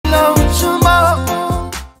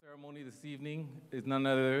this evening is none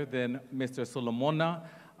other than Mr. Solomona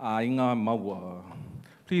Ainga Maua.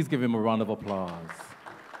 Please give him a round of applause.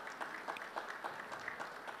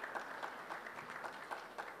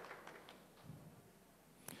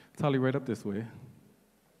 Tally right up this way.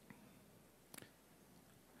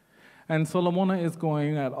 And Solomona is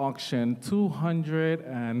going at auction 200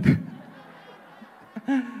 and...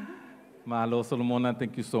 Mahalo, Solomona,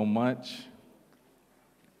 thank you so much.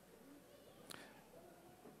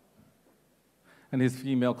 And his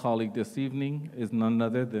female colleague this evening is none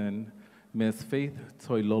other than Ms. Faith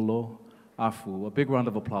Toilolo Afu. A big round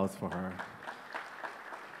of applause for her.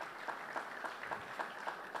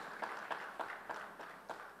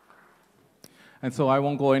 And so I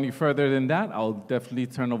won't go any further than that. I'll definitely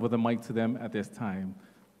turn over the mic to them at this time.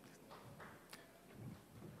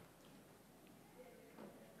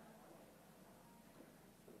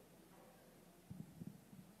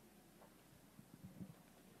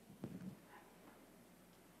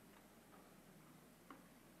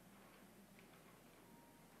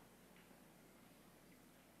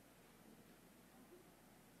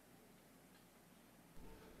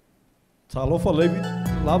 Talofa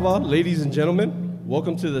lava, ladies and gentlemen,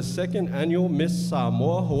 welcome to the second annual Miss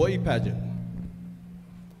Samoa Hawaii Pageant.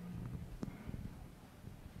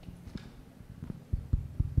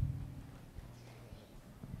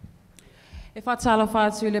 E whatalofa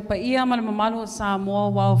atu le paia ma le mamalu o Samoa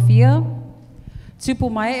waofia. Tupu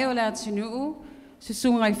mai e o le atunuu,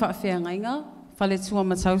 susunga i whaawhiangainga, whale tua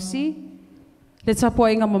matausi. Le tapua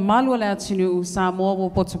inga mamalu o le atunuu Samoa wo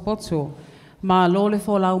potopoto. Ma lo le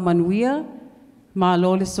folau manuia, ma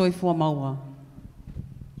lo le soifua maua.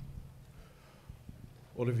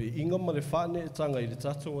 O le vi inga ma le whaane e tanga i le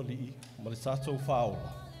tatou alii, ma le tatou whaola.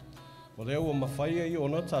 O le ua mawhaia i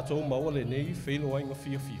ona tatou maua le nei whailo ainga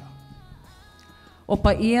fia fia. O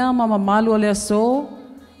pa ia ma mamalu o le aso,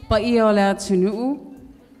 pa ia o le atunuu,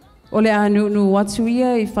 o le anunu watu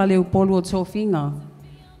ia i whale upolu o tofinga.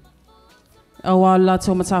 Awa la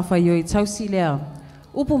tō matawhai o i tausi lea.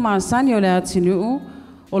 Upu maasani o le atunuu,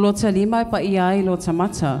 o lo talima e pa ia ai lo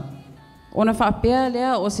tamata. Ona whaapea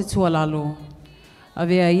lea o se tualalo. A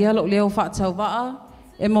vea ia lo leo whaatau waa,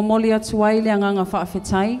 e momoli atu ai le anganga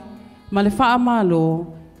whaafetai, ma le wha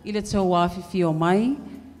malo i le tau wafifi o mai,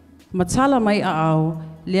 matala mai a au,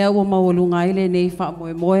 lea ua mawalunga i le nei wha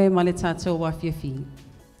moe moe ma le tātou wafiafi.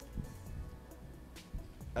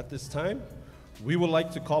 At this time, we would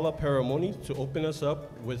like to call up Paramoni to open us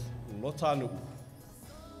up with Lotanu.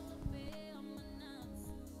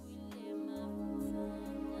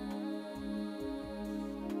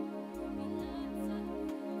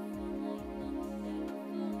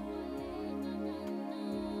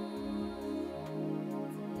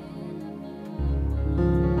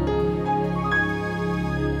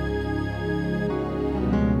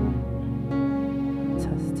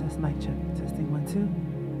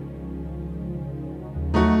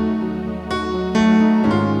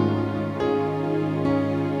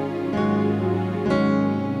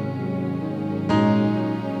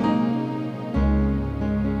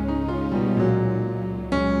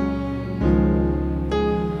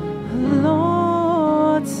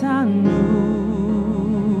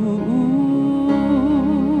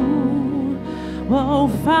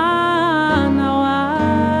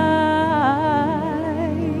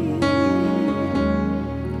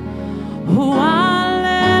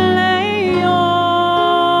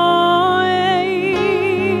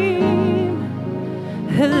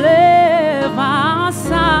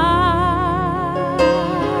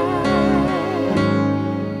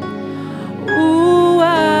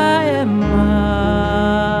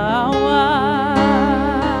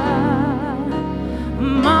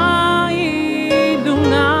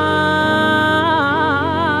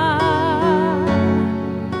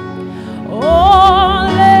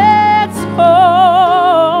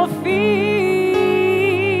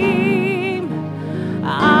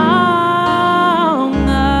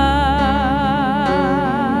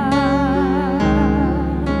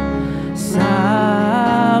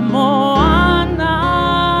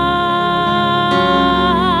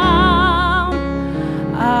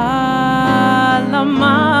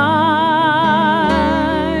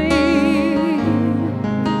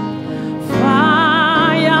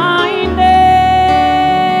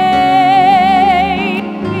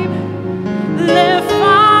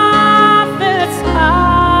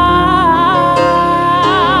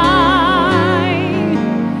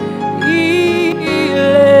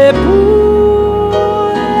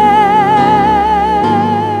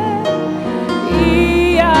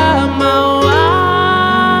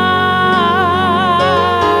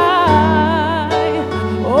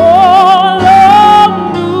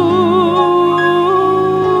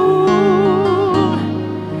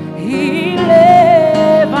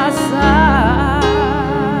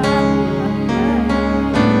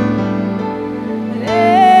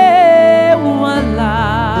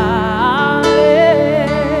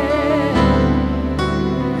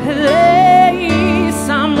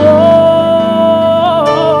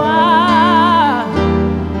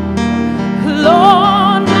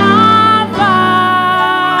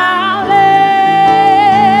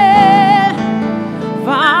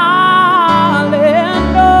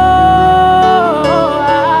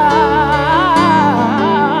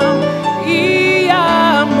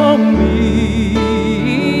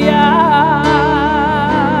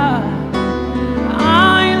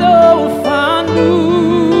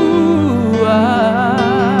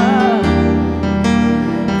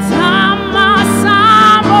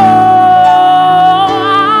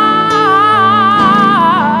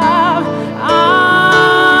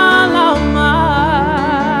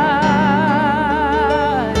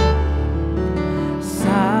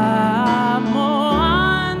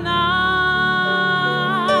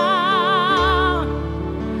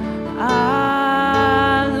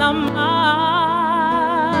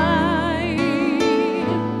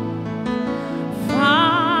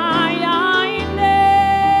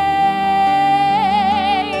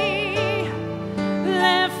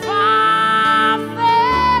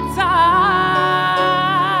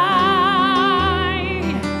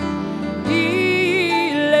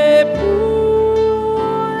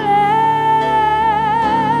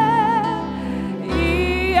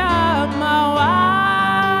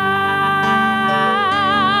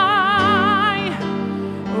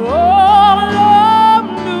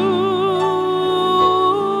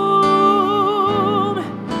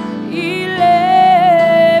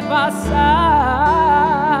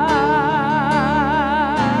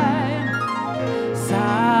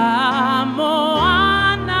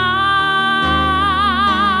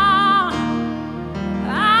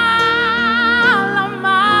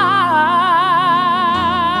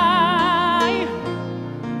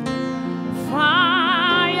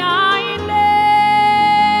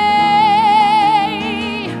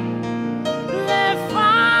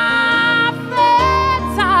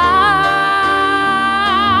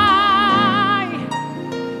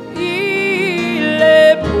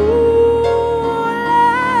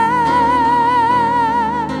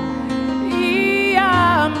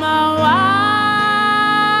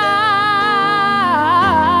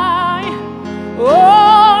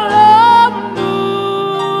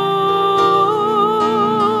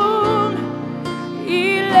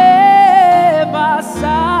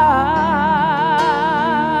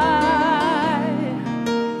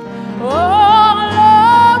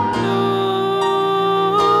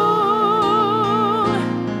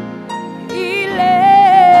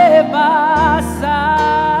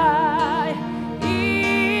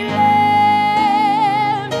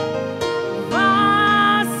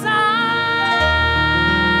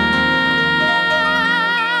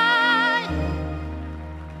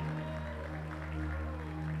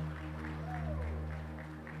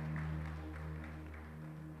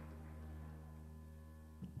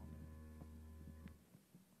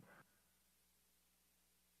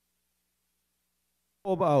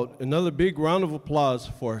 about another big round of applause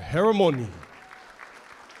for Haramoni.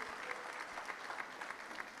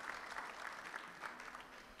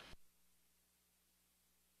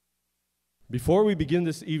 Before we begin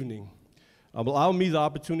this evening, allow me the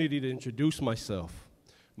opportunity to introduce myself.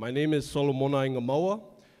 My name is Solomona Ingamoa.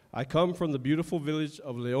 I come from the beautiful village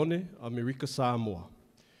of Leone, America, Samoa.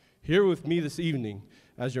 Here with me this evening,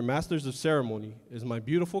 as your Masters of Ceremony, is my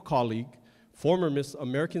beautiful colleague, former Miss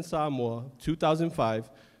American Samoa 2005,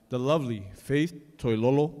 the lovely Faith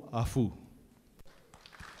Toilolo Afu.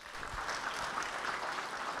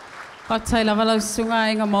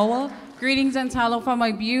 Greetings and talofa,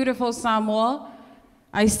 my beautiful Samoa.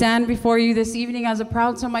 I stand before you this evening as a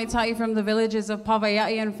proud Samaitai from the villages of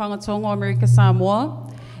Pavaiai and Whangatongo, America,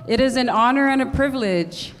 Samoa. It is an honor and a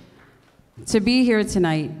privilege to be here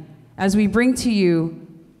tonight as we bring to you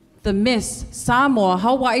the Miss Samoa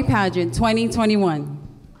Hawaii Pageant 2021.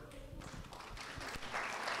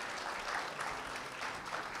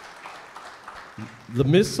 The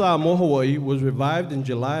Miss Samoa Hawaii was revived in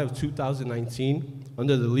July of 2019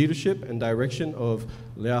 under the leadership and direction of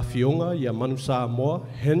Leafionga Yamanu Samoa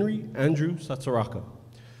Henry Andrew Satsaraka.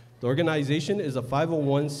 The organization is a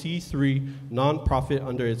 501c3 nonprofit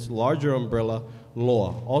under its larger umbrella,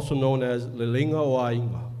 LOA, also known as Lelenga o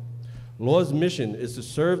Ainga. LOA's mission is to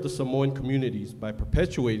serve the Samoan communities by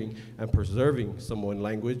perpetuating and preserving Samoan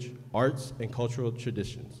language, arts, and cultural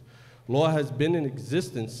traditions. LOA has been in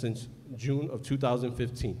existence since June of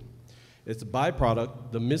 2015. Its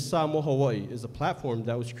byproduct, the Miss Samoa Hawaii, is a platform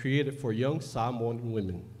that was created for young Samoan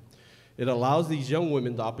women. It allows these young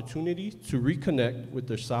women the opportunity to reconnect with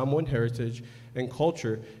their Samoan heritage and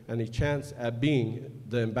culture and a chance at being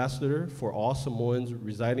the ambassador for all Samoans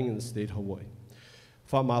residing in the state of Hawaii.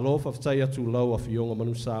 Whamalo whaftai atu lau a whionga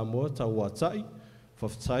manu Samoa tau atai,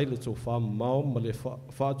 whaftai le tō whamau ma le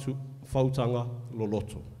whautanga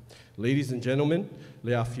loloto. Ladies and gentlemen,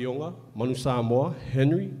 Leafionga Manu Samoa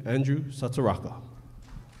Henry Andrew Satsaraka.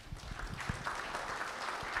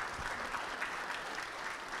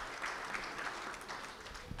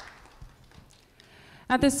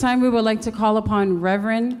 At this time, we would like to call upon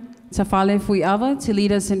Reverend Tafale Fuiava to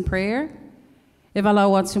lead us in prayer. E wala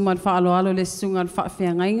watu mad whaaloalo le sunga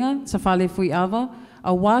whawhiangainga, Tafale Fuiava,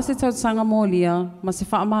 a wā se tau sanga mōlia, ma se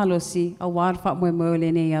whaamalosi, a wā whaamwe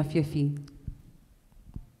mōle nei a whiawhi.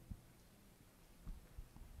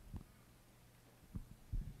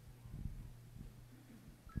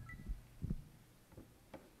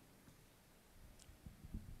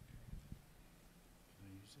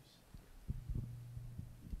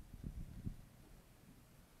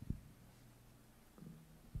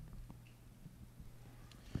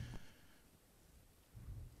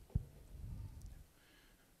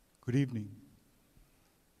 Good evening.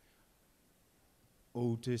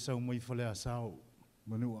 O te saumai whalea sao,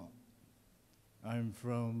 Manua. I'm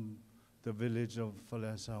from the village of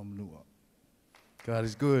Whalea Sao, Manua. God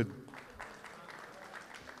is good.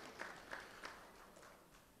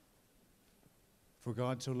 For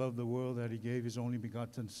God so loved the world that he gave his only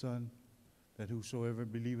begotten Son, that whosoever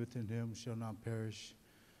believeth in him shall not perish,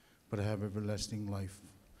 but have everlasting life.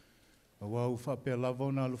 Awau whapea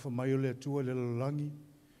lavona lufa maiole atua le lalangi,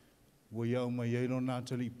 wa iau mai eiro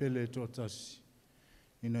nātali pele tō tasi.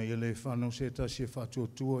 Ina ele whanau se tasi e whatua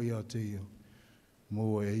tua ia te ia.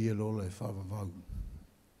 Mua e ia lola e whawawau.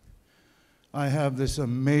 I have this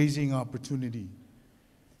amazing opportunity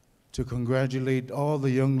to congratulate all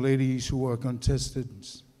the young ladies who are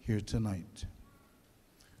contestants here tonight.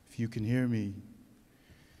 If you can hear me,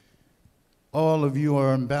 all of you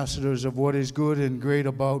are ambassadors of what is good and great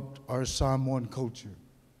about our Samoan culture,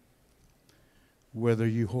 whether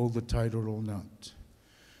you hold the title or not.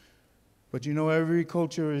 But you know, every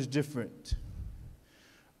culture is different.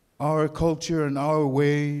 Our culture and our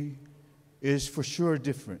way is for sure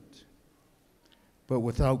different. But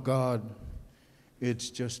without God, it's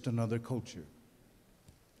just another culture.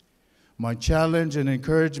 My challenge and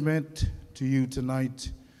encouragement to you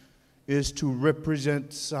tonight is to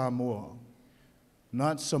represent Samoa.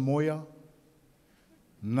 Not Samoa,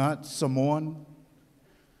 not Samoan,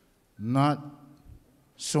 not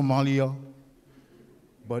Somalia,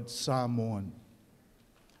 but Samoan.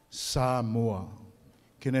 Samoa.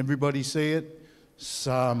 Can everybody say it?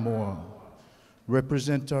 Samoa.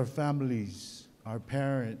 Represent our families, our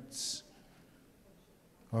parents,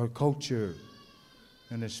 our culture,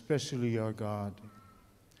 and especially our God.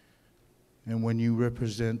 And when you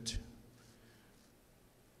represent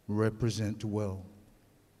well.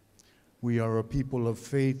 We are a people of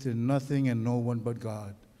faith in nothing and no one but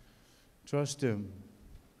God. Trust him,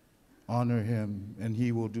 honor him, and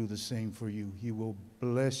he will do the same for you. He will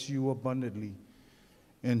bless you abundantly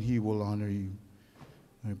and he will honor you.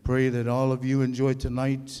 I pray that all of you enjoy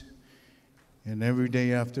tonight and every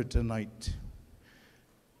day after tonight.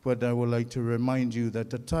 But I would like to remind you that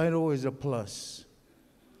the title is a plus.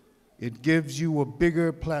 It gives you a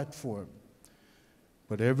bigger platform.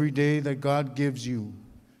 But every day that God gives you,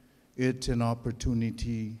 it's an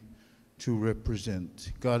opportunity to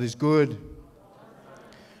represent. God is good.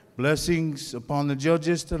 Blessings upon the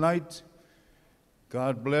judges tonight.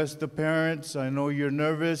 God bless the parents. I know you're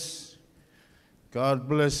nervous. God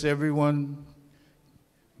bless everyone.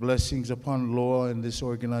 Blessings upon law and this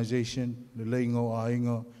organization, the Leingo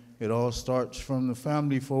Ainga. It all starts from the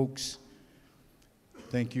family, folks.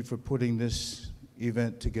 Thank you for putting this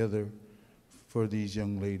event together for these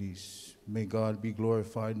young ladies. May God be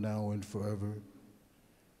glorified now and forever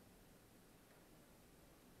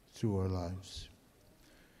through our lives.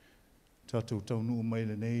 Tātou taunu mai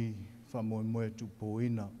le nei, whamoe moe tu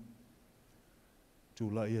poina. Tu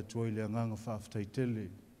la ia toi le anganga whaftaitele.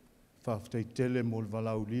 Whaftaitele mo le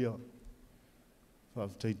walaulia.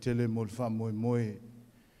 Whaftaitele mo le whamoe moe.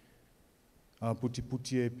 A puti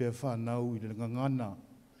puti e pia whanau i le ngangana.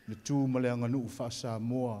 Le tū ma le anganu wha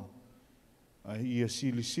Samoa. A ia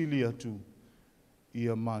sili sili atu.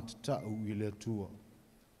 Ia mātatau i le atua.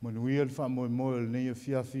 Manuia le whamoe moe le nei a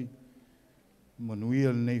fiafi. Manuia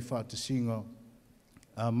le nei whatasinga.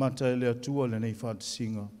 A mata e le atua le nei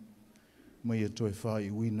whatasinga. Mai e toi whai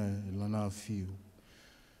wina e lana whiu.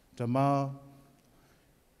 Ta mā,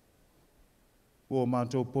 o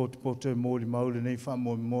mātou pote mōri maule nei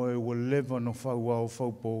whamoe moe ua lewa no whau au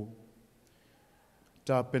whaupō.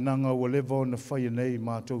 Tā penanga ua lewa na whai nei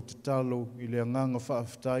mātou te talo i le anganga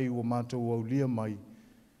whaaftai ua mātou au lia mai.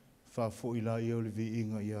 Whaafo i la i au le vi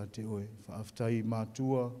inga i a te oe. Whaaftai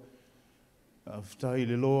mātua, whaaftai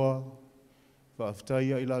le loa,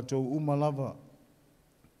 whaaftai i la tau umalawa.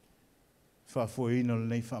 Whaafoina le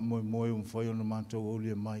nei whamoe moe whai o na mātou au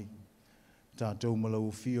lia mai. Tātou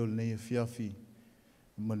malau whio le nei a fiafi.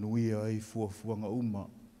 Manuia ai fuafuanga uma.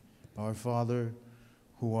 Our Father,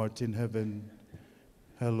 who art in heaven,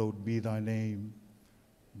 hallowed be thy name.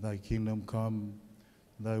 Thy kingdom come,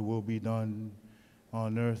 thy will be done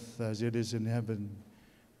on earth as it is in heaven.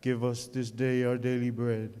 Give us this day our daily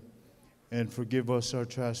bread, and forgive us our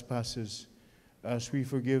trespasses, as we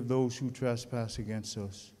forgive those who trespass against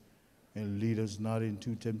us. And lead us not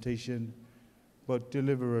into temptation, but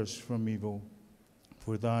deliver us from evil.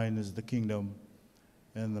 For thine is the kingdom,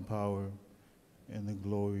 and the power, and the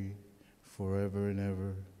glory, forever and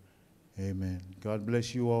ever. Amen. God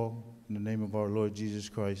bless you all. In the name of our Lord Jesus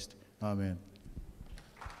Christ. Amen.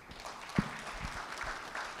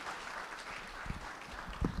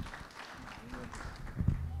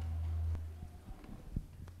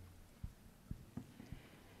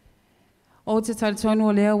 O te taritonu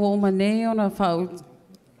o lea ua uma nei o na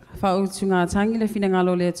whautunga tangi le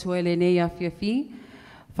whinangalo lea tua le nei a whiawhi.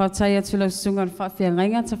 Whautai atu lau sunga na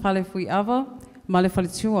whawhiangainga te whale fui awa, ma le whale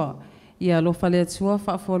tua. Ia lo whale tua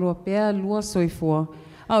whaafua pēr lua soifua,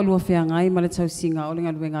 au lua whiangai ma le tausinga o le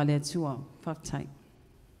ngaluenga lea tua. Whautai.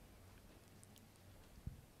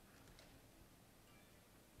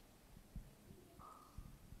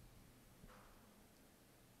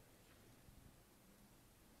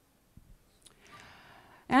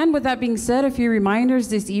 And with that being said, a few reminders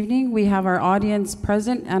this evening. We have our audience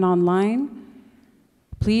present and online.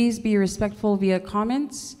 Please be respectful via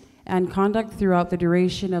comments and conduct throughout the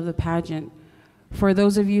duration of the pageant. For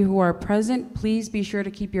those of you who are present, please be sure to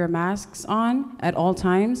keep your masks on at all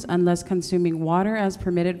times unless consuming water as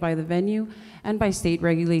permitted by the venue and by state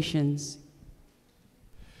regulations.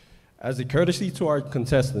 As a courtesy to our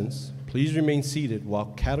contestants, please remain seated while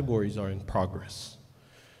categories are in progress.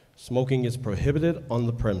 Smoking is prohibited on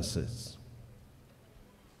the premises.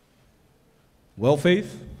 Well,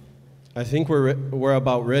 Faith, I think we're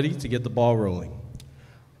about ready to get the ball rolling.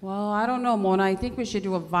 Well, I don't know, Mona. I think we should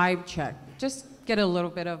do a vibe check. Just get a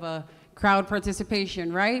little bit of a crowd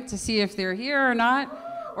participation, right? To see if they're here or not,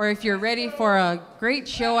 or if you're ready for a great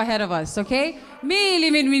show ahead of us, okay?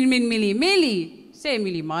 Mili, mili, mili, mili, mili. Say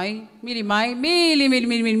mili mai, mili, mili, mili,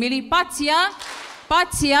 mili, mili. Patia,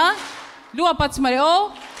 patia. Lua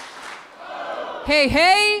patsmareo. Hey,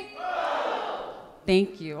 hey.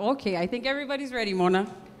 Thank you. Okay, I think everybody's ready, Mona.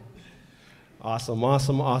 Awesome,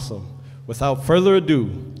 awesome, awesome. Without further ado,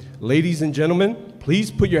 ladies and gentlemen, please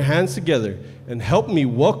put your hands together and help me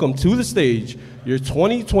welcome to the stage your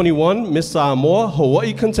 2021 Miss Samoa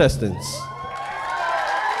Hawaii contestants.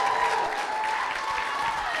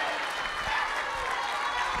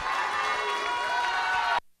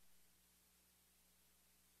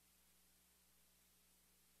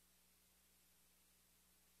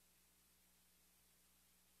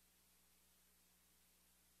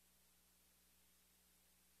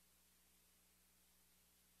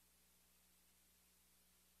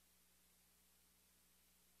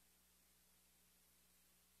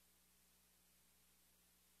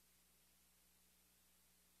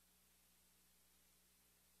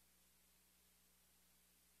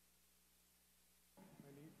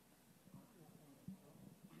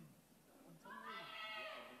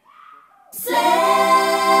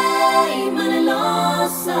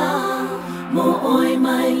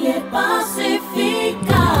 mai le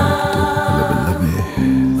Pacifica.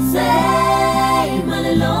 Sei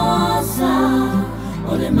malelosa,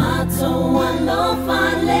 o le mato ando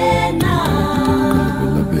falena.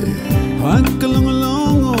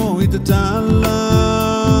 Hakalongo ita tala,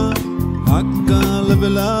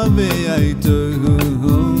 hakalave ai tu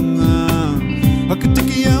hunga,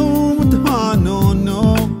 hakatiki au mutano no,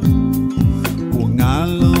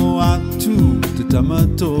 kungalo atu te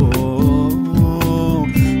tamato,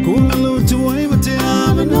 kungalo tuai mate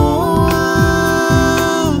amano,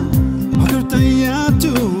 hakatai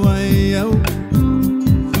atu ai au,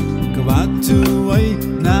 kavatu ai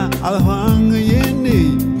na alhanga yeni.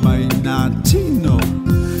 Latino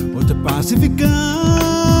or the Pacifica.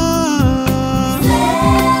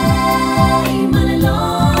 Sei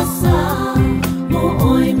malelosa, mo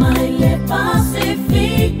oi mai le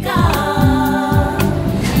Pacifica.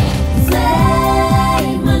 Sei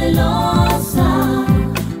malelosa,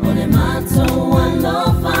 o le mato ando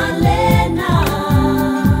falena.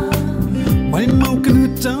 Mai mau kanu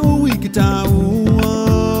tau I ki tau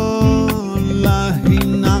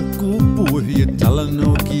lahina kupu hi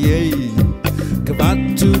talano ki ei.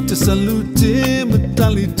 Kavatu te salute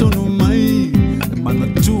matali tonu mai mana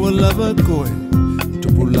tua lava koe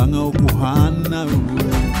tupulanga o kuhana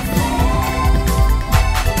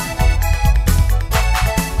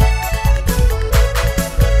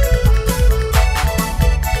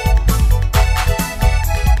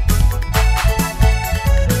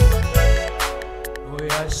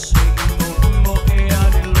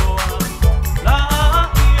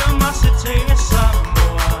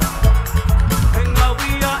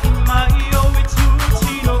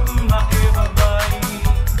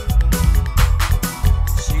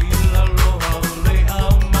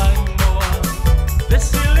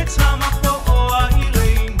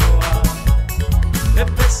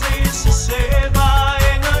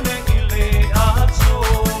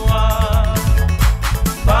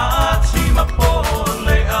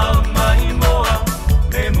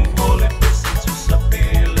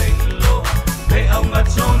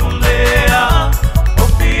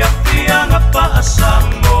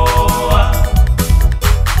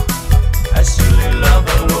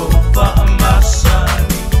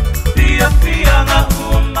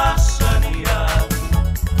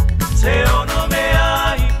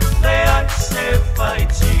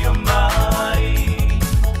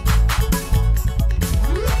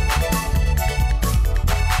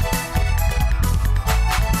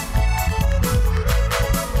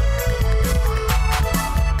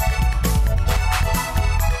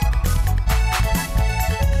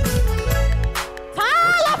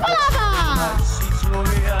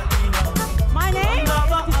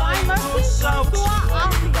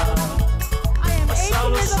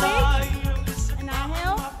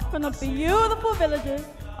from the beautiful villages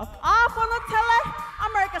of Afonotele,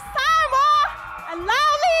 America, Samoa, and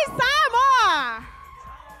lovely Samoa.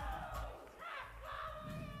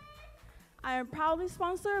 I am proudly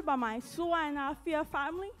sponsored by my Sua and Afia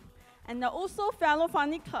family and the also fellow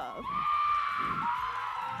Funny Club.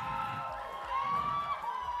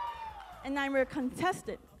 And I'm your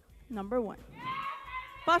contestant, number 1,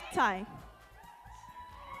 Batai.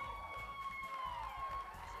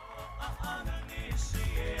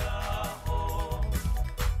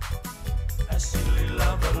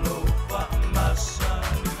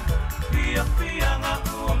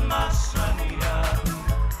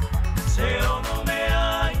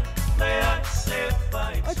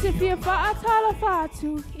 O te fia whaatala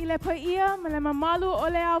whaatu, I le paia ma le mamalu o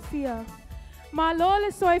le awhia. Ma lo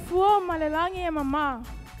le soifua ma le langi e mama.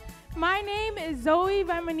 My name is Zoe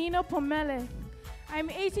Vimanino Pomele. I'm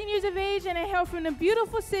 18 years of age and I hail from the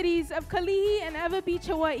beautiful cities of Kalihi and Ewa Beach,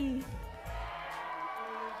 Hawaii.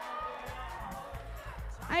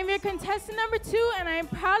 I'm your contestant number 2 and I am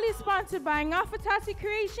proudly sponsored by Ngafatasi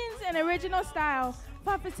Creations and Original Style,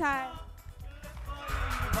 Papatai.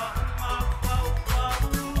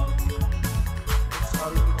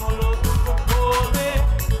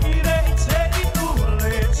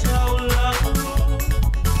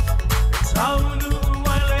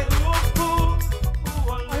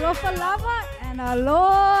 Alofa lava and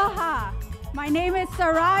aloha. My name is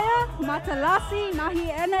Saraya Matalasi Nahi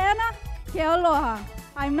Ena Ena Ke Aloha.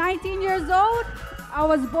 I'm 19 years old. I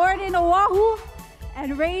was born in Oahu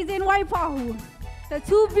and raised in Waipahu. The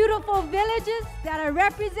 2 beautiful villages that I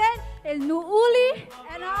represent is Nu'uli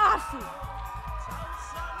and A'asu.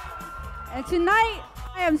 And tonight,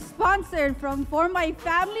 I am sponsored for my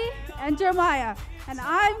family and Jeremiah, and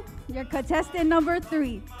I'm your contestant number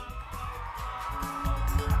 3.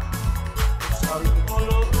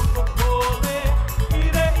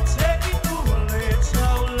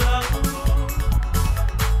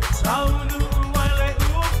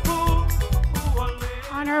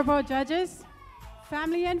 honorable judges,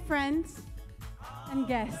 family and friends, and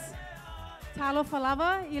guests. Talo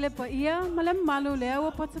falava ile paia malem malu leo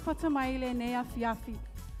pata maile nea fiafi.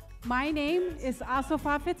 My name is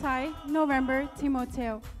Asofa Fetai November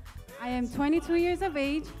Timoteo. I am 22 years of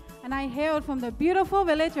age and I hail from the beautiful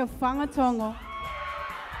village of Whangatongo.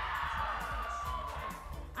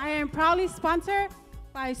 I am proudly sponsored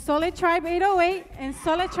by Solid Tribe 808 and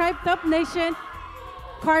Solid Tribe Dub Nation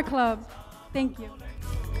Car Club. Thank you.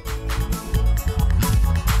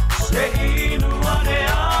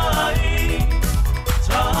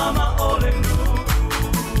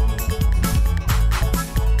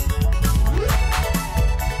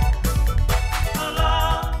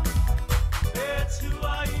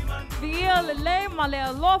 Via lele male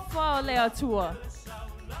alofa le atua.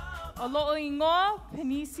 Alo ingoa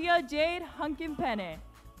Penicia Jade Hunkin Pene.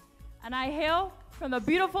 And I hail from the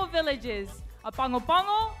beautiful villages of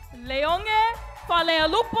Pangopango, Leonge,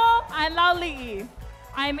 Falealupo, and Laulii.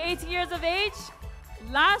 I am 18 years of age.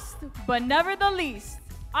 Last but never the least,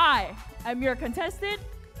 I am your contestant,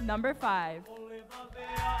 number 5.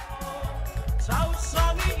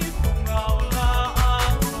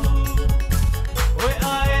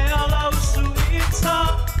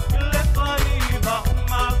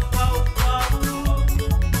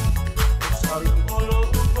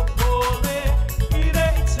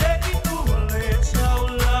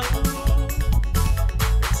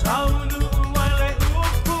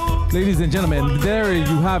 Ladies and gentlemen, there you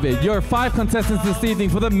have it. Your 5 contestants this evening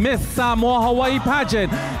for the Miss Samoa Hawaii Pageant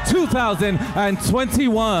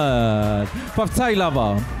 2021. Faftai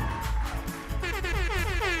Lava.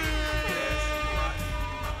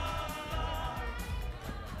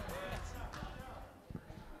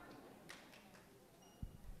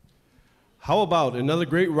 How about another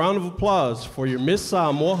great round of applause for your Miss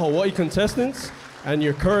Samoa Hawaii contestants and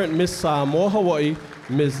your current Miss Samoa Hawaii,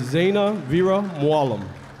 Ms. Zaina Vera Mualam.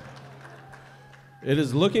 It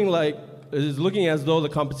is looking as though the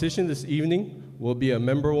competition this evening will be a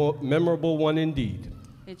memorable one indeed.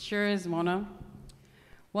 It sure is, Mona.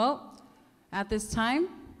 Well, at this time,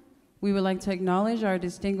 we would like to acknowledge our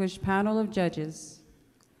distinguished panel of judges.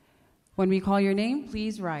 When we call your name,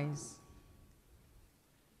 please rise.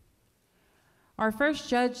 Our first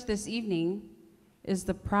judge this evening is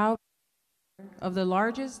the proud of the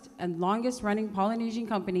largest and longest running Polynesian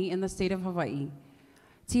company in the state of Hawaii.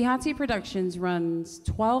 Tihati Productions runs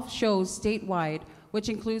 12 shows statewide, which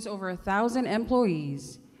includes over 1,000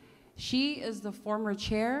 employees. She is the former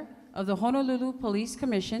chair of the Honolulu Police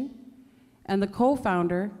Commission and the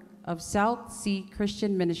co-founder of South Sea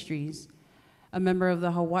Christian Ministries, a member of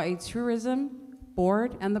the Hawaii Tourism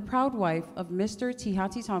Board and the proud wife of Mr.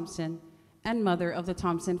 Tihati Thompson and mother of the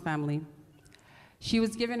Thompson family. She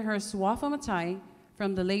was given her suafa matai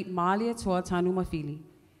from the late Malia Toa Tanu Mafili.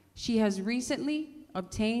 She has recently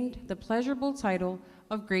obtained the pleasurable title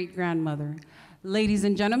of great-grandmother. Ladies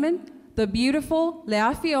and gentlemen, the beautiful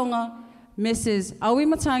Leafionga, Mrs.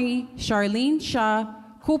 Awimatangi Charlene Shah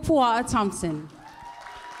Kupua'a Thompson.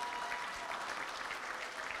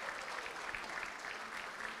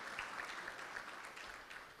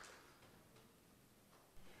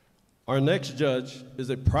 Our next judge is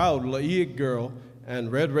a proud La'i'a girl and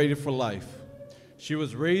Red Rated for life. She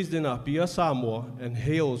was raised in Apia, Samoa, and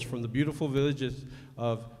hails from the beautiful villages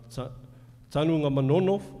of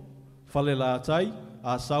Tanungamanono, Falelaatai,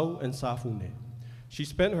 Asau, and Safune. She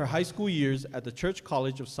spent her high school years at the Church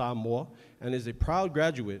College of Samoa and is a proud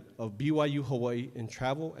graduate of BYU Hawaii in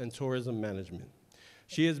travel and tourism management.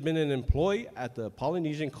 She has been an employee at the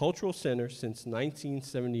Polynesian Cultural Center since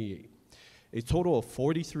 1978, a total of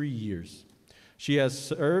 43 years. She has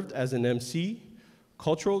served as an MC,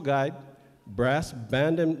 cultural guide, brass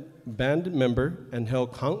band member, and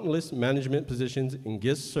held countless management positions in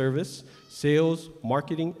guest service, sales,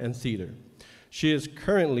 marketing, and theater. She is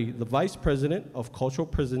currently the Vice President of Cultural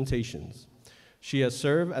Presentations. She has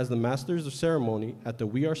served as the Masters of Ceremony at the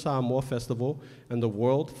We Are Samoa Festival and the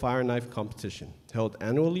World Fire Knife Competition, held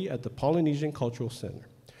annually at the Polynesian Cultural Center.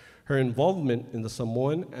 Her involvement in the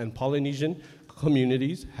Samoan and Polynesian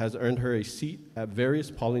communities has earned her a seat at various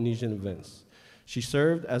Polynesian events. She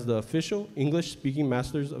served as the official English-speaking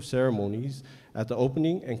Masters of Ceremonies at the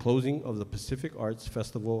opening and closing of the Pacific Arts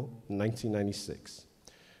Festival in 1996.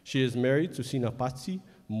 She is married to Sinapatsi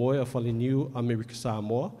Moe Faliniu America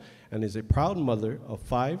Samoa and is a proud mother of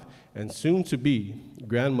 5 and soon to be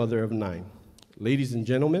grandmother of 9. Ladies and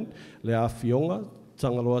gentlemen, Lea Fionga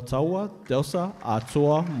Tangaloa Taua Delsa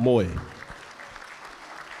Atoa Moe.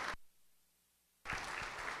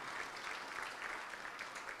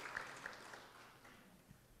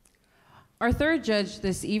 Our third judge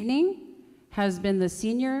this evening has been the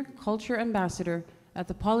Senior Culture Ambassador at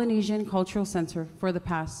the Polynesian Cultural Center for the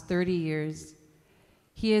past 30 years.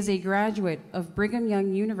 He is a graduate of Brigham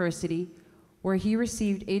Young University, where he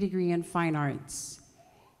received a degree in fine arts.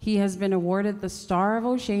 He has been awarded the Star of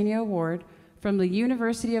Oceania Award from the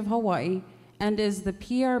University of Hawaii and is the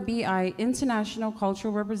PRBI International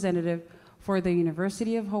Cultural Representative for the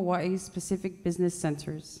University of Hawaii's Pacific Business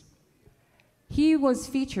Centers. He was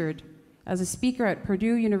featured as a speaker at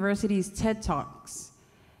Purdue University's TED Talks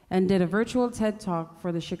and did a virtual TED Talk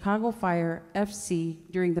for the Chicago Fire FC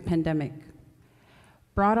during the pandemic.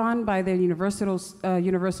 Brought on by the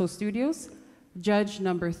Universal Studios, Judge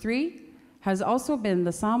number 3 has also been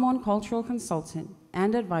the Samoan cultural consultant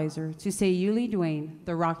and advisor to Sayuli Dwayne,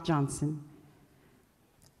 The Rock Johnson.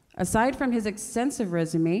 Aside from his extensive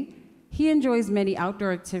resume, he enjoys many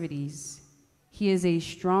outdoor activities. He is a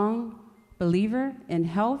strong believer in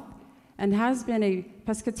health and has been a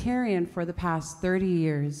pescatarian for the past 30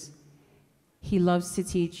 years. He loves to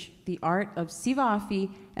teach the art of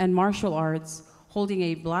siva'afi and martial arts, holding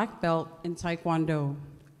a black belt in Taekwondo.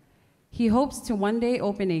 He hopes to one day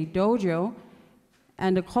open a dojo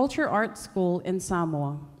and a culture art school in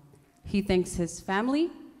Samoa. He thanks his family,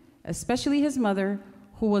 especially his mother,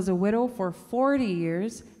 who was a widow for 40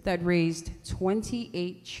 years that raised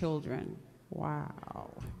 28 children.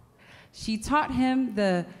 Wow. She taught him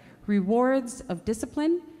the rewards of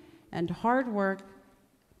discipline and hard work,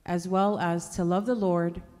 as well as to love the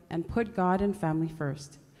Lord and put God and family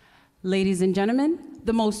first. Ladies and gentlemen,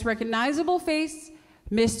 the most recognizable face,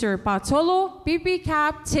 Mr. Patolo Pipi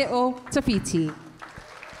Cap Te'o Tafiti.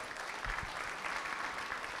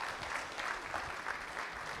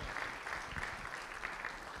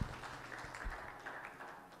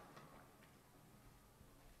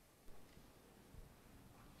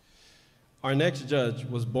 Our next judge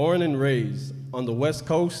was born and raised on the West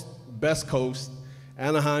Coast, Best Coast,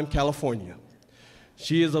 Anaheim, California.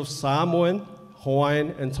 She is of Samoan,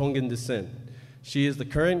 Hawaiian, and Tongan descent. She is the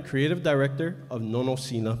current creative director of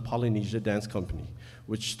Nonosina Polynesia Dance Company,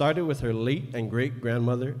 which started with her late and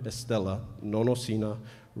great-grandmother, Estella Nonosina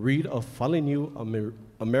Reed of Faleniu,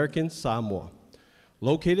 American Samoa.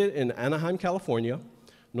 Located in Anaheim, California,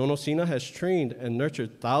 Nonosina has trained and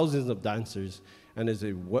nurtured thousands of dancers and is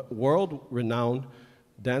a world-renowned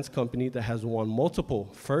dance company that has won multiple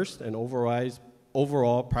first and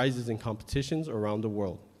overall prizes in competitions around the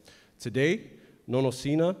world. Today,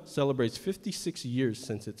 Nonosina celebrates 56 years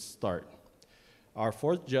since its start. Our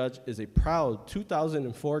fourth judge is a proud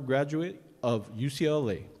 2004 graduate of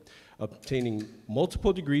UCLA, obtaining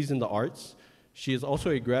multiple degrees in the arts. She is also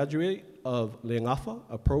a graduate of Le'ngafa,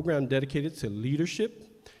 a program dedicated to leadership,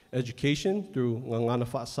 education through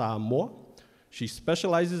Nganganafa Samoa. She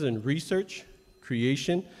specializes in research,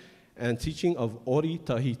 creation, and teaching of Ori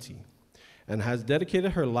Tahiti, and has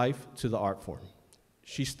dedicated her life to the art form.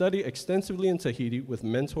 She studied extensively in Tahiti with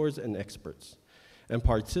mentors and experts, and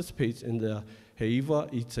participates in the Heiva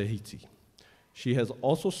I Tahiti. She has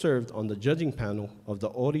also served on the judging panel of the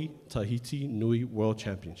Ori Tahiti Nui World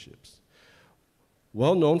Championships.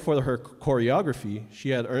 Well known for her choreography,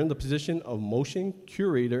 she had earned the position of motion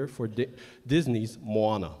curator for Disney's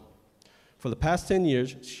Moana. For the past 10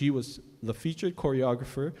 years, she was the featured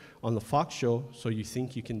choreographer on the Fox show, So You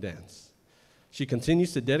Think You Can Dance. She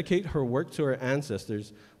continues to dedicate her work to her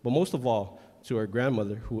ancestors, but most of all, to her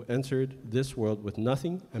grandmother, who entered this world with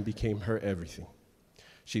nothing and became her everything.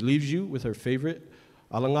 She leaves you with her favorite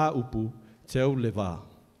Alanga Upu, Teo Leva.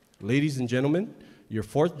 Ladies and gentlemen, your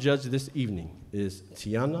fourth judge this evening is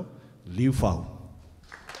Tiana Liufau.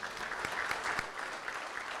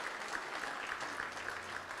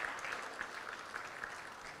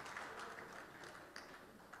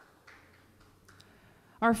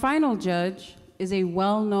 Our final judge is a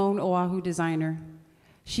well-known Oahu designer.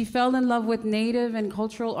 She fell in love with native and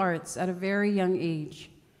cultural arts at a very young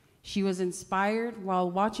age. She was inspired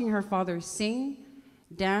while watching her father sing,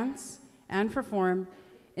 dance, and perform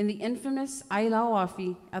in the infamous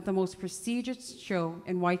Aila'oafi at the most prestigious show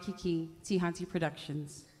in Waikiki, Tihanti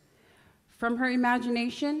Productions. From her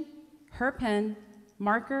imagination, her pen,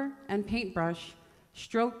 marker, and paintbrush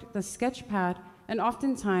stroked the sketch pad and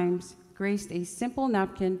oftentimes graced a simple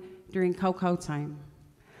napkin during kaukau time.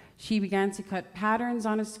 She began to cut patterns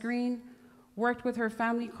on a screen, worked with her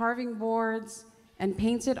family carving boards, and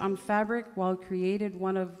painted on fabric while created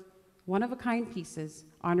one-of-a-kind pieces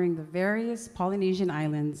honoring the various Polynesian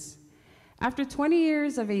islands. After 20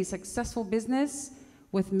 years of a successful business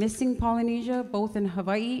with Missing Polynesia, both in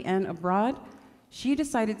Hawaii and abroad, she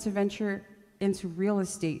decided to venture into real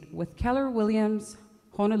estate with Keller Williams,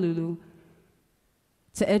 Honolulu,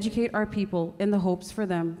 to educate our people in the hopes for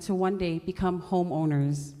them to one day become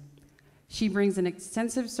homeowners. She brings an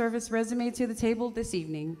extensive service resume to the table this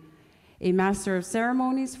evening, a Master of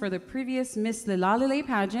Ceremonies for the previous Miss Lilalele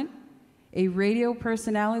Pageant, a radio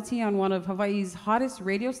personality on one of Hawaii's hottest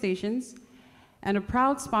radio stations, and a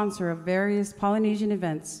proud sponsor of various Polynesian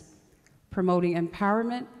events, promoting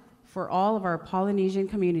empowerment for all of our Polynesian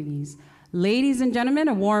communities. Ladies and gentlemen,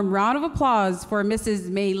 a warm round of applause for Mrs.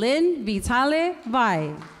 Maylin Vitale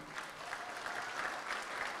Vai.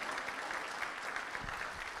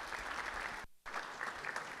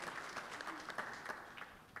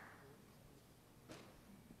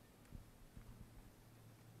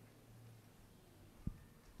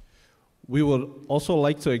 We would also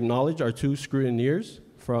like to acknowledge our two scrutineers,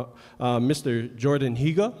 Mr. Jordan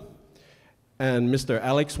Higa and Mr.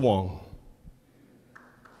 Alex Wong.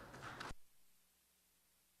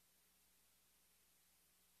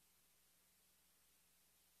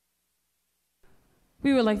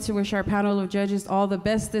 We would like to wish our panel of judges all the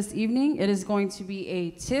best this evening. It is going to be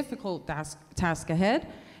a difficult task ahead.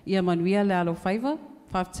 Ia manuia lalo faiva,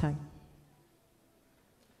 faftai.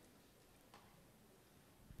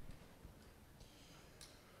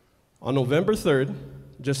 On November 3rd,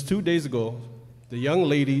 just 2 days ago, the young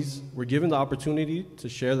ladies were given the opportunity to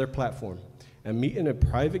share their platform and meet in a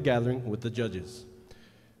private gathering with the judges.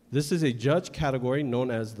 This is a judge category known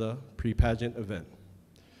as the pre-pageant event.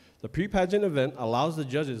 The pre-pageant event allows the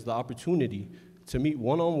judges the opportunity to meet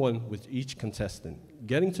one-on-one with each contestant,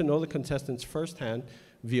 getting to know the contestants firsthand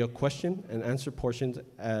via question and answer portions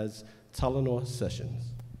as talanoa sessions.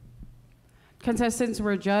 Contestants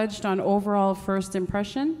were judged on overall first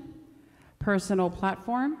impression, personal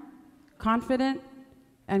platform, confident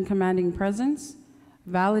and commanding presence,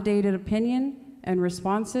 validated opinion and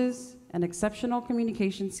responses, and exceptional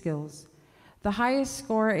communication skills. The highest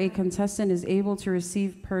score a contestant is able to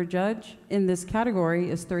receive per judge in this category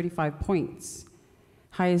is 35 points.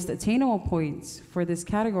 Highest attainable points for this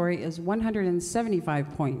category is 175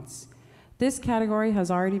 points. This category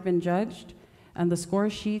has already been judged, and the score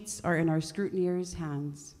sheets are in our scrutineers'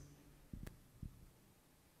 hands.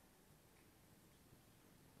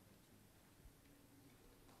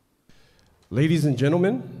 Ladies and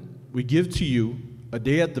gentlemen, we give to you a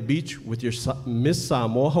day at the beach with your Miss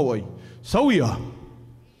Samoa Hawaii. Sauia!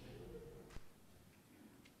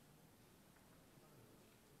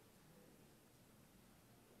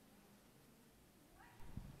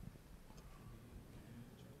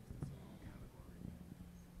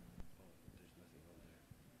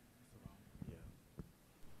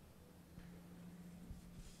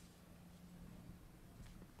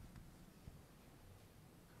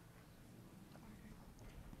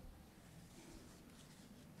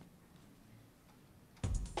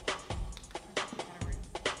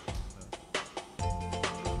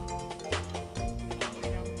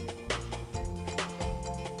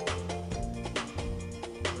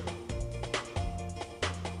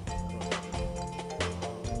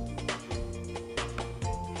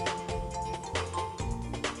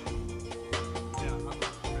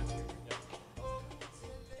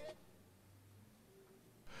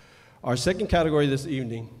 Our second category this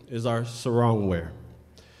evening is our sarong wear.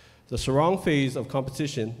 The sarong phase of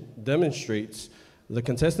competition demonstrates the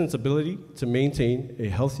contestant's ability to maintain a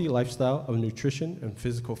healthy lifestyle of nutrition and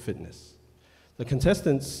physical fitness. The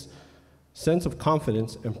contestant's sense of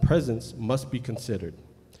confidence and presence must be considered.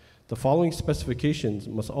 The following specifications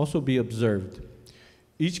must also be observed.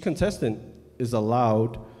 Each contestant is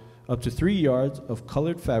allowed up to 3 yards of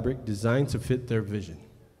colored fabric designed to fit their vision.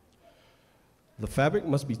 The fabric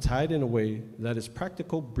must be tied in a way that is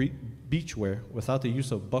practical beachwear without the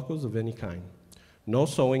use of buckles of any kind. No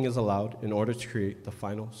sewing is allowed in order to create the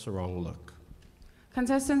final sarong look.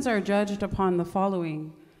 Contestants are judged upon the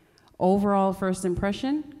following: overall first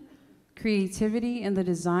impression, creativity in the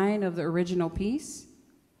design of the original piece,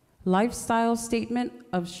 lifestyle statement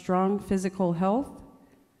of strong physical health,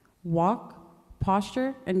 walk,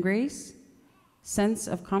 posture, and grace, sense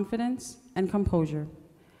of confidence and composure.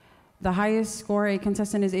 The highest score a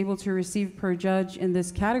contestant is able to receive per judge in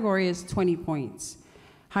this category is 20 points.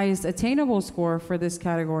 Highest attainable score for this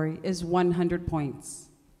category is 100 points.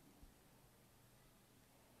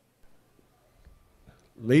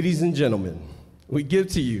 Ladies and gentlemen, we give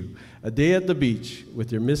to you a day at the beach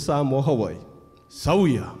with your Miss Samoa Hawaii.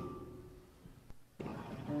 Sauia!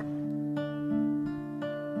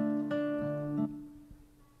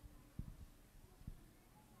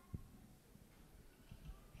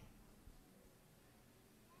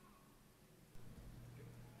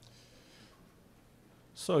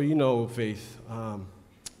 So, you know, Faith,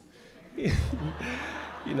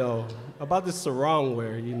 about this sarong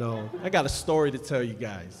wear, I got a story to tell you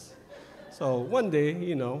guys. So one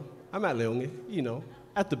day, I'm at Leonge,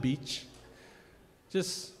 at the beach,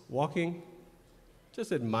 just walking,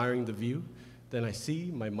 just admiring the view. Then I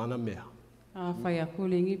see my mana mea.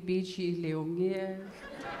 Beach i Leonge.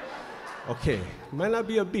 Okay, might not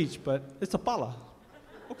be a beach, but it's a pala.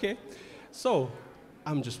 Okay, so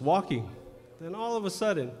I'm just walking. Then all of a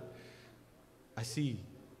sudden, I see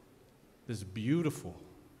this beautiful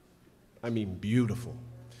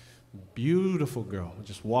girl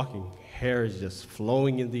just walking. Hair is just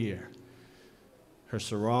flowing in the air. Her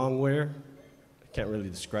sarong wear, I can't really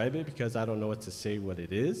describe it because I don't know what to say what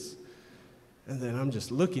it is. And then I'm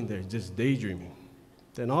just looking there, just daydreaming.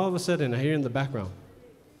 Then all of a sudden, I hear in the background,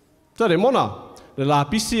 "Tare mona, le la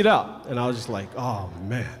pisira." And I was just like, oh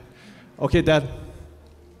man. Okay, Dad,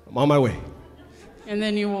 I'm on my way. And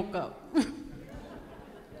then you woke up.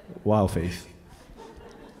 Wow, Faith.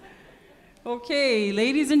 Okay,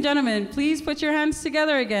 ladies and gentlemen, please put your hands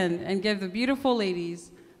together again and give the beautiful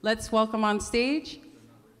ladies. Let's welcome on stage.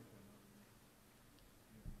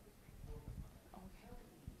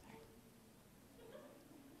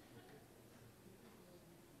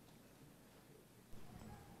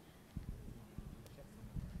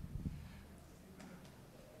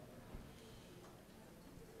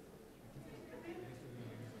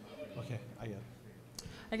 Okay, I got it.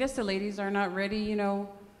 I guess the ladies are not ready,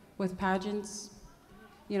 with pageants.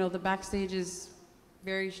 The backstage is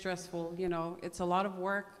very stressful, it's a lot of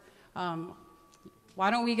work. Why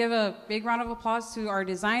don't we give a big round of applause to our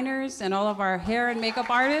designers and all of our hair and makeup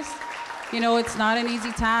artists? It's not an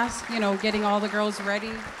easy task, getting all the girls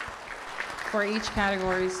ready for each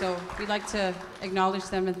category. So we'd like to acknowledge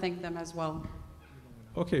them and thank them as well.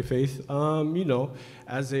 Okay, Faith.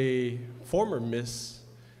 As a former Miss,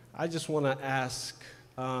 I just want to ask,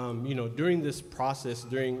 during this process,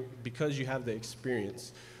 because you have the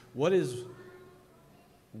experience, what is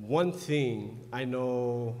one thing I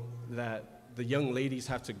know that the young ladies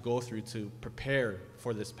have to go through to prepare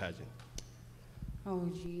for this pageant? Oh,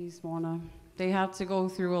 geez, Mona. They have to go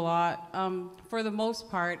through a lot. For the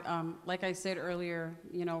most part, like I said earlier,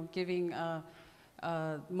 giving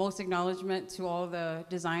most acknowledgement to all the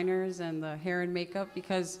designers and the hair and makeup,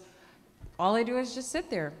 because all I do is just sit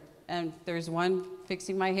there. And there's one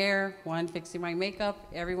fixing my hair, one fixing my makeup,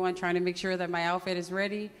 everyone trying to make sure that my outfit is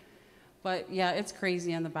ready. But yeah, it's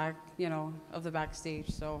crazy in the back, of the backstage.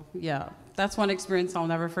 So yeah, that's one experience I'll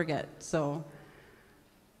never forget. So.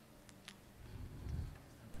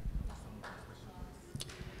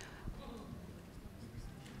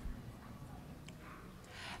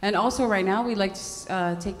 And also right now, we'd like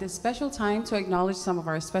to take this special time to acknowledge some of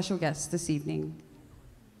our special guests this evening.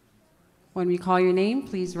 When we call your name,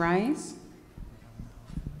 please rise.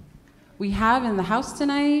 We have in the house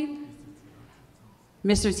tonight,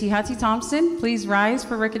 Mr. Tihati Thompson. Please rise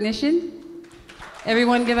for recognition.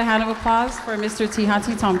 Everyone give a hand of applause for Mr.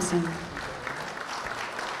 Tihati Thompson.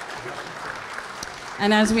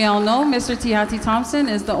 And as we all know, Mr. Tihati Thompson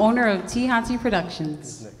is the owner of Tihati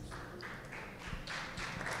Productions.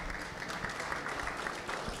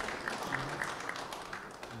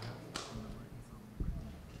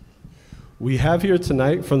 We have here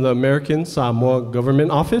tonight from the American Samoa Government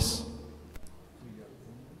Office,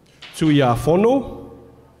 Tuiafono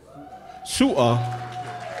Su'a,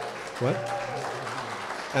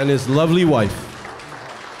 and his lovely wife.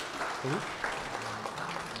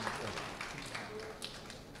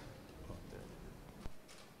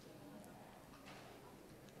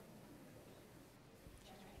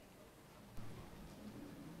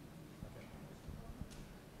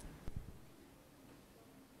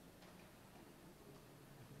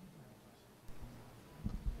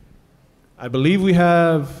 I believe we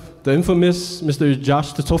have the infamous Mr.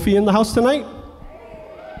 Josh Tatofi in the house tonight.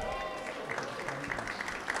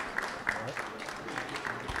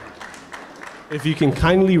 If you can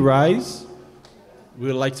kindly rise, we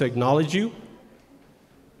would like to acknowledge you.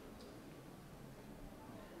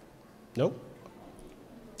 Nope.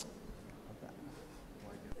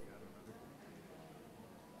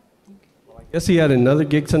 Well, I guess he had another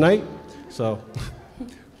gig tonight, so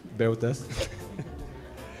bear with us.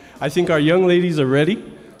 I think our young ladies are ready,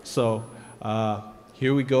 so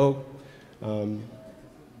here we go.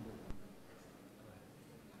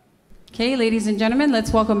 Okay, ladies and gentlemen,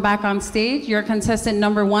 let's welcome back on stage your contestant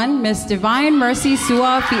number 1, Miss Divine Mercy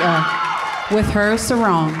Sua'afia, with her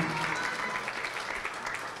sarong.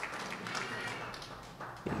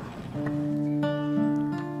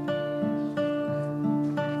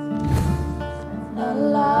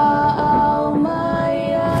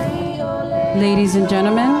 Ladies and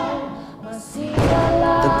gentlemen,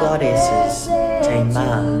 goddesses Taima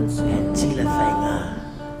and Tilawhainga.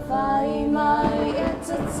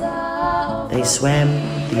 They swam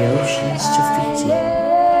the oceans to Fiji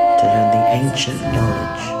to learn the ancient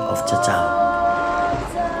knowledge of Tatao,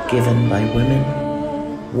 given by women,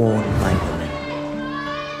 worn by women.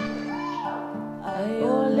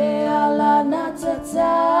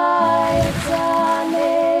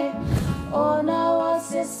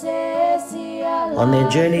 On their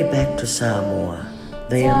journey back to Samoa,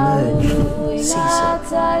 they emerged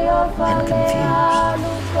seasick and confused,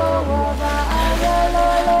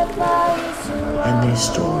 and their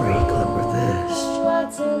story got reversed.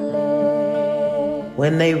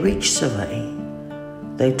 When they reached Savaii,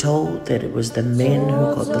 they told that it was the men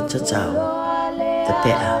who got the tatau, the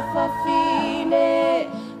pe'a.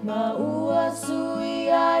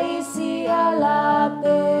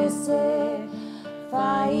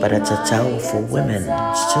 But a tatau for women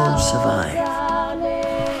still survived.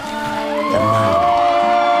 The mau.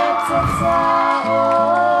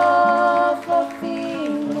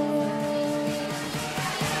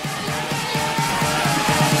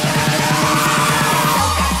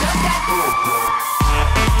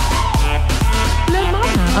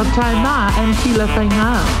 Of Taima and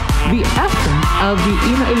Tilawhainga, the essence of the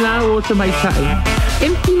Ina'ilao Tamaitai,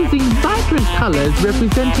 infusing vibrant colors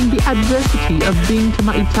representing the adversity of being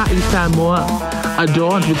Tamaitai Samoa,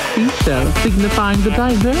 adorned with seashells signifying the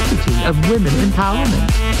diversity of women empowerment.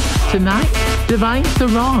 Tonight, Divine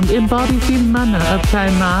Sarong embodies the mana of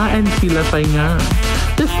Taima and Tilawhainga.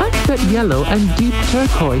 The sunset yellow and deep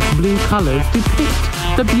turquoise blue colors depict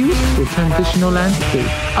the beautiful transitional landscape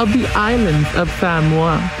of the islands of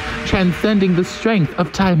Samoa, transcending the strength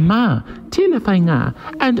of Taima, Tilawhainga,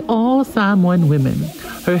 and all Samoan women.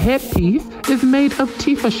 Her headpiece is made of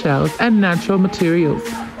tifa shells and natural materials.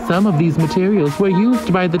 Some of these materials were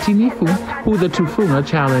used by the Tinifu, who the Tufunga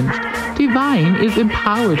challenged. Divine is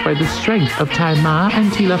empowered by the strength of Taima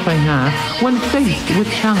and Tilawhainga when faced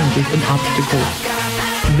with challenges and obstacles.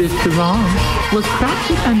 This sarong was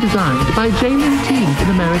crafted and designed by Jalen Tees in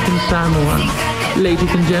American Samoa.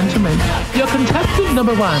 Ladies and gentlemen, your contestant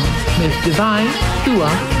number 1, Miss Divine Sua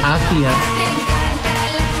Afia.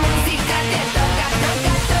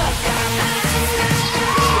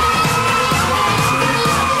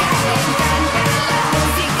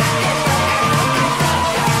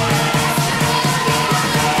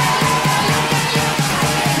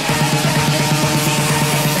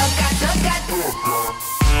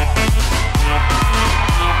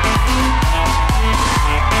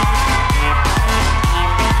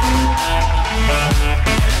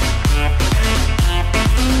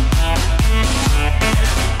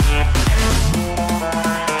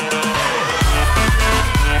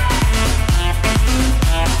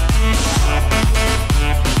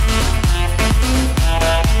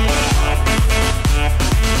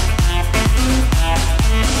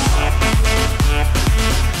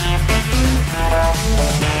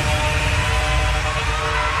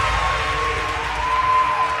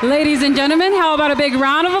 Ladies and gentlemen, how about a big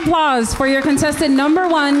round of applause for your contestant number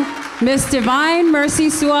 1, Miss Divine Mercy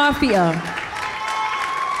Suafia.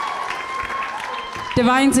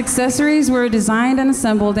 Divine's accessories were designed and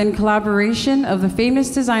assembled in collaboration of the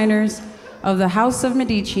famous designers of the House of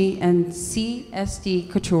Medici and CSD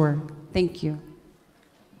Couture. Thank you.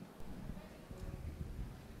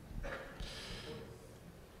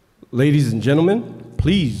 Ladies and gentlemen,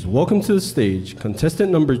 please welcome to the stage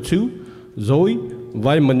contestant number 2, Zoe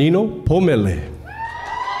Vaimanino Pomele.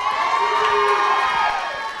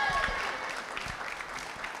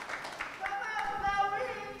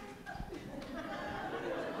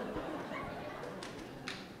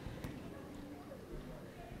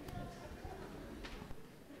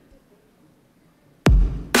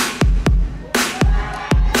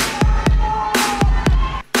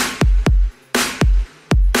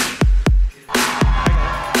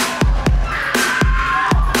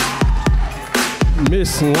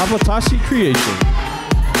 Miss Ngapatashi Creation.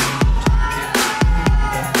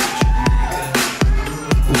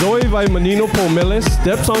 Zoe Vaimanino Pomele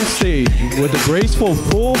steps on stage with a graceful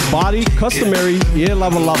full-body customary Ie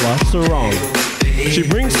Lava Lava sarong. She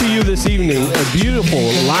brings to you this evening a beautiful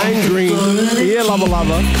lime green Ie Lava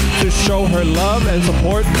Lava to show her love and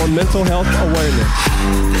support for mental health awareness.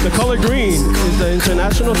 The color green is the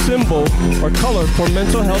international symbol or color for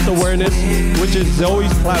mental health awareness, which is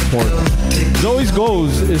Zoe's platform. Zoe's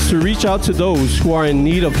goals is to reach out to those who are in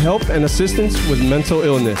need of help and assistance with mental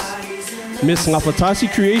illness. Miss Ngapatashi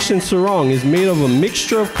Creation Sarong is made of a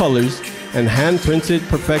mixture of colors and hand-printed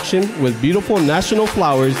perfection with beautiful national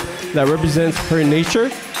flowers that represents her nature,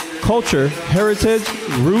 culture, heritage,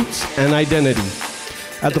 roots, and identity.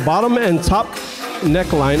 At the bottom and top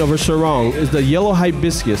neckline of her sarong is the yellow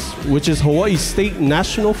hibiscus, which is Hawaii's state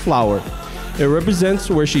national flower. It represents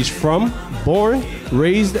where she's from, born,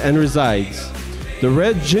 raised, and resides. The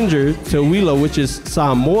red ginger tewila, which is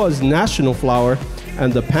Samoa's national flower,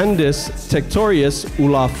 and the Pandis tectorius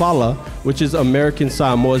ulafala, which is American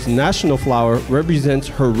Samoa's national flower, represents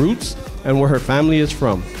her roots and where her family is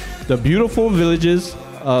from. The beautiful villages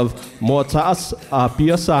of Mo'ata's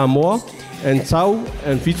Apia Samoa and Tau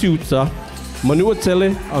and Fitiuta,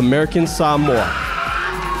 Manuatele, American Samoa.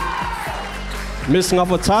 Miss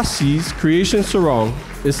Ngafatasi's creation sarong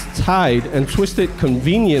is tied and twisted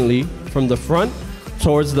conveniently from the front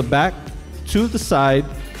towards the back, to the side,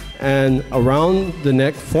 and around the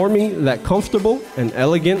neck, forming that comfortable and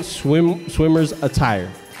elegant swimmer's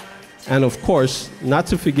attire. And of course, not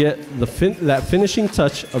to forget that finishing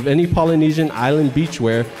touch of any Polynesian island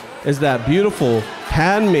beachwear is that beautiful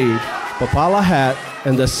handmade papala hat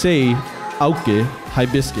and the sei auke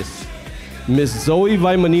hibiscus. Miss Zoe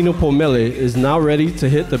Vaimanino Pomele is now ready to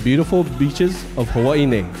hit the beautiful beaches of Hawaii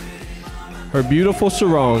Nei. Her beautiful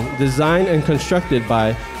sarong, designed and constructed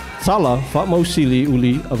by Tala Fatmausili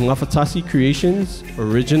Uli of Ngafatasi Creations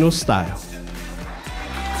Original Style.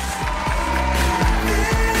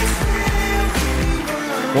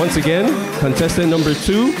 Once again, contestant number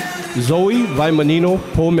 2, Zoe Vaimanino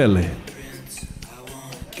Pomele.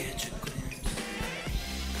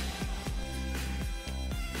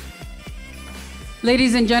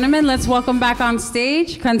 Ladies and gentlemen, let's welcome back on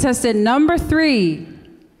stage contestant number 3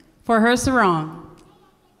 for her sarong.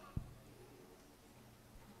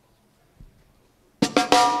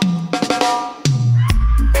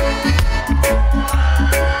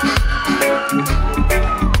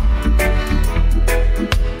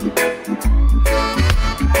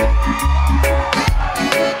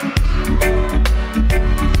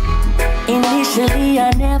 Initially,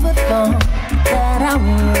 I never thought that I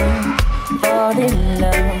would fall in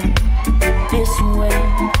love this way.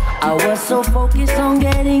 I was so focused on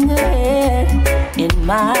getting ahead in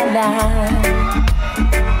my life.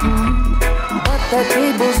 But the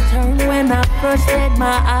tables turned when I first laid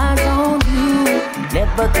my eyes on you.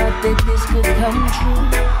 Never thought that this could come true.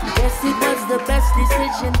 Guess it was the best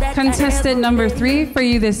decision that Contestant number 3 for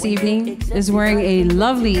you this evening is wearing a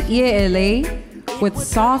lovely ielele with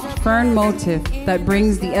soft fern motif that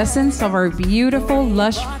brings the essence of our beautiful,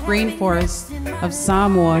 lush rainforest of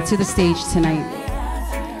Samoa to the stage tonight.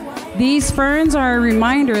 These ferns are a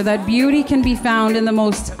reminder that beauty can be found in the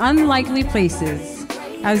most unlikely places,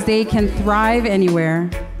 as they can thrive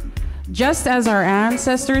anywhere. Just as our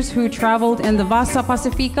ancestors who traveled in the Vasa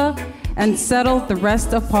Pacifica and settled the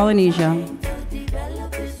rest of Polynesia.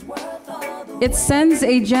 It sends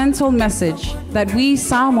a gentle message that we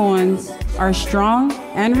Samoans are strong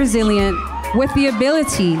and resilient with the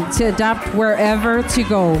ability to adapt wherever to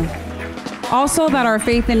go. Also that our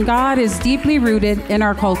faith in God is deeply rooted in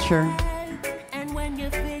our culture.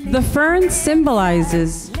 The fern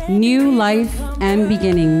symbolizes new life and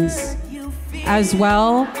beginnings, as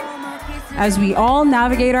well as we all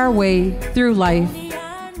navigate our way through life.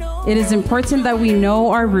 It is important that we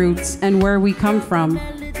know our roots and where we come from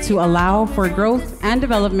to allow for growth and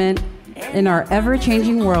development in our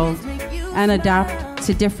ever-changing world and adapt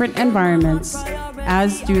to different environments,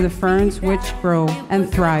 as do the ferns which grow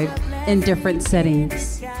and thrive in different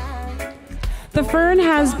settings. The fern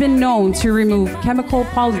has been known to remove chemical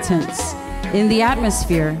pollutants in the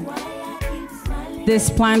atmosphere. This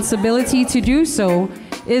plant's ability to do so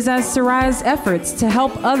is as Soraya's efforts to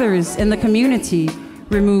help others in the community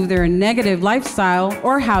remove their negative lifestyle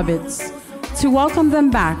or habits, to welcome them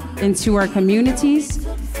back into our communities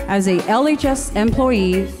as a LHS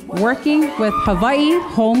employee working with Hawaii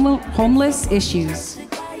homeless issues.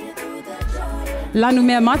 La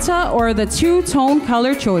Numea Mata, or the two-tone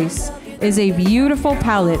color choice, is a beautiful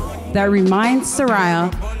palette that reminds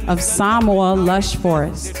Soraya of Samoa lush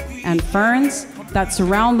forest and ferns that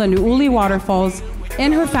surround the Nu'uli waterfalls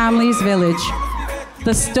in her family's village.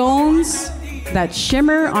 The stones that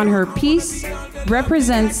shimmer on her piece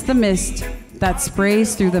represents the mist that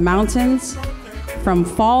sprays through the mountains from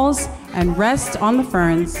falls and rest on the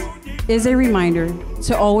ferns, is a reminder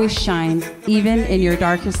to always shine even in your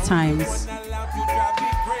darkest times.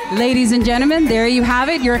 Ladies and gentlemen, there you have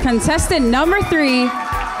it, your contestant number 3,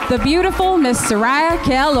 the beautiful Miss Soraya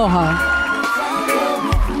Kealoha.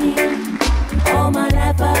 All my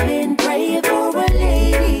life I've been praying for a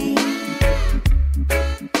lady.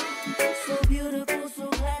 So beautiful, so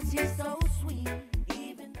classy, so sweet.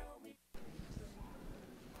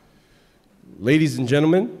 Ladies and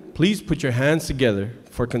gentlemen, please put your hands together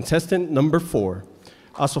for contestant number 4,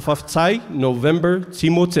 Asofaftai, November,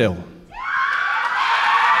 Timoteo.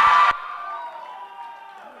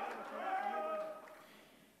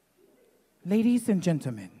 Ladies and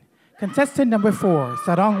gentlemen, contestant number 4,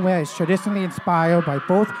 Sarangwe, is traditionally inspired by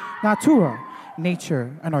both natura,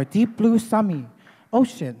 nature, and our deep blue Sami,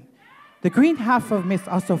 ocean. The green half of Miss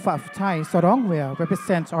Asofaftai Sarangwe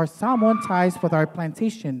represents our Samoan ties with our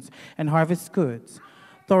plantations and harvest goods.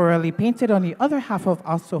 Thoroughly painted on the other half of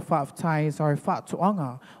Asofaftai is our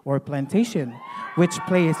Fa'atuanga, or plantation, which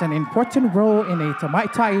plays an important role in a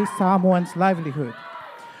Tamaitai Samoan's livelihood.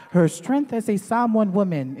 Her strength as a Samoan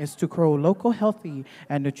woman is to grow local healthy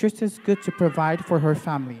and nutritious goods to provide for her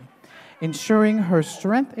family, ensuring her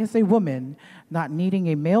strength as a woman, not needing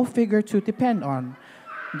a male figure to depend on.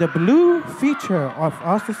 The blue feature of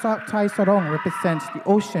Asofaftai Sarong represents the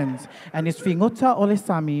oceans and is Fingota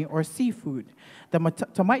Olesami, or seafood. The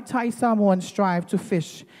Tamaitai Samoans strive to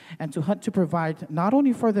fish and to hunt to provide not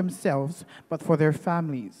only for themselves, but for their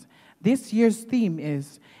families. This year's theme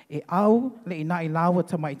is E Au Le'inailawa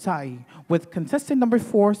Tamaitai, with contestant number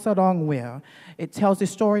 4, Sarangwe. It tells the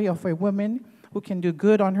story of a woman who can do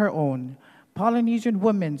good on her own. Polynesian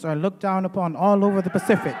women are looked down upon all over the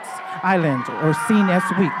Pacific Islands or seen as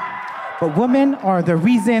weak. But women are the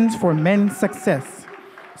reasons for men's success.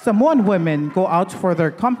 Samoan women go out for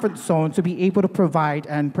their comfort zone to be able to provide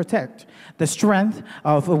and protect the strength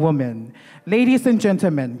of a woman. Ladies and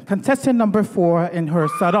gentlemen, contestant number 4 in her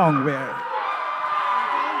Sarangwe.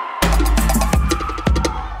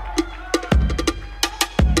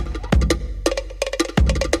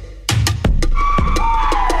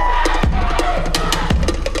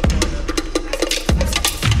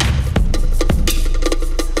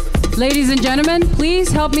 Ladies and gentlemen,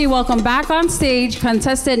 please help me welcome back on stage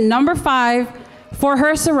contestant number 5 for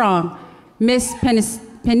her sarong, Miss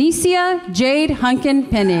Penicia Jade Hunkin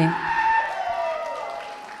Penny.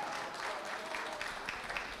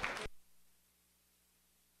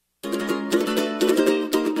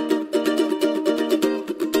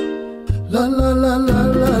 La la la la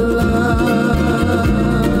la la.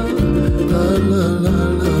 La la la la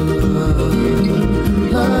la.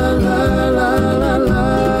 La la la la la.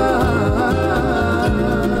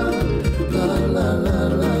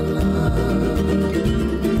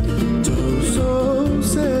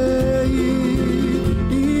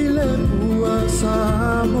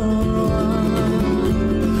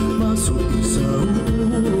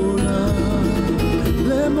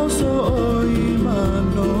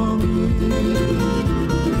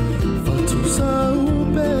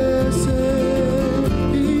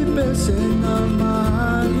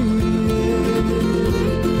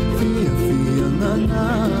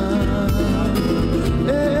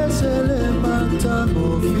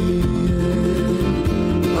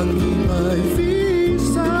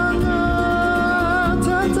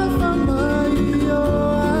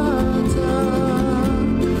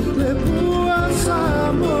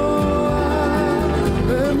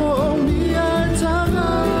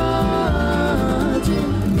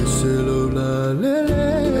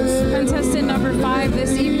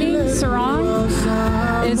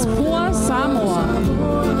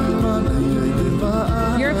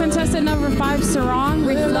 Sarong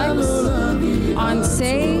reflects on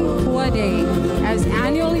Say Pua Day as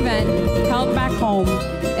annual event held back home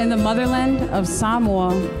in the motherland of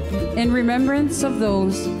Samoa in remembrance of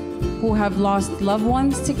those who have lost loved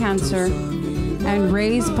ones to cancer and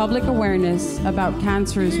raise public awareness about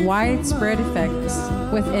cancer's widespread effects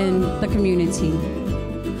within the community.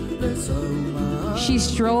 She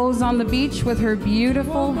strolls on the beach with her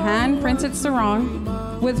beautiful hand-printed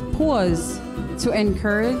sarong with puas to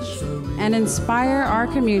encourage and inspire our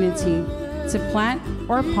community to plant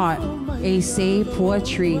or pot a Say Pua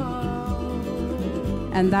tree.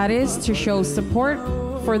 And that is to show support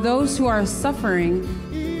for those who are suffering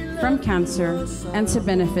from cancer and to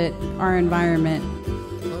benefit our environment.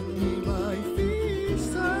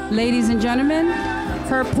 Ladies and gentlemen,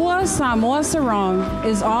 her Pua Samoa Sarong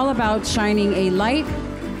is all about shining a light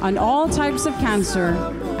on all types of cancer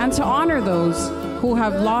and to honor those who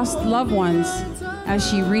have lost loved ones, as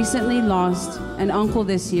she recently lost an uncle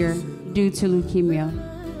this year due to leukemia.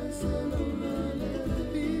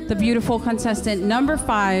 The beautiful contestant number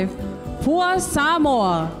 5, Pua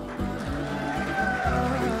Samoa,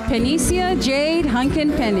 Penicia Jade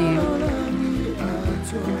Hunkin Penny.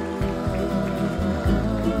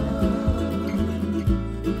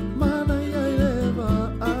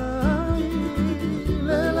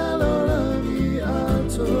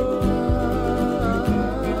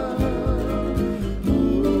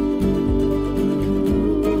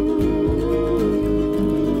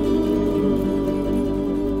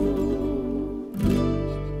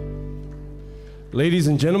 Ladies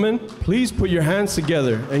and gentlemen, please put your hands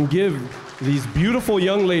together and give these beautiful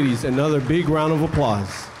young ladies another big round of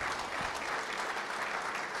applause.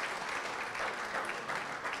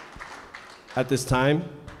 At this time,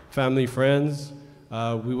 family, friends,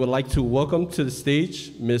 we would like to welcome to the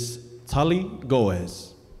stage Miss Tali Goes.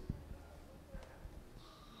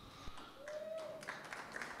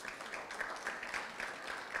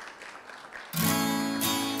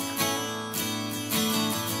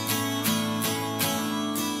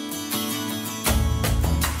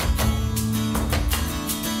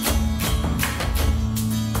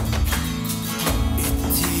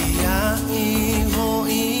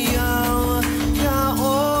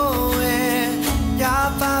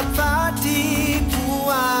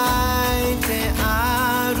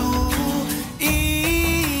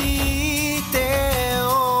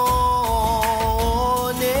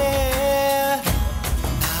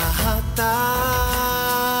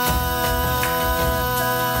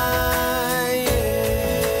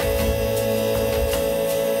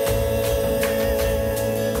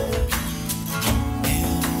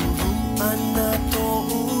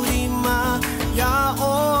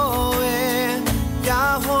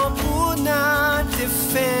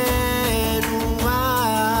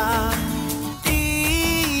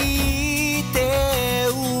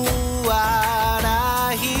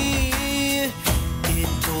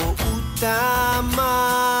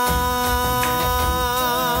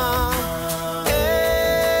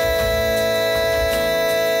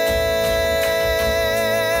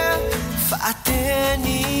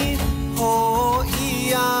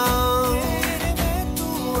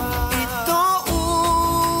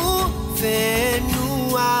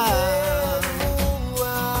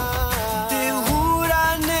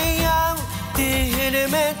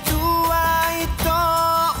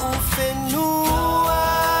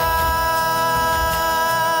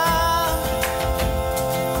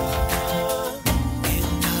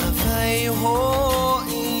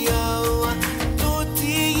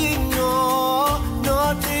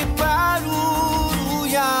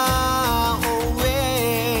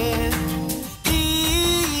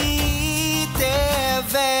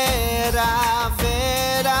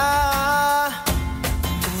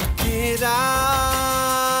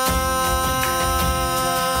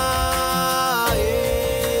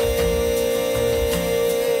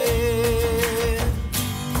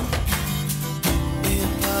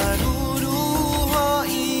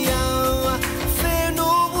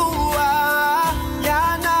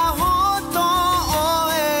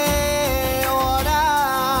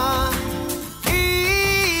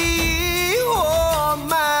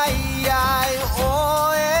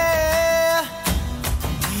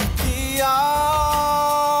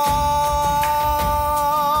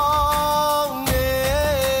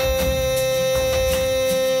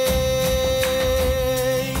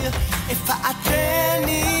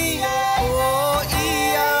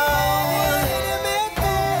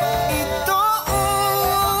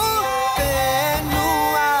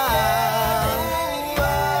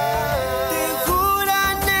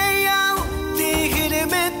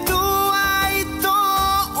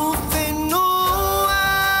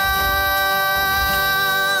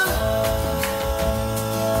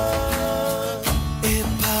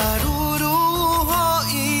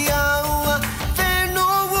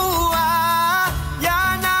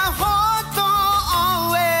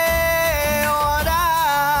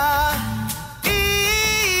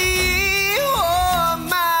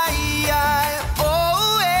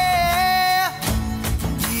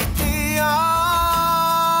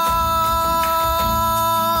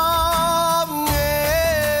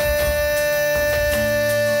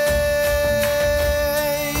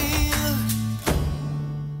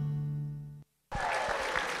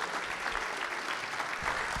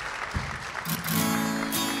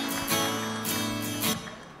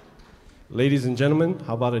 Ladies and gentlemen,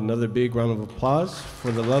 how about another big round of applause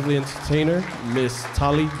for the lovely entertainer, Miss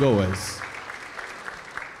Tali Goes.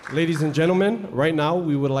 Ladies and gentlemen, right now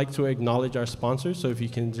we would like to acknowledge our sponsors, so if you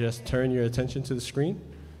can just turn your attention to the screen.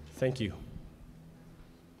 Thank you.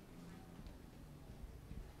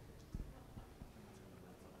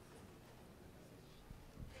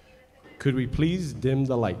 Could we please dim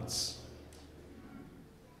the lights?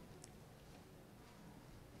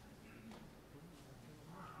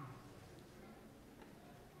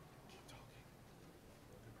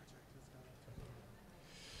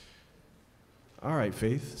 All right,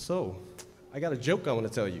 Faith. So, I got a joke I want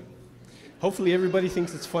to tell you. Hopefully everybody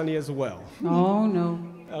thinks it's funny as well. Oh, no.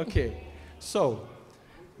 Okay. So,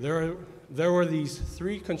 there were these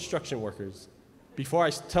 3 construction workers. Before I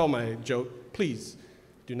tell my joke, please,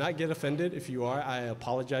 do not get offended. If you are, I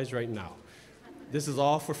apologize right now. this is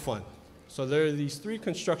all for fun. So there are these 3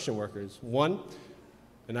 construction workers. One,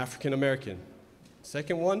 an African American.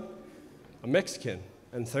 Second one, a Mexican.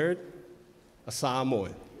 And third, a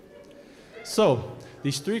Samoan. So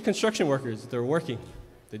these 3 construction workers, they're working.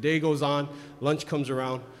 The day goes on, lunch comes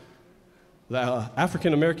around. The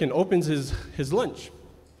African American opens his lunch.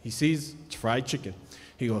 He sees it's fried chicken.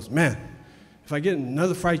 He goes, man, if I get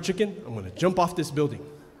another fried chicken, I'm gonna jump off this building.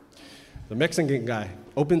 The Mexican guy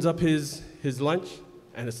opens up his lunch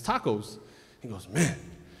and it's tacos. He goes, man,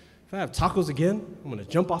 if I have tacos again, I'm gonna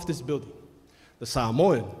jump off this building. The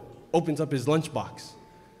Samoan opens up his lunchbox.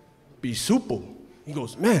 Bisupo. He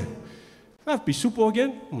goes, man, if I have bisupo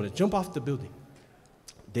again, I'm gonna jump off the building.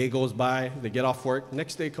 Day goes by, they get off work.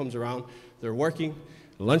 Next day comes around, they're working.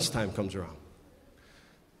 Lunchtime comes around.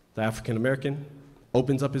 The African American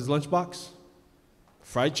opens up his lunchbox,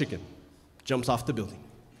 fried chicken, jumps off the building.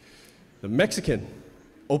 The Mexican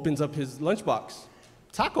opens up his lunchbox,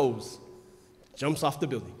 tacos, jumps off the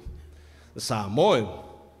building. The Samoan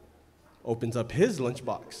opens up his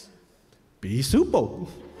lunchbox, bisupo,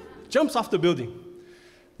 jumps off the building.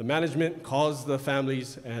 The management calls the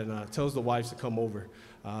families and tells the wives to come over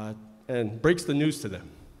and breaks the news to them.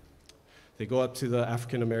 They go up to the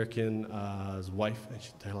African American's wife and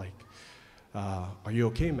they're like, are you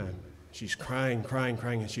okay, ma'am? She's crying,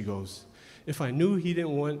 and she goes, if I knew he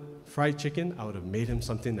didn't want fried chicken, I would have made him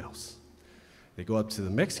something else. They go up to the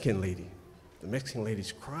Mexican lady. The Mexican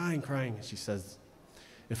lady's crying, and she says,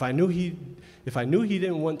 if I knew he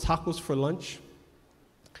didn't want tacos for lunch,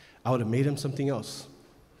 I would have made him something else.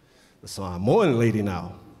 The Samoan lady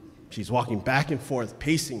now, she's walking back and forth,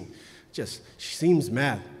 pacing, she seems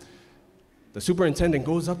mad. The superintendent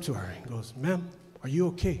goes up to her and goes, ma'am, are you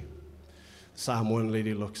okay? The Samoan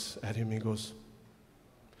lady looks at him and goes,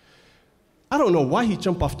 I don't know why he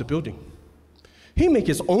jumped off the building. He make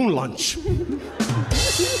his own lunch.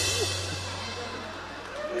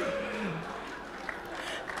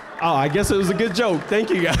 Oh, I guess it was a good joke. Thank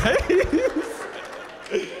you, guys.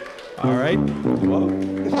 All right. Well,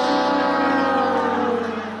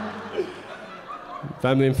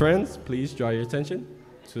 family and friends, please draw your attention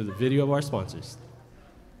to the video of our sponsors.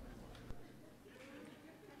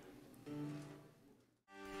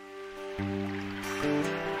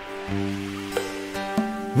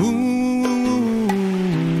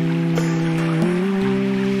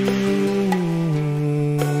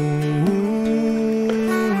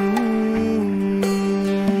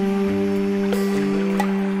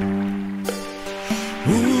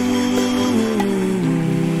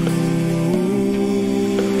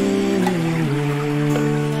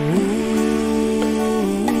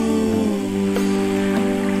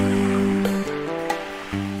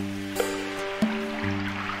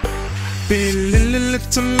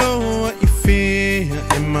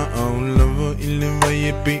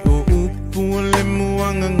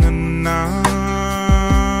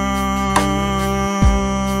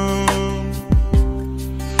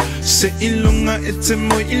 Se ilunga ete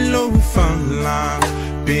mo ilo fala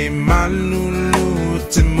Be malulu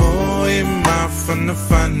te mo e mafana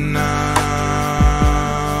fana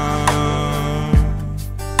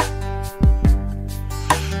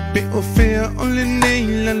Be ofea ole nei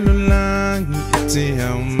lalulangi Ete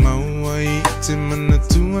au mawai Ete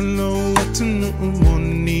manatu alo atunu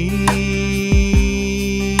umoni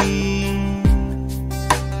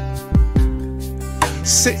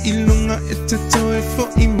Se ilunga ete toe fo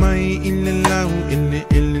imai ile lau ile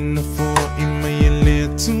na fo imai ele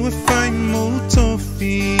tu e fai mo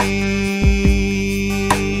tofi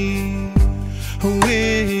Hoe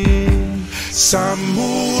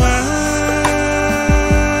Samoa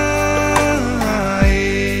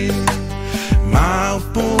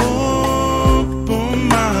Maupo po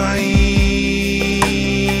mai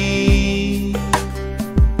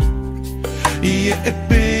Ie e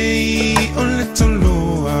pei o le tolo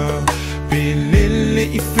Belele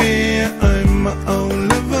ife I'm a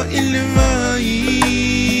lava ilivai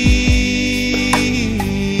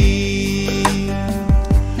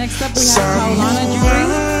Next up we have Paulana Jewelry.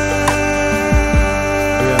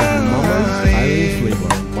 We have Mama's Irish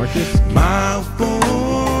Flavor. Marcus.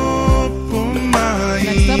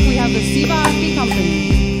 Next up we have the Siva Afi Company.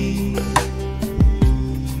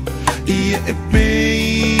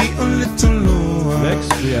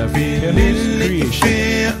 Next we have Kenny's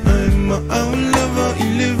Creation. I'm a lover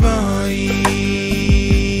ilivai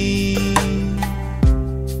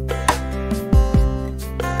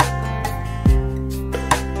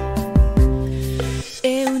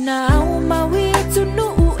Eu não maui tu nu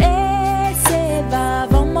e se va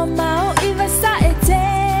vamos mau e vai sair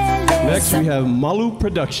tele. Next we have Malu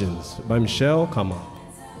Productions by Michelle Kama.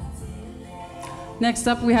 Next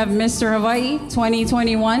up, we have Mr. Hawaii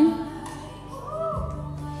 2021.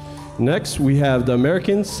 Next, we have the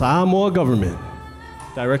American Samoa government.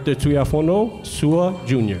 Director Tuiafono Sua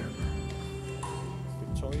Jr.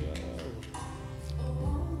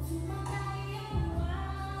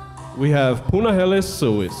 We have Punahele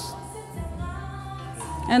Suis.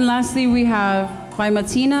 And lastly, we have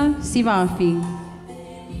Waimatina Sivafi.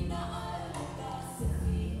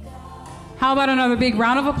 How about another big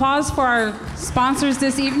round of applause for our sponsors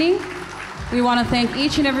this evening? We want to thank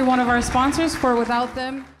each and every one of our sponsors, for without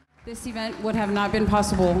them, this event would have not been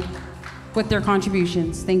possible with their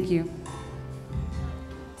contributions. Thank you.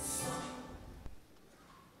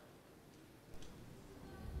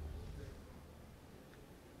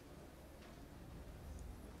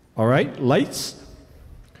 All right, lights.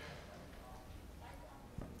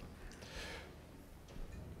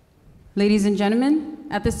 Ladies and gentlemen,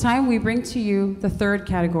 at this time we bring to you the third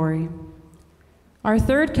category. Our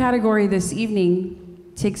third category this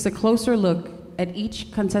evening takes a closer look at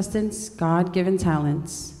each contestant's God-given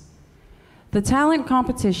talents. The talent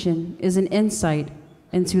competition is an insight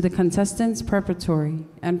into the contestant's preparatory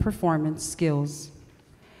and performance skills.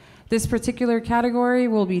 This particular category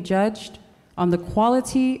will be judged on the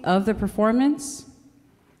quality of the performance,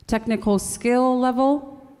 technical skill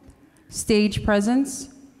level, stage presence,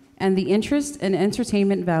 and the interest and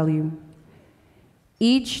entertainment value.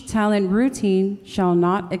 Each talent routine shall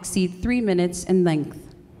not exceed 3 minutes in length.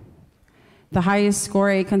 The highest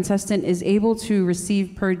score a contestant is able to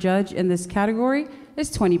receive per judge in this category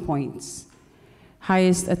is 20 points.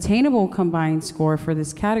 Highest attainable combined score for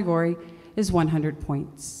this category is 100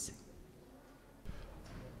 points.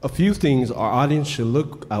 A few things our audience should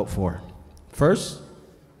look out for. First,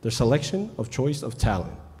 the selection of choice of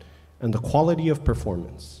talent and the quality of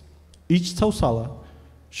performance. Each tausala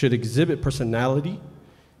should exhibit personality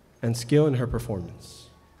and skill in her performance.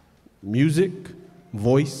 Music,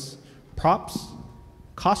 voice, props,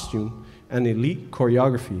 costume, and elite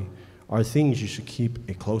choreography are things you should keep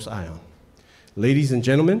a close eye on. Ladies and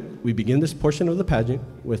gentlemen, we begin this portion of the pageant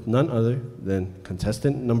with none other than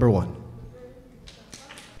contestant number 1.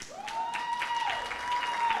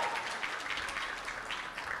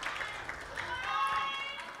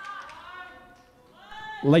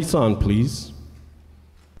 Lights on, please.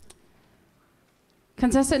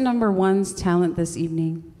 Contestant number 1's talent this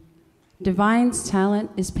evening. Divine's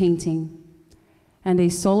talent is painting and a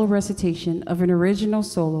solo recitation of an original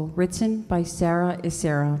solo written by Sarah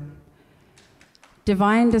Isera.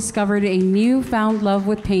 Divine discovered a newfound love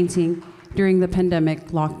with painting during the pandemic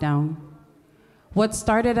lockdown. What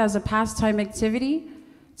started as a pastime activity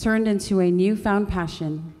turned into a newfound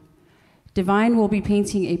passion. Divine will be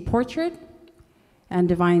painting a portrait, and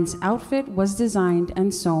Divine's outfit was designed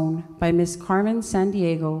and sewn by Miss Carmen San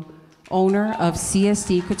Diego, owner of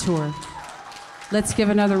CSD Couture. Let's give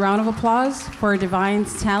another round of applause for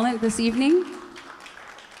Divine's talent this evening.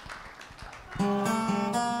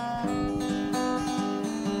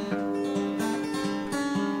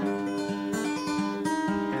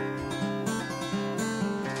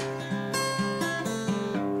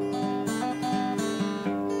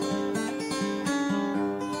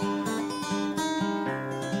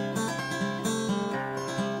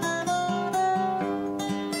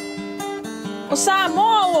 O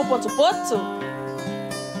Samoa o poto-poto.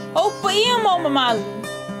 O paia mo mamalu.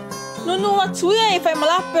 Nunu atuia e fai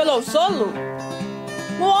malape pelo solo.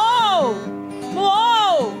 Muou!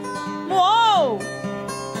 Muou! Muou!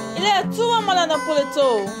 Ele é tua malana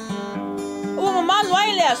poletou. O mamalu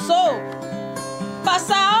ai ele é sou.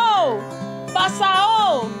 Passao!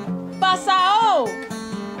 Passao! Passao!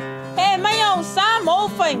 E mai o Samoa o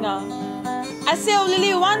fainga. A seu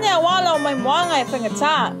lili wane a wala o mai moanga e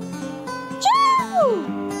fangata.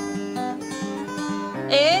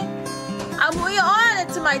 E, a mui oane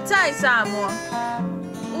te mai tai Samoa.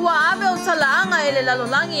 Ua ave o talaanga e le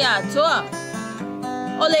lalolangi a toa.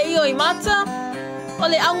 O le io i mata, o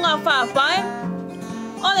le aunga whaapai,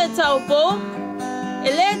 o le taupo,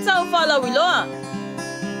 e le tau whalawiloa.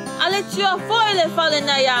 A le tua fo e le whale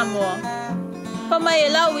na ia moa. Pa mai e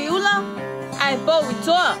lau i ula, ai po i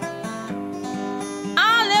toa.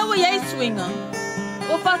 A lewa iei swinga.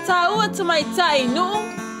 O whataua te mai tai nuu,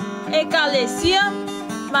 e ka le sia,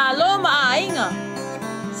 ma lo ma a inga.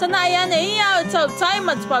 Sana iane ia o tau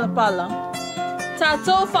taima te palapala.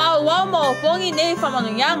 Tātou whao wau ma o pongi ne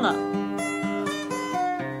whamanuyanga.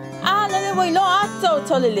 A lele wailo ato o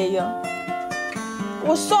toleleia.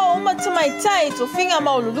 O so uma te mai tai to whinga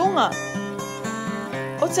maululunga.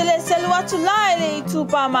 O te le selu atu laele i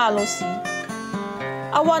tūpā malosi.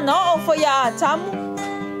 A wana o whaia a tamu,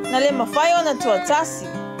 na le mawhai ona tua tasi.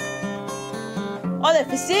 Ole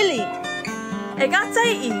Fisili. E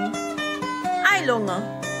gatai I. Ai longa.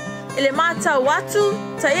 Ele mata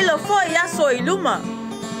watu ta ilo fo yaso I luma.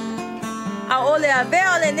 A ole a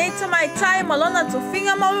vea ole neita mai tai malona to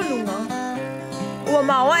finga maulunga. Ua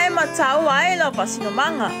mawa e mata ua e lo pasino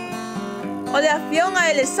manga. Ole a fionga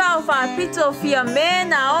ele sao fa pito fia me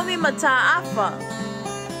na omi mata afa.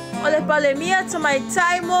 Ole palemia ta mai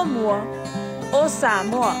tai mua mua. O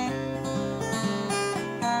Samoa.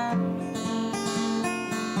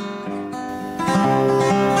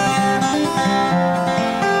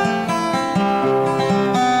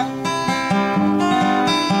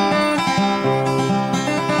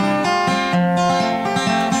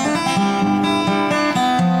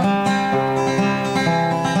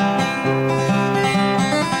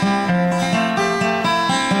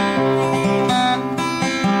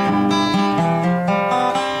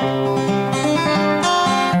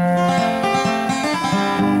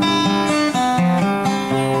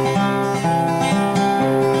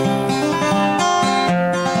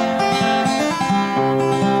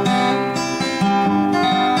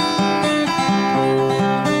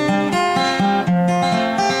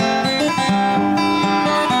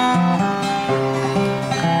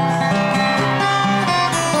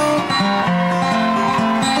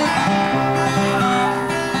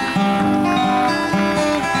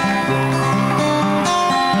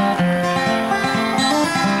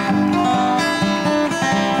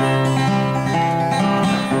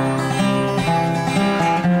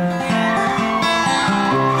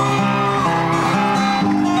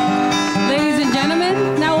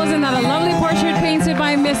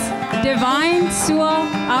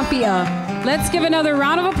 Let's give another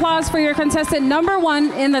round of applause for your contestant number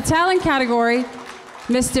 1 in the talent category,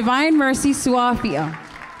 Miss Divine Mercy Suafia.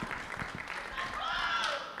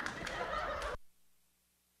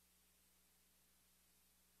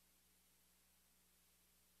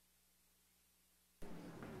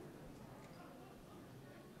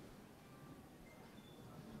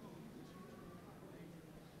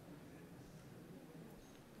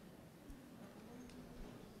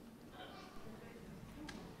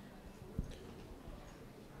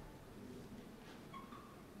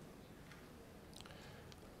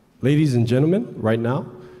 Ladies and gentlemen, right now,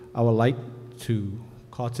 I would like to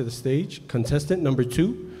call to the stage contestant number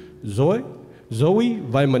 2, Zoe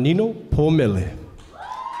Vaimanino Pomele.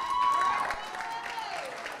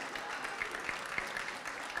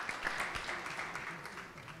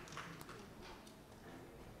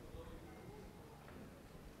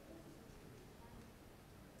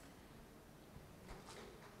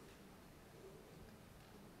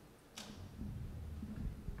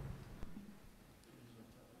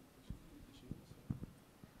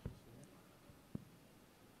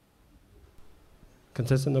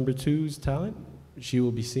 Contestant number 2's talent, she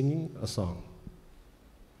will be singing a song.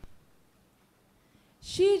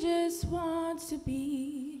 She just wants to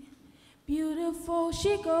be beautiful.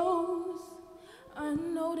 She goes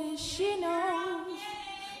unnoticed. She knows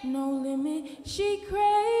no limit. She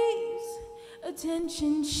craves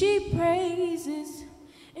attention. She praises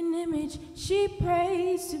an image. She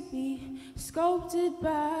prays to be sculpted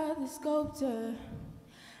by the sculptor.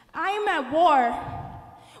 I am at war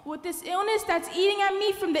with this illness that's eating at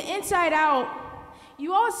me from the inside out.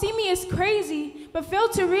 You all see me as crazy, but fail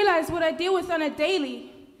to realize what I deal with on a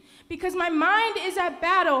daily. Because my mind is at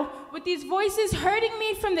battle with these voices hurting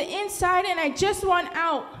me from the inside, and I just want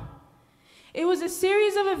out. It was a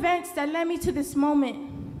series of events that led me to this moment.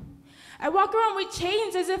 I walk around with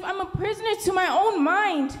chains as if I'm a prisoner to my own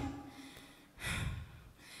mind.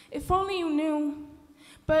 If only you knew.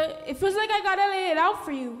 But it feels like I gotta lay it out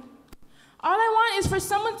for you. All I want is for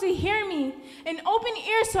someone to hear me, an open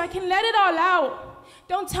ear so I can let it all out.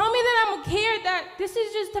 Don't tell me that I'm okay or that this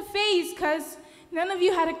is just a phase, because none of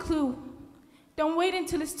you had a clue. Don't wait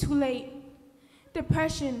until it's too late.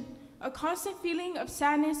 Depression, a constant feeling of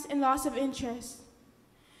sadness and loss of interest.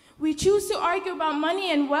 We choose to argue about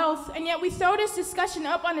money and wealth, and yet we throw this discussion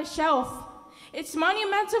up on a shelf. It's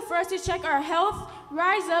monumental for us to check our health,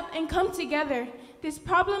 rise up, and come together. This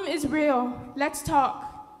problem is real. Let's talk.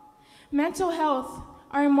 Mental health,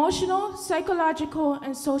 our emotional, psychological,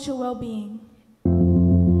 and social well-being.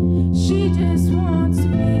 She just wants to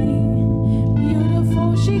be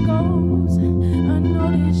beautiful. She goes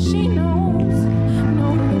unnoticed. She knows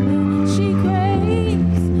no limit. She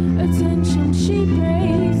craves attention. She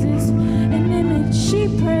praises an image. She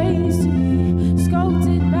prays to be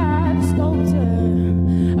sculpted by the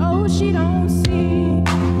sculptor. Oh, she don't see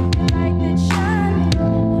the light that's shining,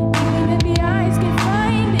 even if the eyes can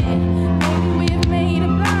find it. Maybe we've made a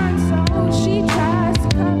blind soul. She tries to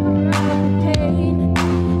cover up the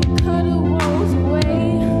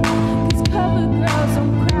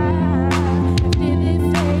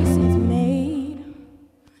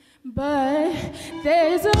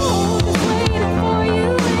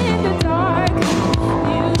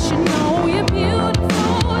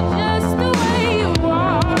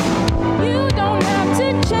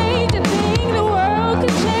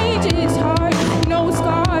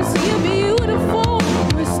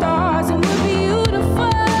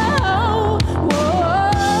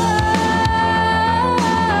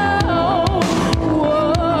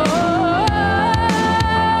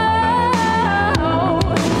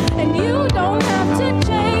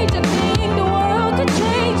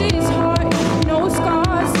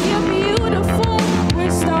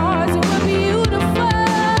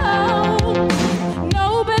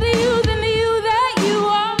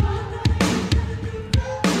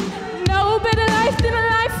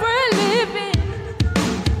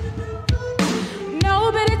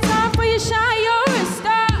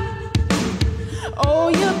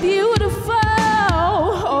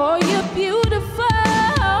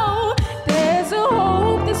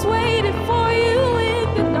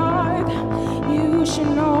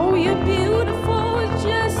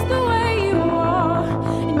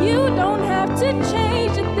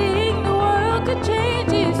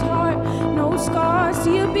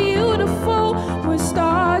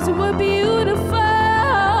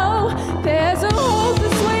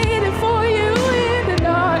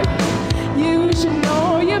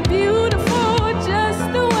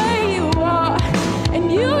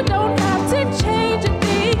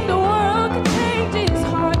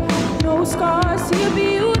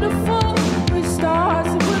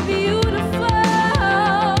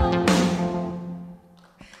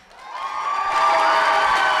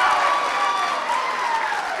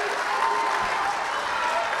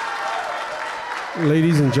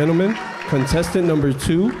and gentlemen, contestant number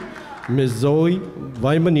 2, Ms. Zoe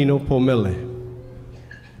Vaimanino Pomele.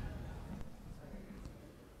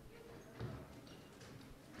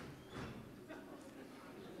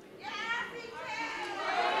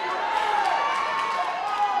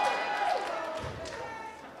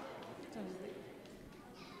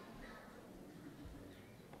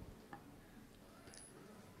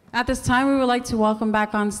 At this time, we would like to welcome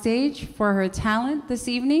back on stage for her talent this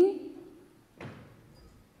evening,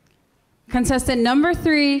 contestant number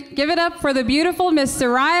 3. Give it up for the beautiful Miss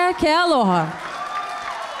Soraya Kealoha.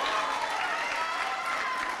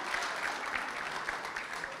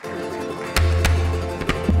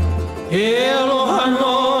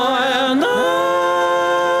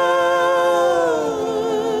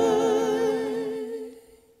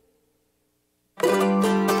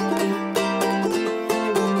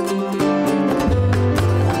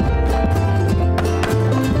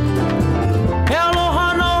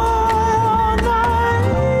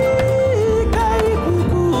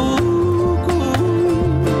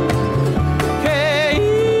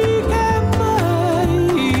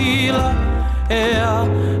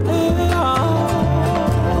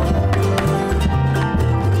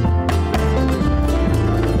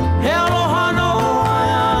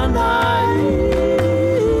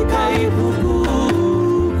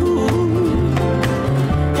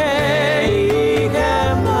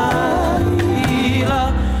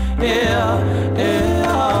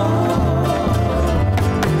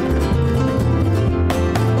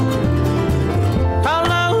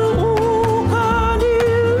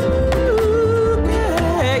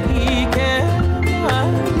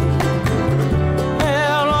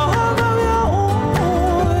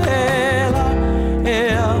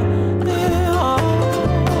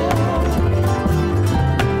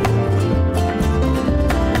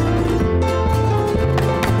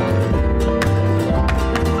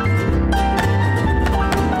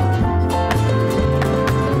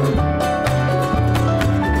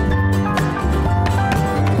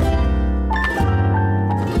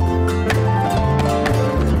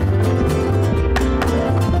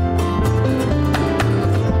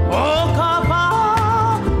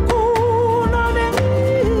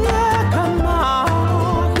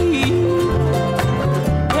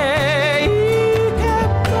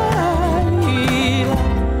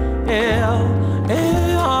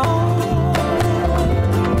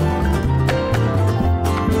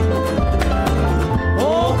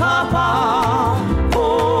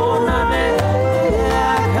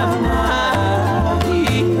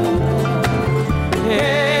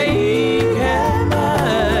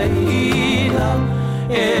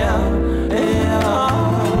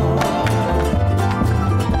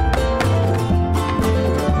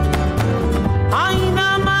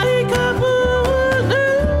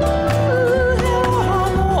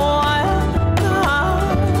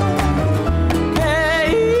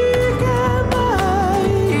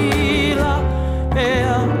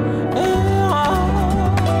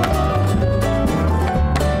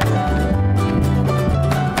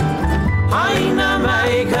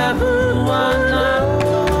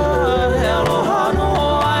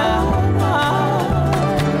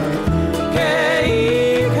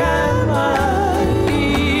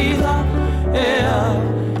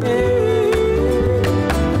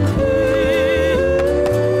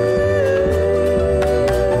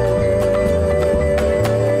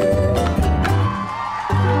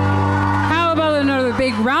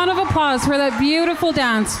 For that beautiful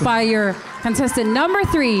dance by your contestant number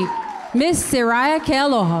 3, Miss Soraya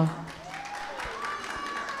Kealoha.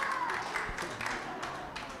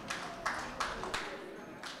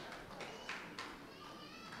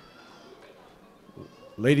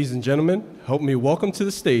 Ladies and gentlemen, help me welcome to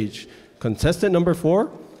the stage contestant number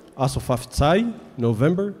 4, Asofafitai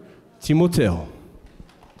November Timoteo.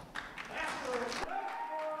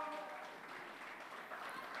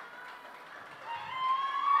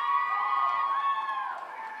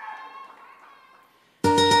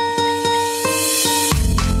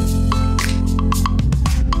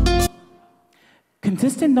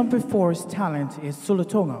 Contestant number 4's talent is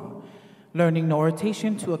Sulatonga, learning the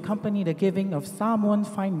oration to accompany the giving of Samoan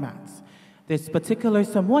fine mats. This particular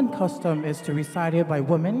Samoan custom is to recite it by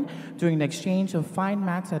women during the exchange of fine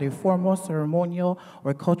mats at a formal ceremonial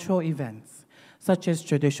or cultural events, such as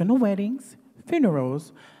traditional weddings,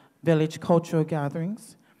 funerals, village cultural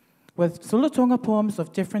gatherings, with Sulatonga poems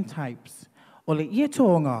of different types. Ole ia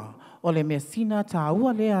toonga, ole me sina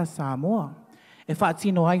tāua lea Samoa. E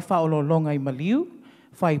whaatino ai whaololonga I maliu,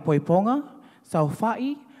 whai poiponga, sau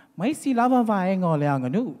whai, mai si lava vaenga o le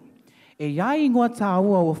anganu. E iai ingoa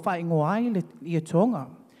tāua o whai ngoa ai le ia tonga.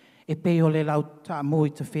 E pei o le lau ta mo I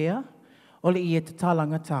te whea, o le I e te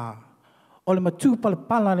talanga tā. O le matu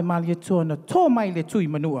pala le mali e tua na tō mai le tui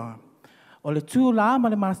manua. O le tū la ma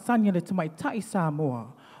le masanya le tamai tai Samoa.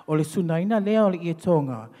 O le sunaina lea o le I e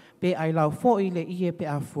tonga, pe ai lau fo'i le I e pe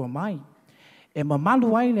afua mai. E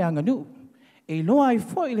mamalu ai le anganu, e loa ai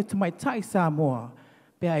fo'i le tamai tai Samoa,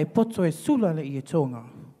 pe ai poto e sula le I e tonga.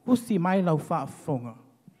 Usi mai lau whaafonga.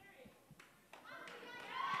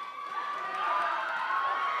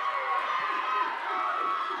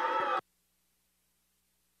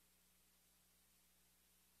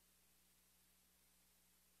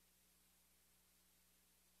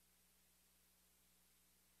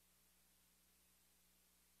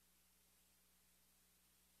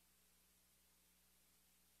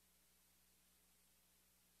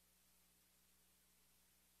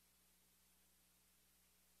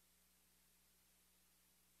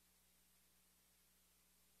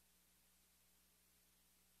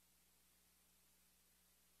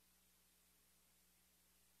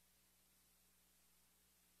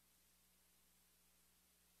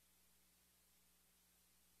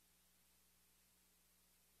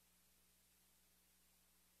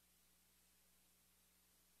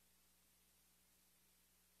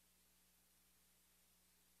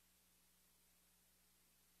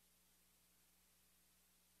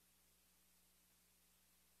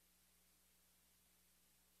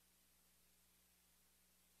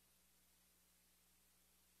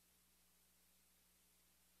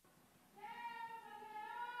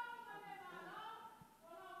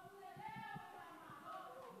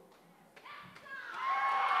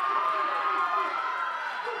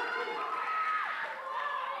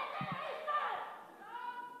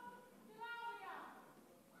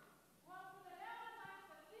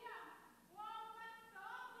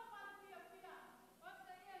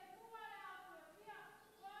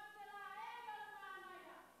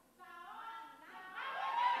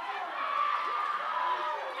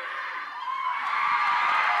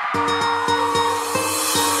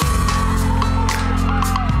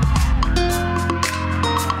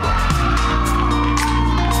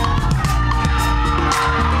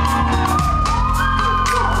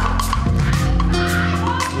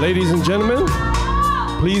 Ladies and gentlemen,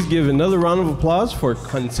 please give another round of applause for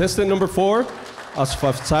contestant number 4,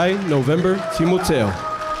 Asfaftai November Timoteo.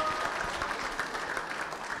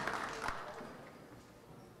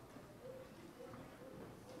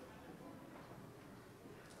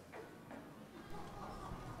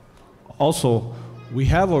 Also, we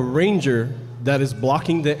have a ranger that is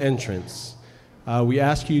blocking the entrance. We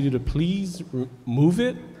ask you to please move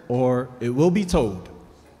it or it will be towed.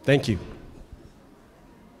 Thank you.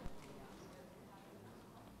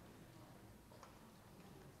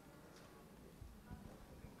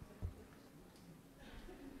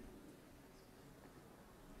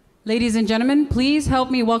 Ladies and gentlemen, please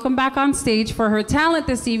help me welcome back on stage for her talent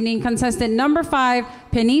this evening, contestant number 5,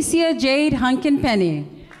 Penicia Jade Hunkin-Penny.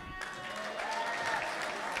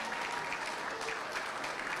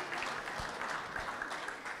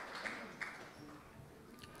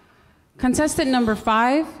 Contestant number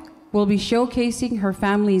 5 will be showcasing her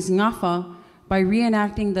family's ngafa by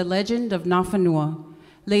reenacting the legend of Nafanua.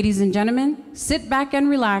 Ladies and gentlemen, sit back and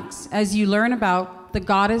relax as you learn about the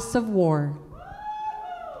goddess of war.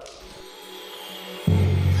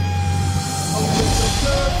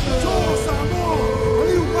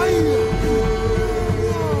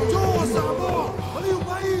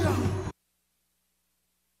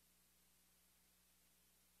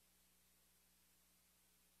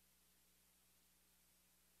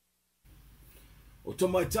 O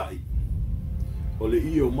tamaitai, o le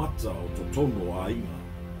io mata o to tono a inga.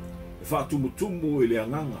 E whaatumutumu e le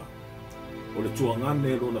anganga, o le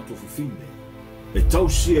tuangane lo na tofufine. E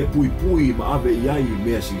tausi e pui pui ma ave iai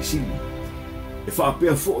mea silisili. E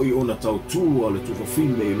whaapea foi o na tautua le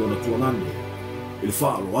tofufine i lo na tuangane. I le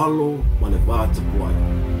whaaloalo ma le vāta puai.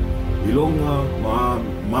 I longa ma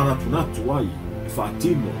mana punatu ai, e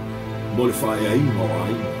whaatino mo le whaea inga o a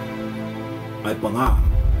inga. Ai pangā.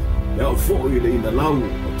 E au fo'i le ina lau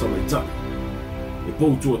o tamaitai. E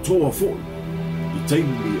poutua toa fo'i. I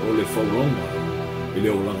teimi o le whaulonga i le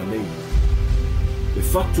olanga nei. E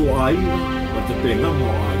whatu a aina ma te pēngama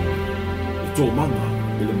o aina. E tō manga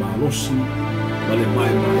i le malosi ma le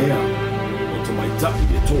mai maea o tamaitai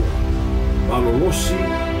e toa. Malolosi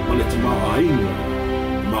ma le tama a aina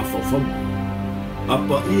i mawhawhama.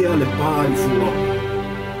 Apa ia le pā i furonga.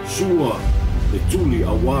 Sua le tuli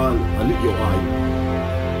a wal a li o aina.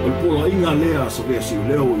 O le pola inga lea sa vea si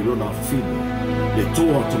leo i lona awhawhine, le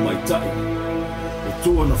toa tamaitai, le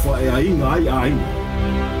toa na whae a inga ai a inga,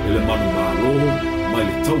 e le manu malo mai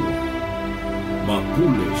le taua.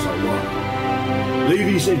 Mapule Sawa.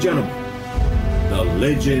 Ladies and gentlemen, the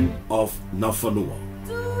legend of Nafanua.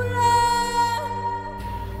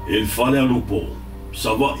 In Falealupo,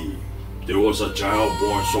 Sava'i, there was a child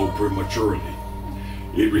born so prematurely.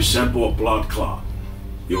 It resembled a blood clot.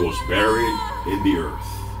 It was buried in the earth.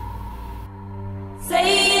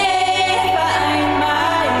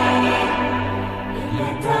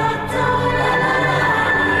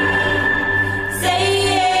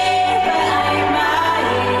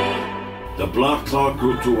 The blood clot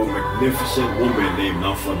grew to a magnificent woman named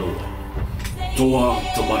Nafanua, Toa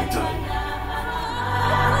Tamaitai.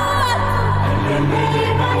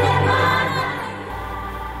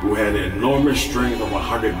 Who had an enormous strength of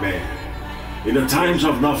 100 men. In the times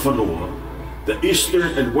of Nafanua, the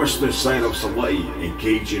eastern and western side of Hawaii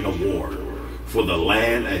engaged in a war for the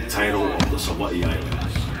land and title of the Hawaii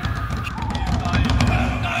Islands.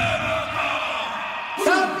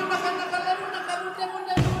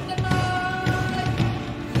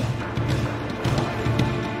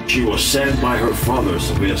 She was sent by her father,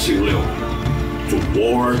 Samoa, to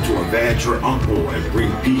war to avenge her uncle and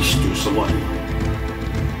bring peace to Hawaii.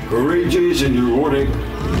 Courageous and heroic,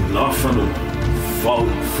 Nafanua fought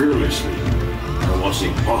fearlessly and was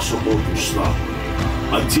impossible to stop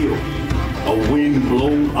until a wind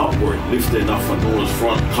blown upward lifted Nafanua's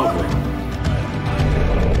front covering.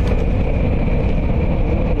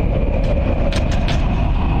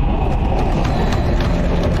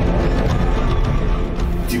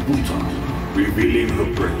 Tibuta, revealing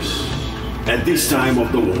her breast. At this time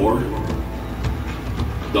of the war,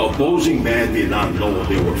 the opposing men did not know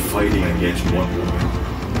they were fighting against one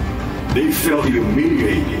woman. They felt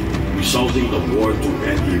humiliated, resulting in the war to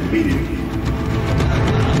end immediately.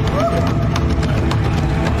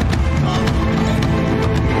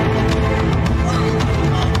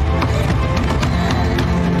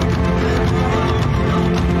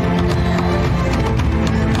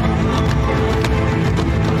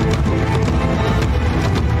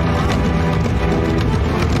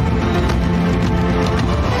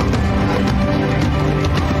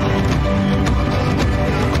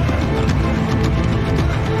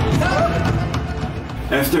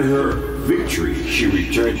 After her victory, she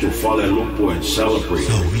returned to Falealupo and celebrated.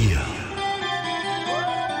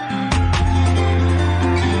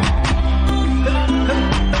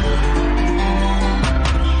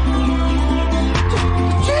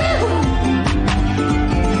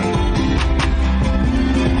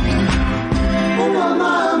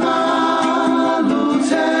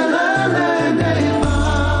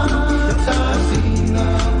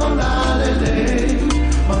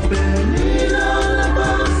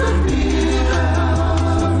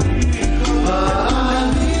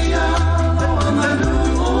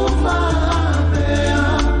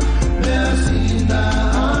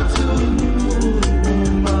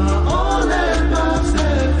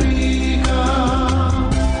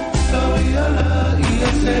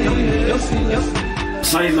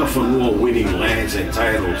 Aside Nafanua winning lands and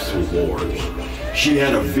titles through wars, she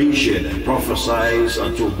had a vision and prophesied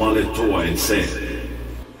unto Maletoa and said,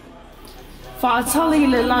 Fa'atali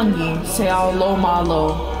lelangi se ao lo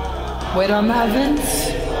malo. Wait on the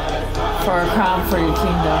heavens for a crown for your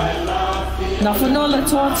kingdom. Nafanua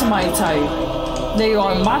letoa tamaitai. They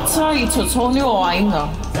are mata I totoni o ainga.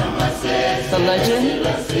 The legend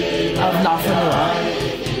of Nafanua.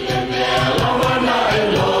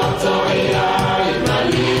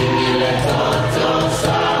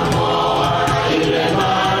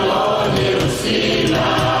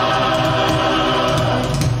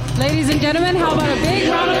 Ladies and gentlemen, how about a big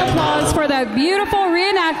round of applause for that beautiful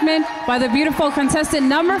reenactment by the beautiful contestant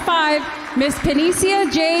number 5, Miss Penicia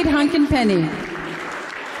Jade Hunkin-Penny.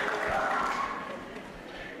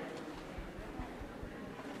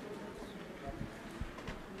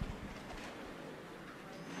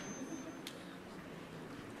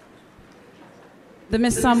 The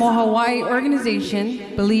Miss Samoa Hawaii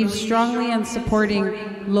organization believes strongly in supporting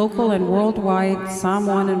local and worldwide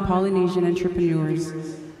Samoan and Polynesian entrepreneurs.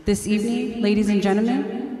 This evening, ladies and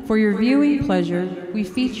gentlemen, for your viewing pleasure, we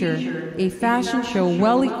feature a fashion show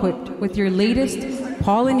well equipped with your latest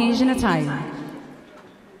Polynesian attire.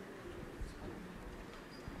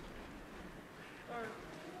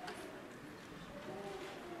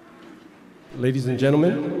 Ladies and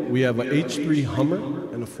gentlemen, we have an H3 Hummer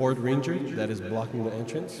and a Ford Ranger that is blocking the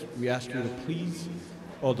entrance. We ask you to please,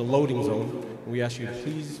 the loading zone. We ask you to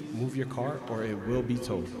please move your car or it will be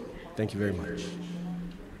towed. Thank you very much.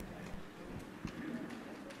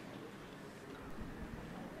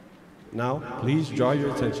 Now, please draw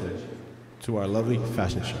your attention to our lovely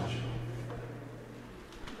fashion show.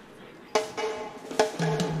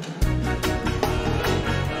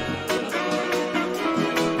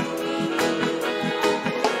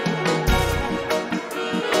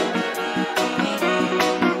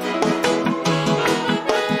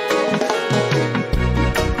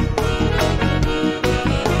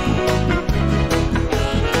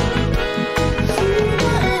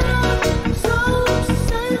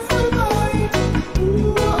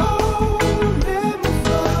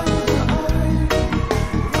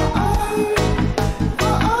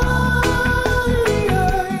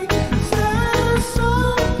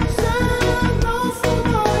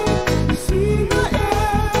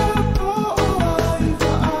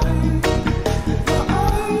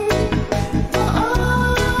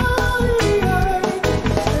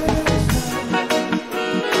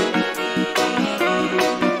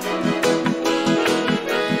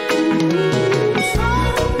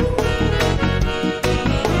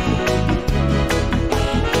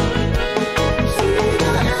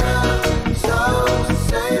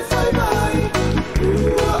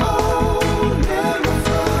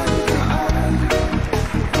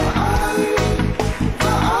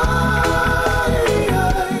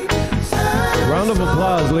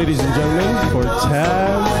 ladies and gentlemen, for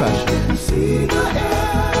Tab Fashion.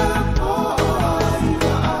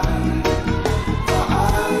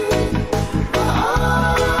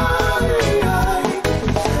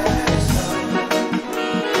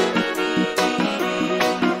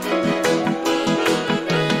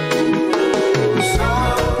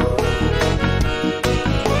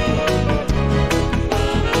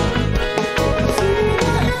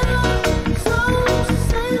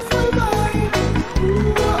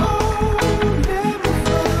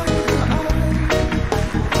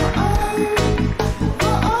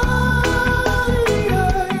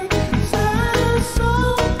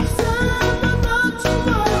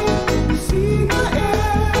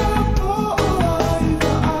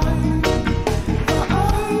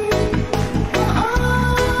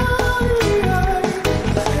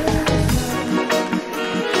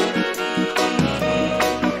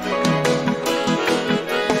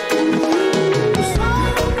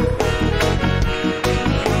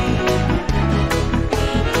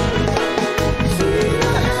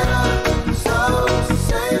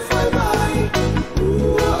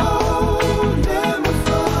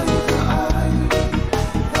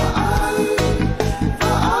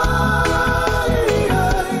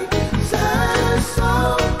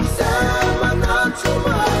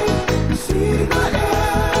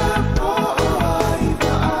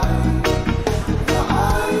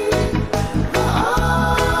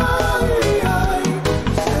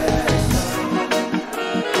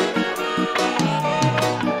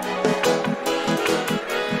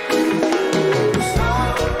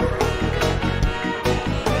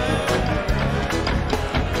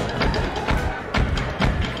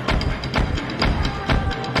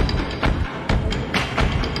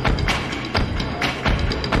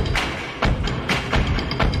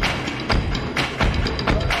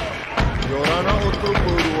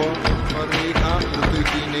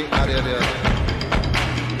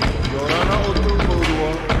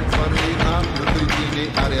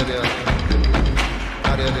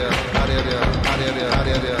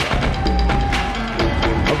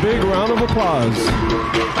 A big round of applause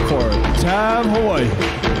for Tab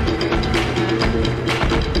Hawaii.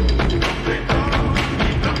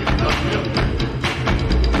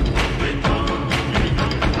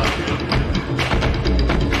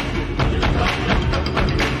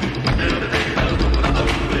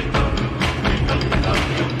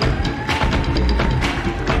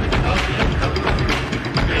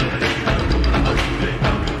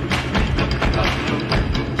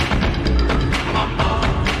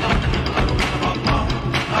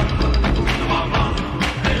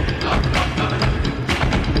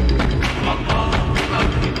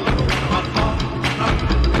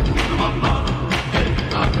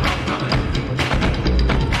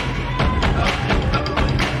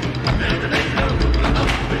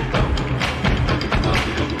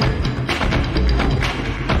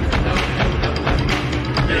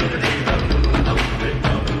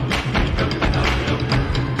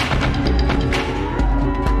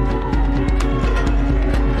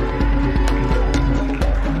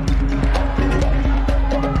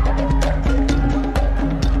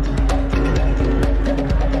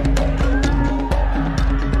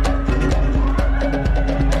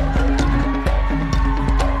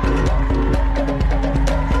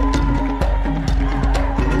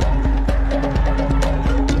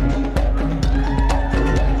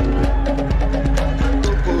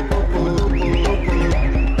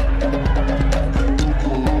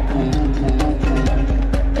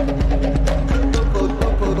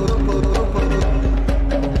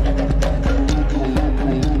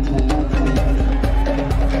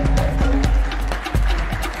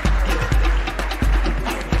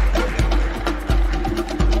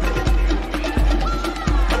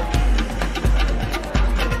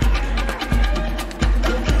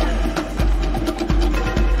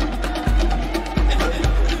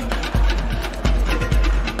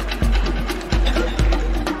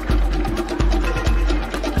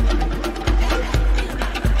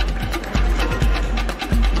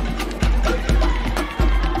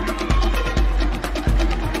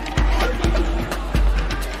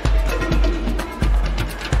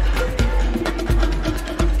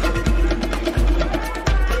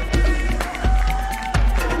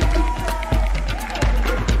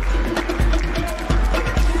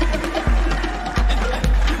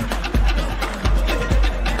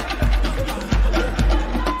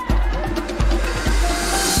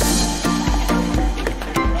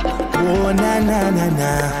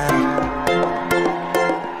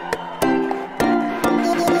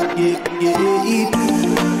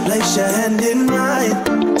 Place your hand in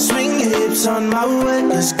mine, swing your hips on my way.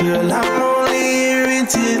 'Cause girl, I'm only here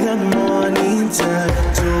until the morning time.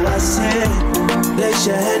 So I say, place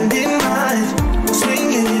your hand in mine,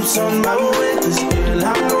 swing your hips on my way. 'Cause girl,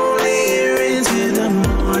 I'm only here until the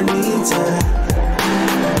morning time.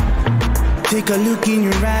 Take a look in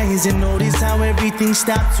your eyes and notice how everything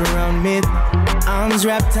stops around me. Arms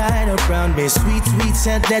wrapped tight around me, sweet, sweet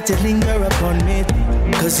scent that to linger upon me.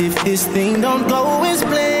 'Cause if this thing don't go as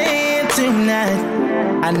planned tonight,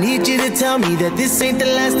 I need you to tell me that this ain't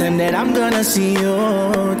the last time that I'm gonna see you,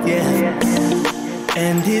 yeah.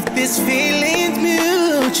 And if this feeling's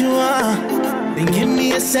mutual, then give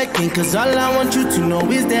me a second, 'cause all I want you to know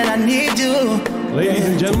is that I need you. Ladies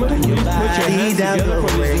and gentlemen, please put your hands together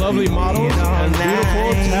for these lovely models and beautiful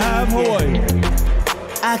Tab Hawaii.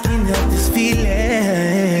 I can help this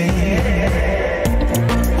feeling.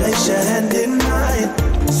 Place your hand in mine,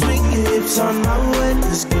 swing your hips on my way.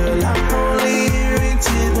 'Cause girl, I'm only here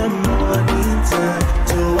until the morning time.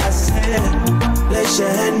 So I said, place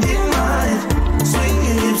your hand in mine, swing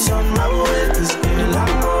your hips on my way. 'Cause girl,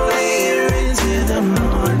 I'm only here until the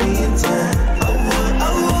morning time.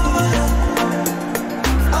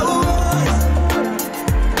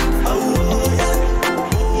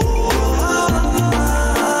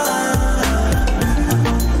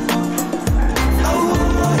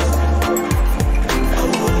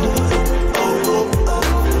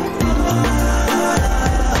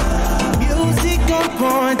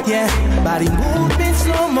 Yeah, body movement,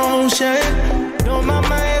 slow motion. Know my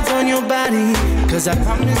mind's on your body, 'cause I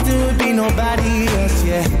promised there would be nobody else,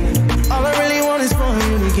 yeah. All I really want is for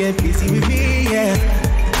you to get busy with me,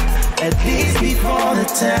 yeah. At least before the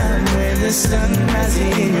time when the sun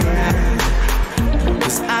rises in your eyes.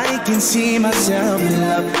 'Cause I can see myself in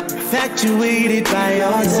love, infatuated by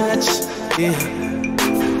your touch, yeah.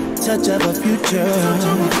 Touch of a future.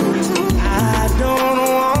 I don't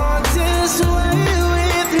want to sway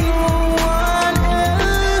with no one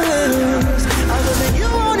else other than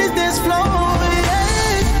you on this floor,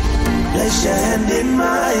 yeah. Place your hand in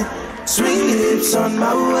mine, swing your hips on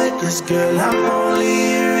my way. 'Cause girl, I'm only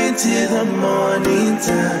here until the morning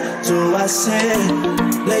time. So I say,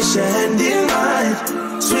 place your hand in mine,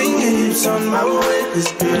 swing your hips on my way.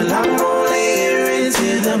 'Cause girl, I'm only here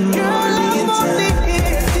until the morning time.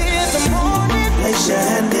 Place your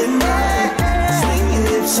hand in mine, swing your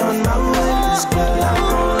hips on my way. 'Cause girl, I'm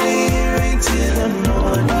only here until the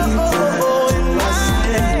morning time. So I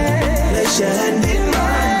say, place your hand in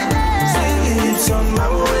mine, swing your hips on my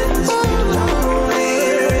way. 'Cause girl, I'm only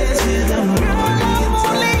here until the morning time.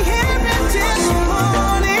 Only here until the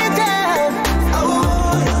morning time.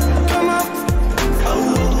 Oh, come on,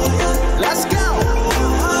 let's go.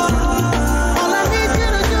 All I need you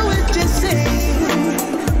to do is just sing,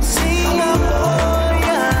 sing along.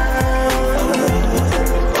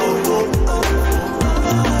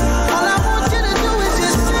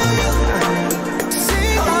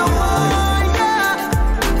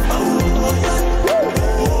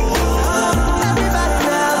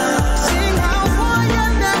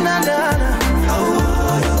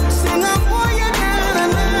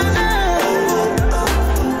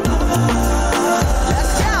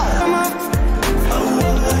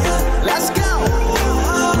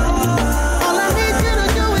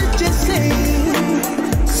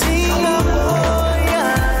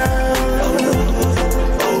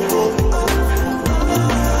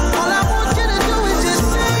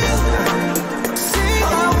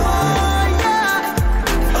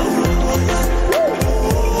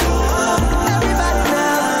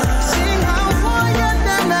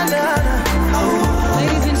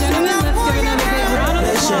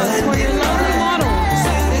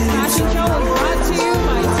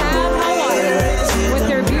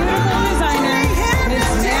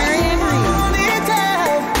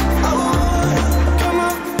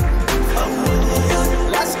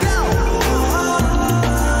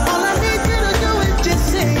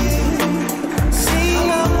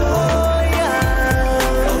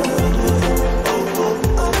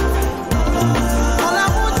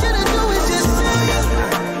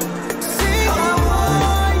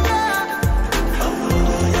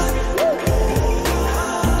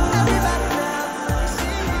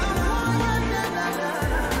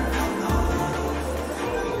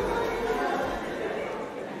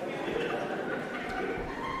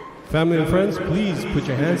 Family and friends, please put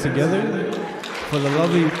your hands together for the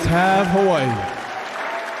lovely Tab Hawaii.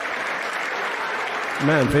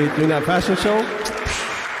 Man, Faith, doing that fashion show,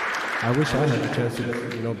 I wish I had a chance to,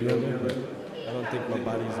 be on there, but I don't think my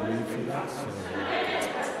body's made for that. So,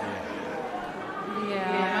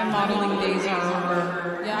 Yeah, my modeling days are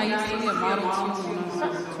over. Yeah, I used to be a model too when I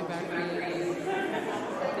was too back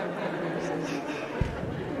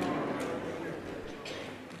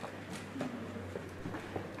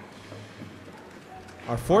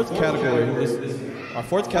Our fourth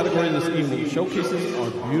category this evening showcases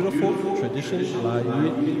our beautiful tradition,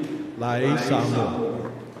 Lae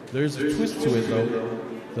Samoa. There's a twist to it though.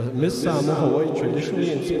 The Miss Samoa Hawaii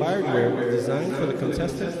traditionally inspired wear is designed for the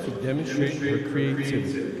contestants to demonstrate her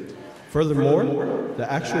creativity. Furthermore, the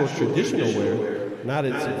actual traditional wear, not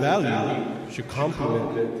its value, should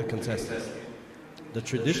complement the contestants. The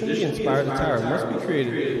traditionally inspired attire must be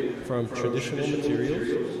created from traditional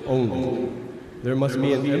materials only. There must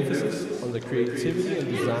be an emphasis on the creativity and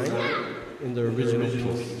design in the original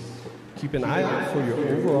piece. Keep an eye out for your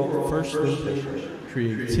overall first impression,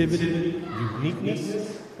 creativity,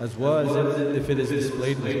 uniqueness, as well as if it is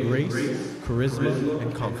displayed with grace, charisma,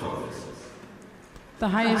 and confidence. The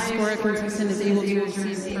highest score a contestant is able to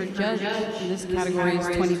receive per judge in this category is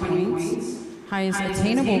 20 points. Highest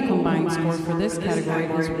attainable combined score for this category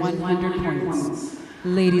is 100 points.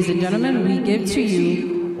 Ladies and gentlemen, we give to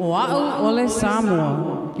you Oa'u Ole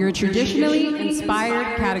Samoa, your traditionally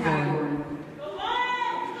inspired category.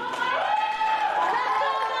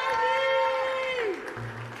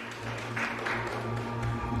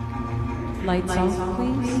 Lights off,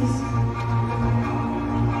 please.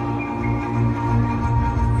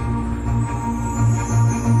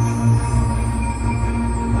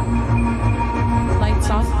 Lights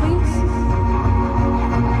off, please.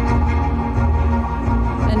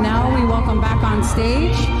 And now we welcome back on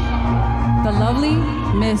stage the lovely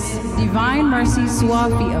Miss Divine Mercy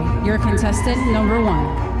Suafia, your contestant number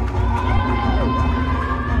 1.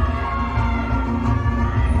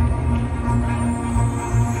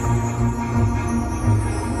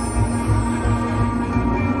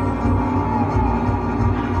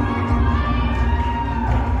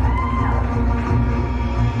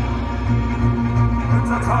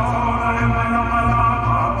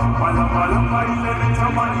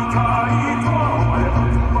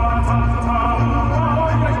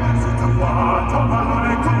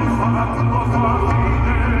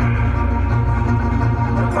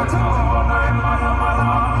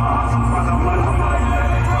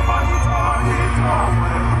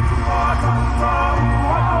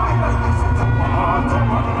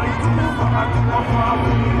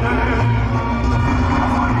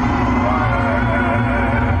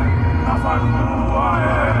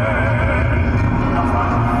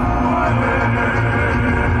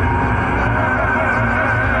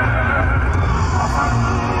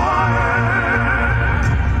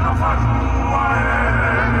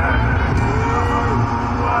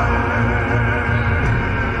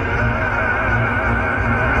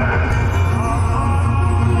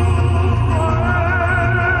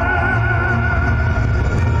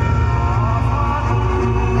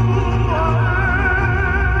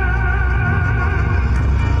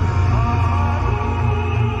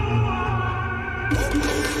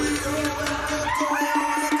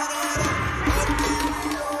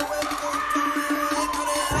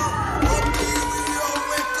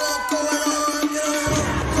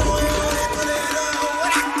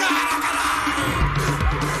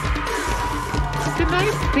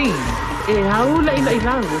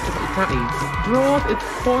 Draws its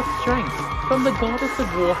core strength from the goddess of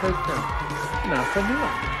war herself, Nafanua.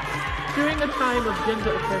 During a time of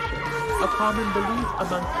gender oppression, a common belief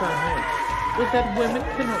among Samoans was that women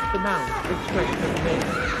cannot surmount the strength of men.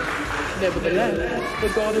 Nevertheless, the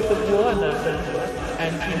goddess of war, Nafanua,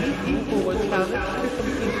 and Tinifu, who was challenged to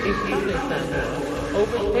complete a feat in Samoa,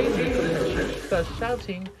 overcame this oppression, thus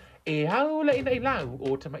shouting, "E haula ina ilau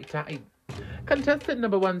o tamaitai." Contestant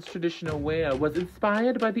number 1's traditional wear was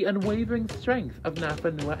inspired by the unwavering strength of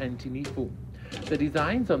Nafanua and Tinifu. The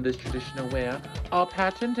designs on this traditional wear are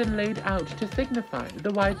patterned and laid out to signify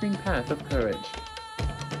the widening path of courage.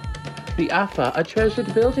 The afa, a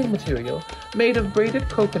treasured building material made of braided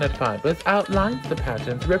coconut fibers, outlines the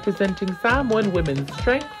patterns representing Samoan women's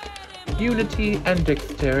strength, unity, and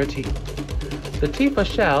dexterity. The tifa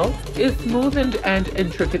shell is smoothened and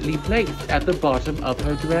intricately placed at the bottom of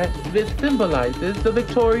her dress. This symbolizes the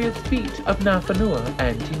victorious feat of Nafanua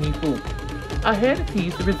and Tinifu. A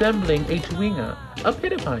headpiece resembling a tuinga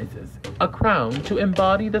epitomizes a crown to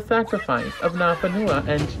embody the sacrifice of Nafanua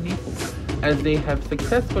and Tinifu as they have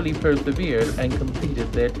successfully persevered and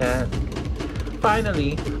completed their task.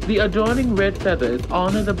 Finally, the adorning red feathers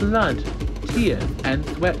honor the blood, tears, and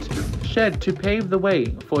sweat shed to pave the way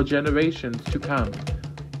for generations to come.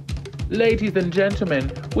 Ladies and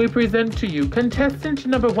gentlemen, we present to you contestant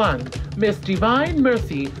number 1, Miss Divine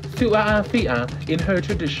Mercy tu'a'awhia in her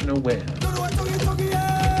traditional wear.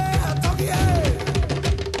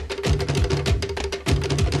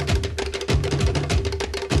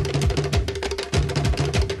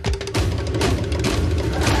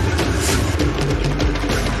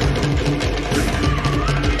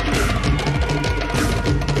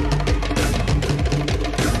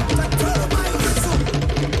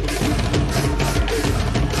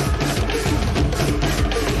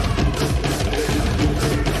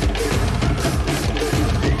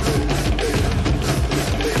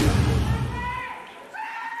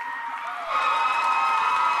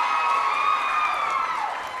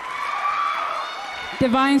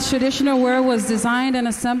 Divine's traditional wear was designed and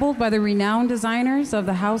assembled by the renowned designers of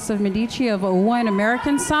the House of Medici of Oua in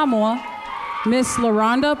American Samoa, Miss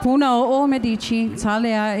Laronda Punao'o Medici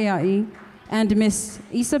Talea'ea'i, and Miss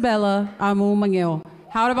Isabella Amu Mangeo.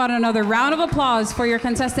 How about another round of applause for your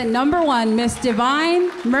contestant number 1, Miss Divine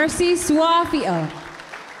Mercy Sua'afia.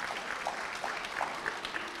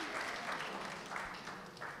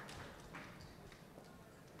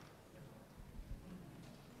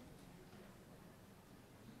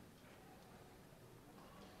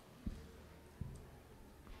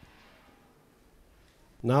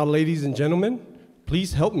 Now, ladies and gentlemen,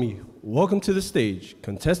 please help me welcome to the stage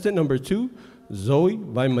contestant number 2, Zoe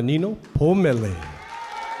Vaimanino Pomele.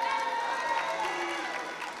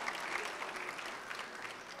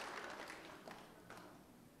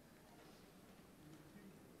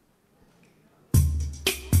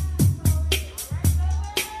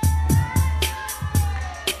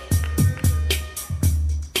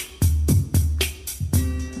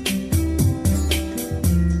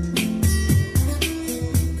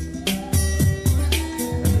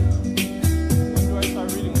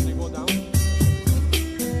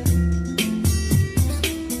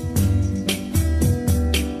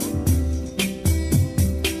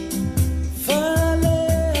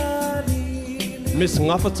 Miss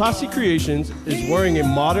Ngafatasi Creations is wearing a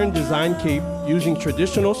modern design cape using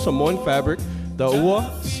traditional Samoan fabric, the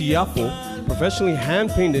ua siapo, professionally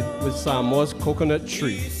hand-painted with Samoa's coconut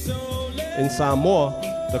tree. In Samoa,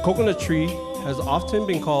 the coconut tree has often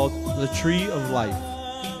been called the tree of life.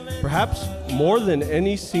 Perhaps more than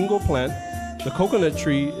any single plant, the coconut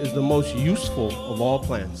tree is the most useful of all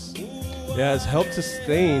plants. It has helped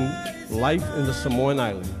sustain life in the Samoan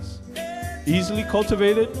Islands. Easily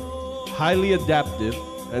cultivated, highly adaptive,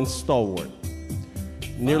 and stalwart.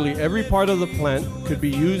 Nearly every part of the plant could be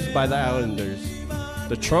used by the islanders.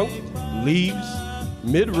 The trunk, leaves,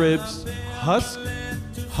 midribs,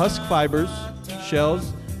 husk fibers,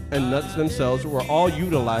 shells, and nuts themselves were all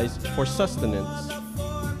utilized for sustenance.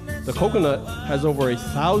 The coconut has over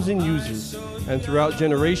 1,000 uses, and throughout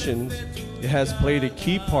generations, it has played a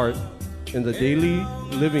key part in the daily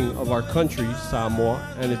living of our country,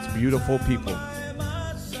 Samoa, and its beautiful people.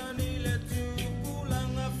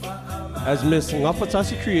 As Miss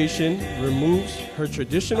Ngafatasi Creation removes her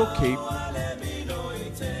traditional cape,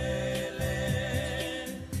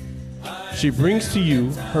 she brings to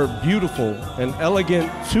you her beautiful and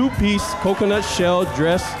elegant two-piece coconut shell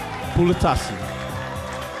dress pulatasi.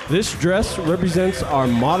 This dress represents our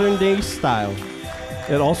modern-day style.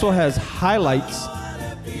 It also highlights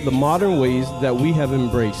the modern ways that we have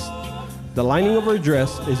embraced. The lining of her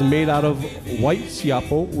dress is made out of white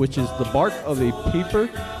siapo, which is the bark of a paper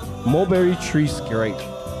mulberry tree scrape,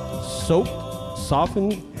 soaked,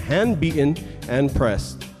 softened, hand-beaten, and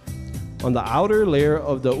pressed. On the outer layer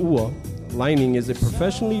of the ua lining is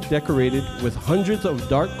professionally decorated with hundreds of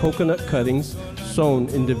dark coconut cuttings sewn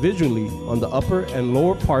individually on the upper and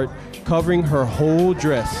lower part, covering her whole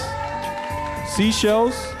dress.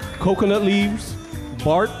 Seashells, coconut leaves,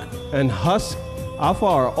 bark, and husk afa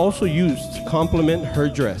are also used to complement her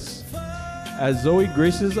dress. As Zoe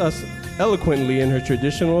graces us eloquently in her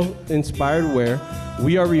traditional inspired wear,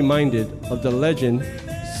 we are reminded of the legend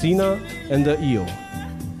Sina and the eel.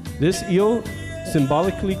 This eel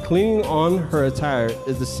symbolically clinging on her attire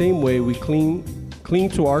is the same way we cling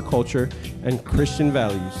to our culture and Christian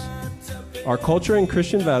values. Our culture and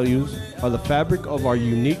Christian values are the fabric of our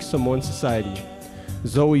unique Samoan society.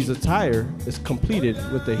 Zoe's attire is completed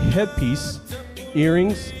with a headpiece,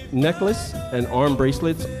 earrings, necklace, and arm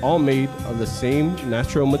bracelets, all made of the same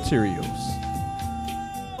natural materials.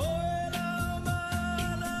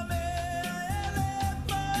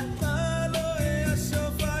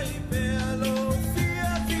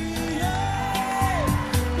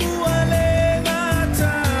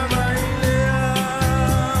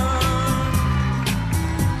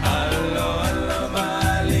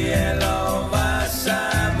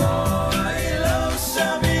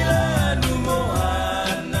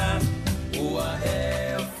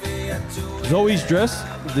 Zoe's dress,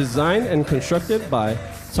 designed and constructed by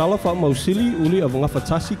Talafa Mausili Uli of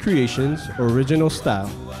Ngafatasi Creations, original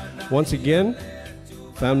style. Once again,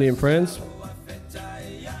 family and friends,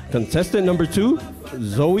 contestant number 2,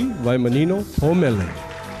 Zoe Vaimanino Pomele.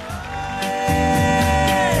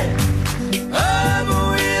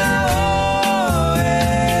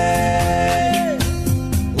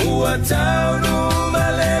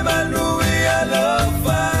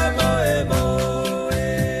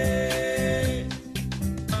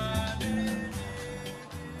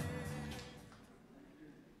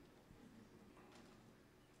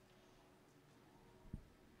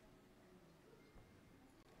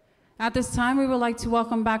 At this time, we would like to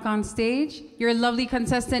welcome back on stage your lovely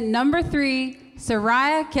contestant number 3,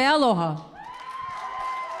 Soraya Kealoha.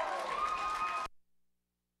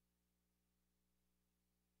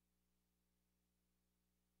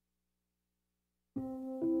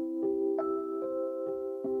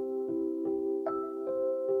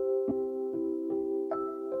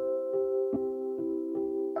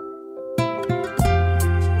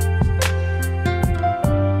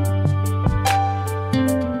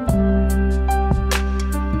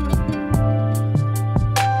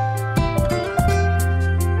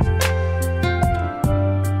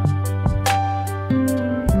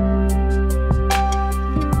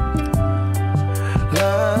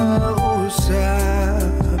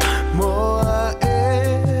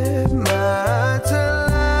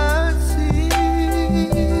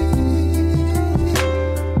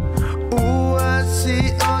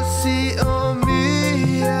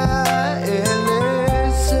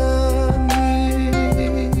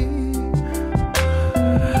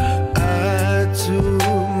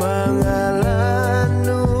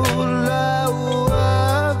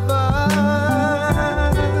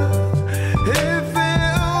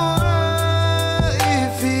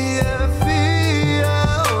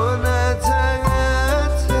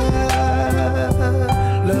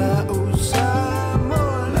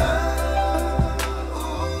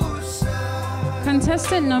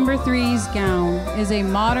 Contestant number 3's gown is a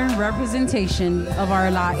modern representation of our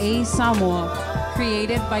La'e Samoa,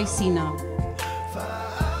 created by Sina.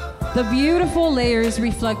 The beautiful layers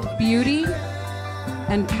reflect beauty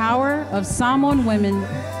and power of Samoan women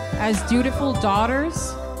as dutiful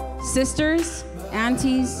daughters, sisters,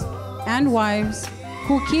 aunties, and wives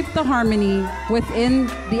who keep the harmony within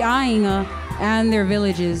the Ainga and their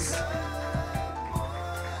villages.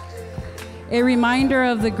 A reminder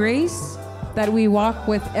of the grace that we walk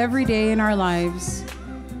with every day in our lives.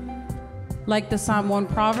 Like the Samoan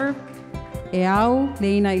proverb, "E au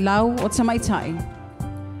leina ilau o tamaitai."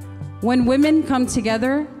 When women come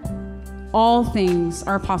together, all things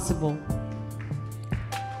are possible.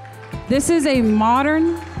 This is a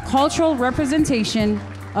modern cultural representation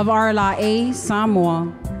of our La'e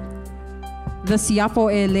Samoa. The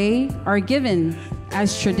siapo ele are given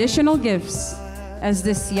as traditional gifts as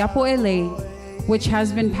the siapo ele, which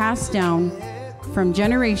has been passed down from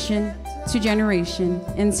generation to generation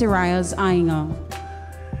in Soraya's ainga.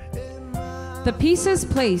 The pieces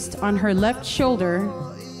placed on her left shoulder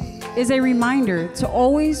is a reminder to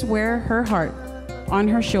always wear her heart on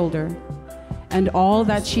her shoulder and all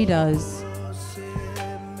that she does.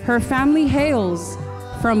 Her family hails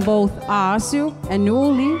from both A'asu and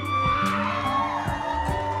Nu'uli.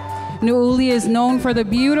 Nu'uli is known for the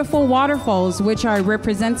beautiful waterfalls which are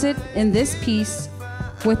represented in this piece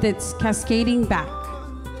with its cascading back.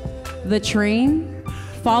 The train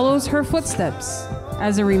follows her footsteps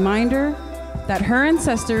as a reminder that her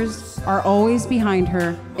ancestors are always behind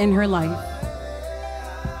her in her life.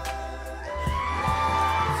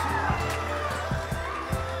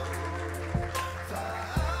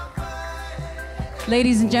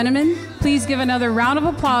 Ladies and gentlemen, please give another round of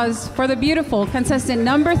applause for the beautiful contestant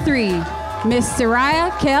number 3, Miss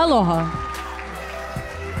Soraya Kealoha.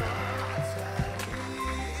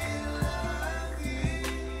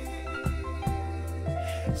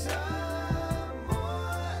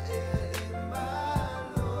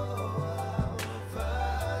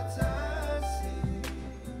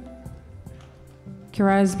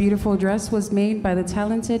 Kira's beautiful dress was made by the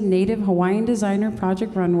talented native Hawaiian designer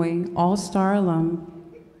Project Runway All-Star alum,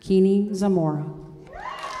 Kini Zamora.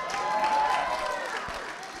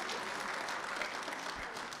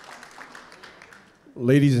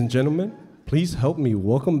 Ladies and gentlemen, please help me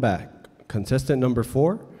welcome back contestant number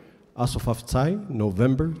 4, Asofaftai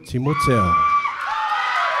November Timoteo.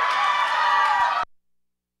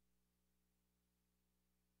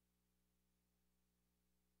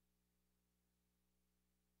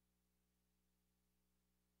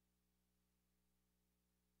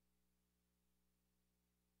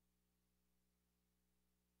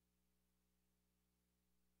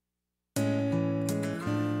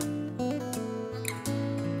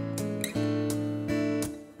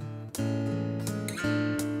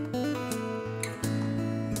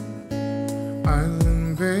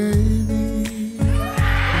 Island baby, you're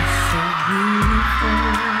so beautiful,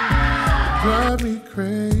 you drive me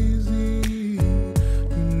crazy.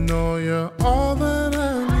 You know you're all that I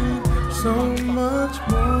need, so much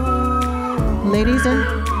more. Ladies and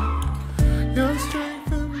your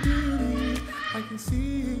strength and beauty, I can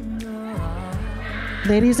see in your eyes.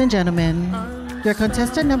 Ladies and gentlemen, your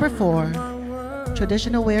contestant number 4,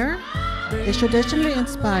 traditional wear, is traditionally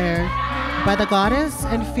inspired by the goddess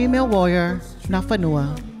and female warrior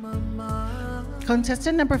Nafanua.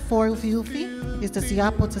 Contestant number 4, Ufiufi, is the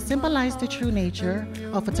siapo to symbolize the true nature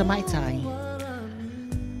of a tamaitai.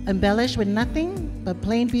 Embellished with nothing but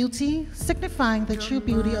plain beauty, signifying the true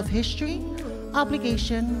beauty of history,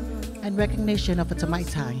 obligation, and recognition of a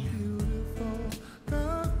tamaitai.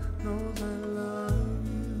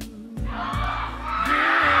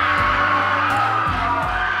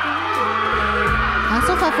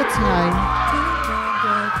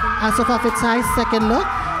 Asofafetai's second look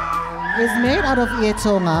is made out of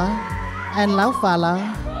Ietonga and Laufala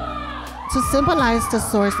to symbolize the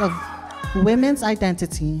source of women's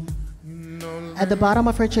identity. At the bottom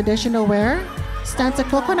of her traditional wear stands a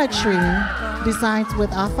coconut tree designed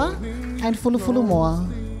with afa and fulufulu moa.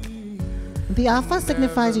 The afa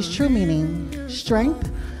signifies its true meaning,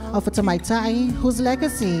 strength of a tamaitai whose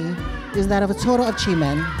legacy is that of a total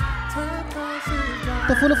achievement.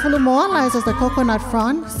 The fulufulu moa lies as the coconut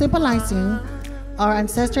frond, symbolizing our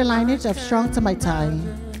ancestral lineage of strong tamaitai.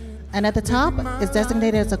 And at the top is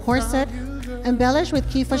designated as a corset, embellished with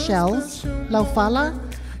kifa shells, laufala,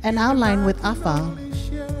 and outlined with afa.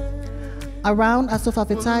 Around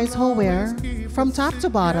Asofafetai's whole wear, from top to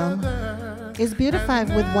bottom, is beautified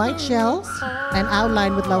with white shells and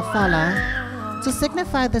outlined with laufala to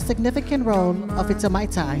signify the significant role of its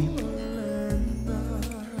tamaitai.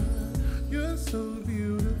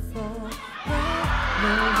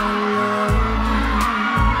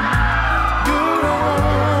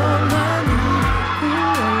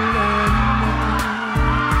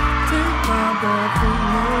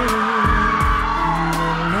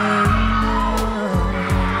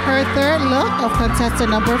 Her third look of contestant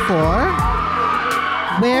number 4,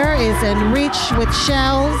 wear is enriched with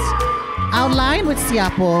shells, outlined with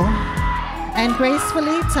siapo, and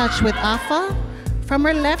gracefully touched with afa from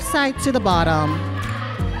her left side to the bottom.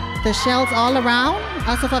 The shells all around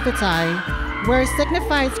Asofafetai, where it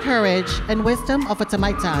signifies courage and wisdom of a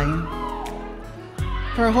tamaitai.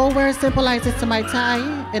 Her whole wear symbolizes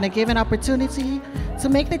tamaitai in a given opportunity to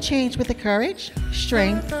make the change with the courage,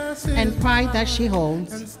 strength, and pride that she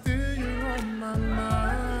holds.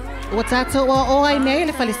 Watato wa oai nei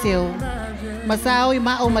le faliseo, masao I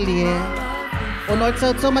mao malie.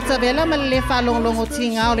 Onorto to matavela malie falonglongo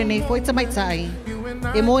tinga ole nei foi tamaitai.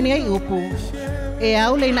 Emoni ai upu, e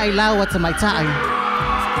au le na ilawa tamaitai.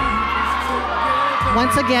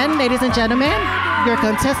 Once again, ladies and gentlemen, your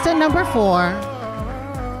contestant number 4,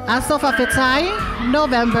 Asofafetai,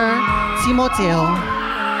 November, Timoteo.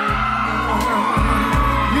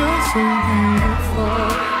 You're so beautiful,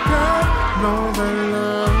 God knows I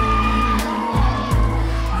love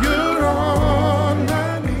you. You're all I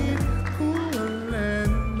need,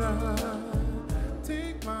 Kualena.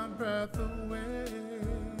 Take my breath away,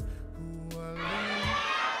 Kualena.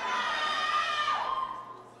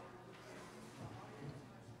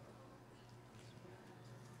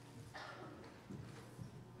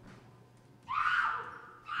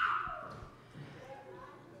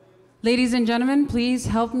 Ladies and gentlemen, please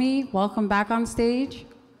help me welcome back on stage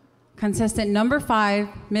contestant number 5,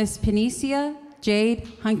 Miss Penicia Jade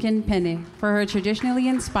Hunkin Penne, for her traditionally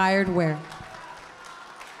inspired wear.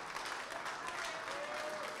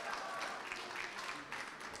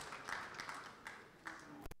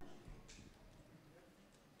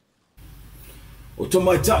 O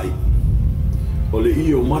tamaitai, o le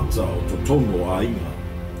io mata o to tono a inga,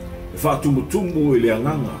 e whaatumutumu e le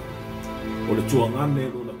anganga, o le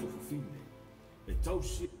tuangane no na tofufine, e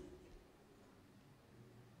tausi.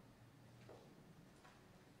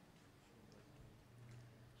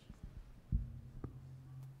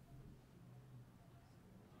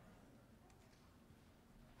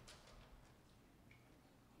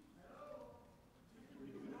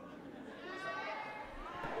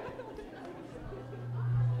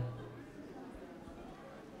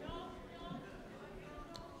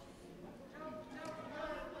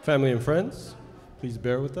 Family and friends, please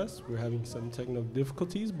bear with us. We're having some technical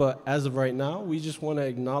difficulties, but as of right now, we just want to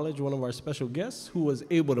acknowledge one of our special guests who was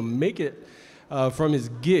able to make it from his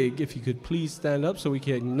gig. If you could please stand up so we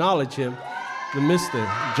can acknowledge him, the Mr.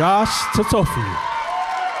 Josh Totofi.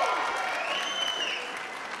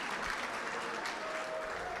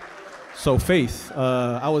 So Faith,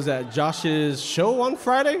 I was at Josh's show on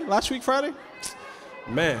Friday, last week Friday.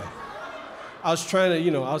 Man, I was trying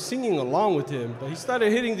to, I was singing along with him, but he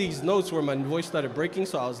started hitting these notes where my voice started breaking,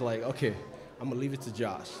 so I was like, okay, I'm gonna leave it to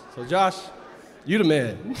Josh. So Josh, you the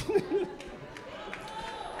man.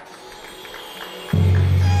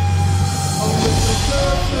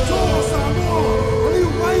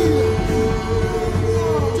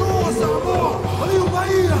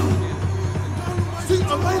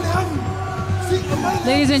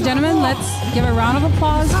 Ladies and gentlemen, let's give a round of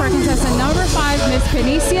applause for contestant number 5, Miss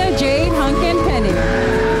Penicia Jade Hunkin Penny.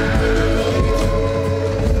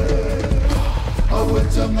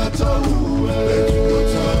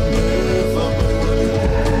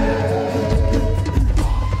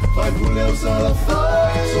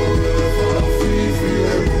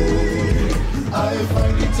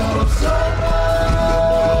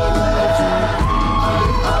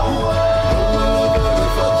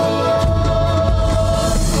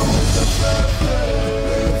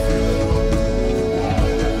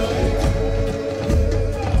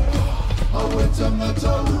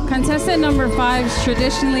 Contestant number 5's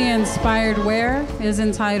traditionally inspired wear is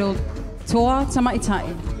entitled Toa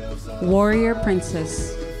Tamaitai, Warrior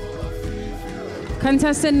Princess.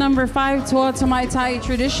 Contestant number 5, Toa Tamaitai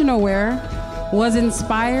traditional wear was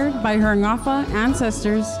inspired by her Ngafa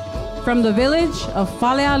ancestors from the village of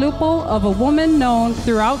Falealupo of a woman known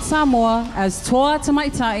throughout Samoa as Toa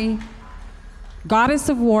Tamaitai, goddess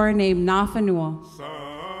of war named Nafanua.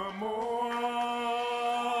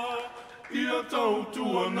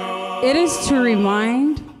 It is to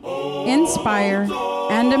remind, inspire,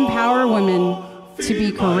 and empower women to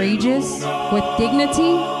be courageous with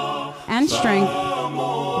dignity and strength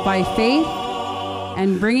by faith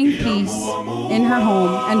and bringing peace in her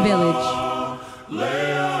home and village.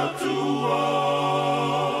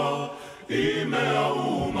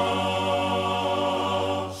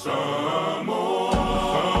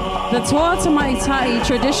 The Toa Tamaitai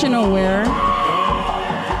traditional wear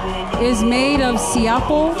is made of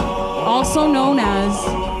siapo, also known as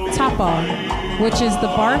tapa, which is the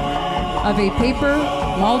bark of a paper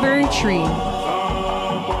mulberry tree,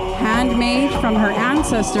 handmade from her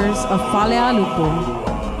ancestors of Falealupo.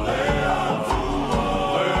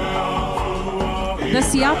 The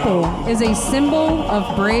siapo is a symbol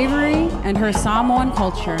of bravery and her Samoan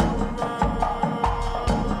culture.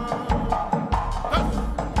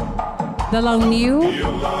 The launiu,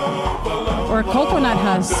 or coconut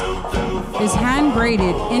husk, is hand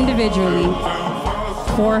braided individually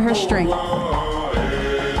for her strength.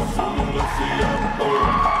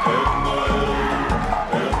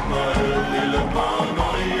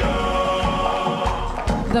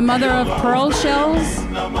 The mother of pearl shells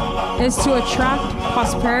is to attract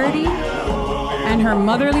prosperity and her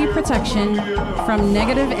motherly protection from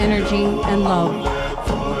negative energy and love.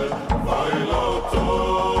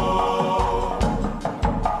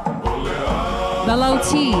 The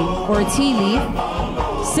lauti, or tea leaf,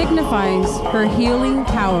 signifies her healing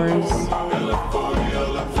powers.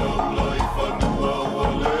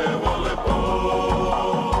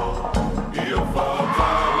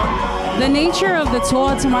 The nature of the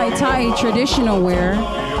Toa Tamaitai traditional wear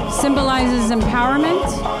symbolizes empowerment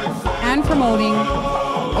and promoting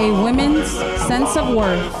a woman's sense of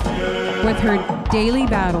worth with her daily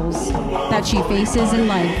battles that she faces in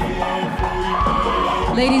life.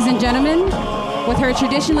 Ladies and gentlemen, with her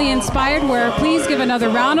traditionally inspired wear, please give another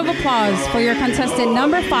round of applause for your contestant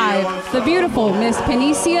number 5, the beautiful Miss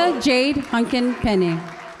Penicia Jade Hunkin Penny.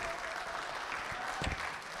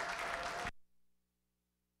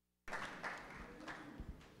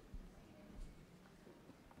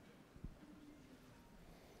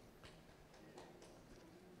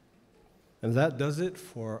 And that does it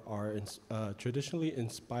for our traditionally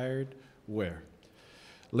inspired wear.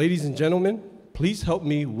 Ladies and gentlemen, please help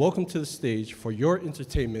me welcome to the stage for your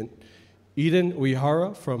entertainment, Eden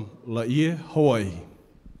Uehara from Laie, Hawaii.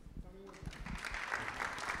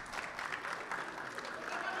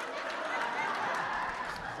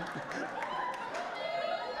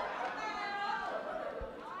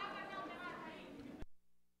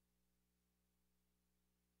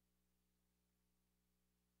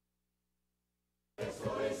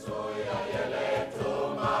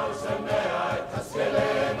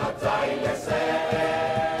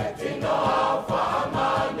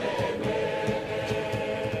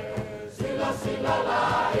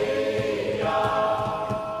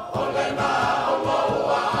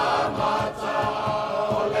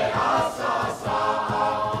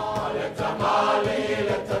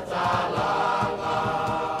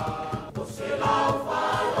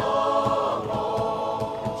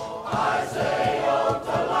 I say, oh,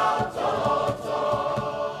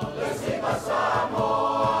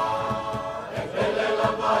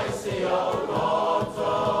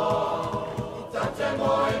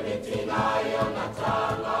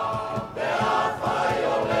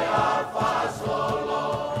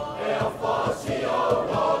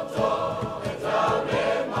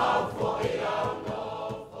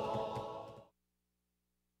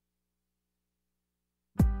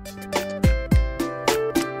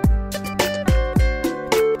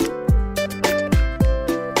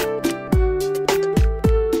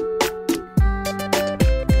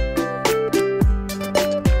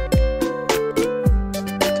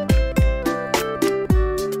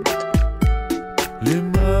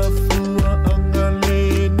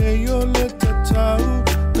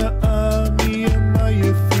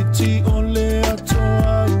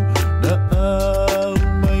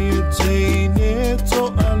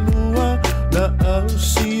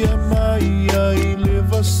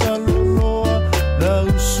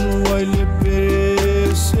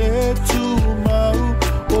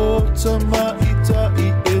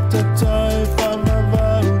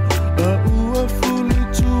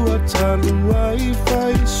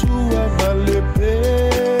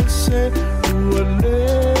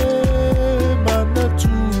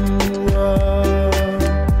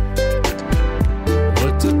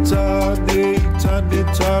 ne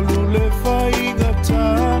talu le whainga tā,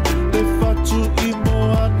 le whatu I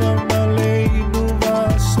moana ma le inu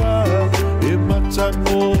wasa. E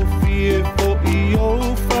matango fie fo I o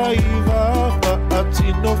whaiva,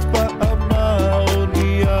 whaatino wha ama o ni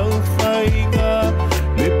au whainga.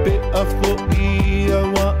 Le pe a fo I a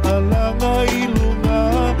wa alanga I lunga,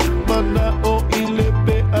 mana o I le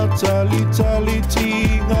pe a tali tali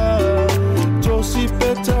tinga. Josi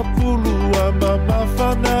peta pulu a mama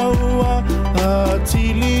whanaua, a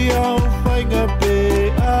tili au whainga pe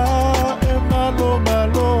a e malo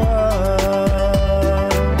maloa.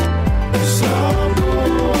 Samoa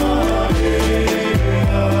ea,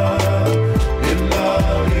 e la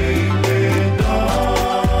e le nā,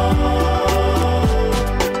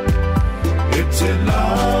 e te la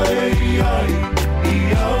e ai, I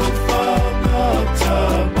au whangata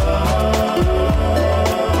mā.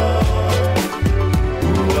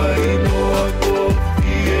 Ua inoa ko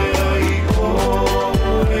fie ai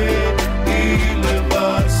oe, I le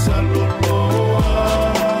masalonoa,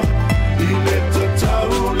 I le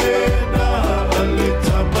tatau lena, a le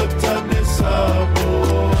tamatane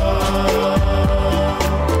Samoa.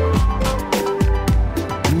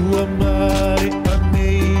 Ua mai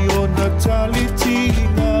anei o na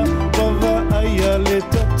talitinga, wawa ai a le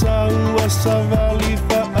tatau a savali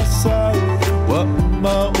fa asau. Wa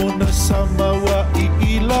uma o na sama wa I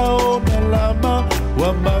ila o na lama, wa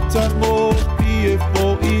matango pie po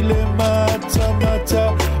I le mata mata.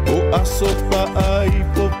 O aso pa ai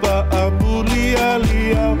po pa amuli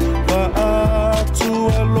alia, pa atu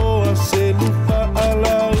aloa se lufa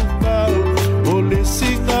alau pau. O le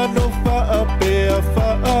singa no fa apea fa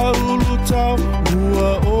aulu tau,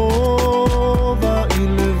 ua ova I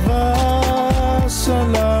le vasa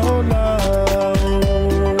lao lao.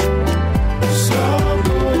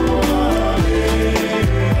 Samoa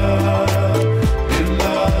ea, e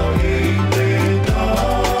la e le nā,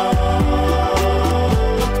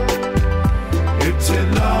 e te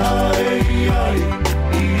la e ai,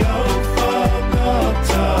 I au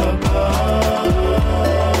whangata mā.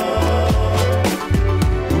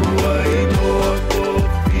 Ua inoa ko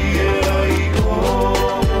fie ai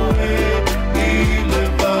oe, I le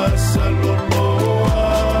masalonoa,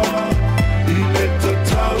 I le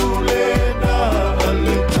tatau lena, a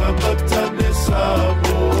le tamatane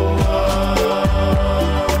Samoa.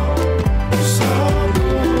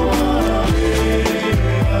 Samoa ea,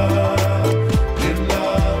 e la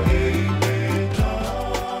e le nā.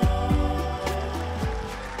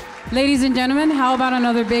 Ladies and gentlemen, how about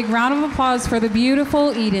another big round of applause for the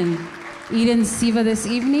beautiful Eden? Eden's Siva this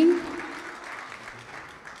evening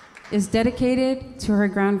is dedicated to her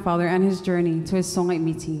grandfather and his journey to his Songai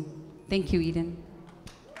Miti. Thank you, Eden.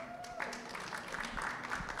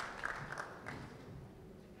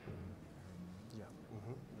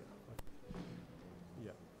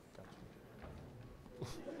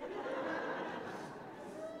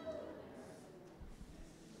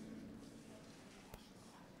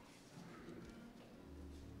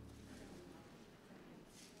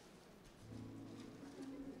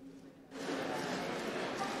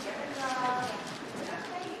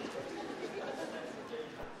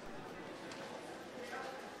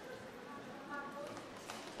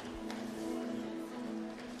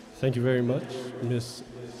 Thank you very much,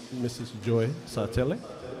 Mrs. Joy Satele.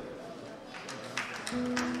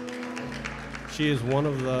 She is one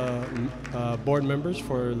of the board members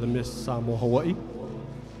for the Miss Samoa Hawaii.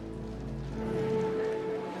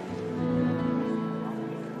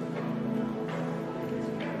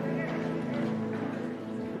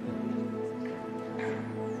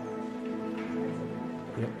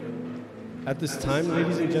 Yep. At this time,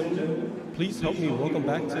 ladies and gentlemen, please help me welcome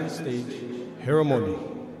back to the stage Haramoni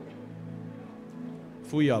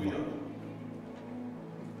Fuyava.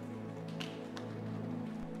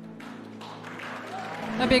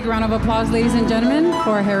 A big round of applause, ladies and gentlemen,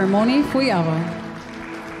 for Haramoni Fuyava.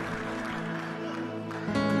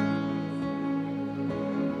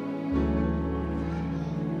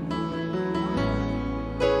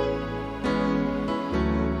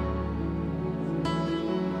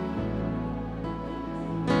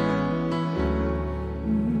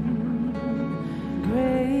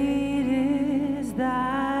 Great is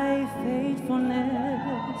thy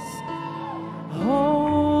faithfulness,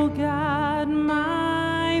 O God,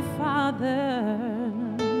 my Father.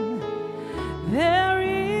 There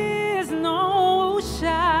is no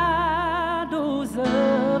shadows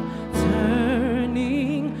of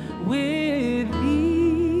turning with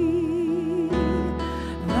thee.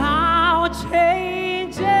 Thou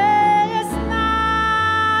changest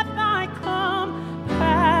not, thy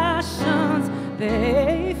compassions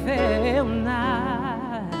they fail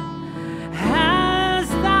not.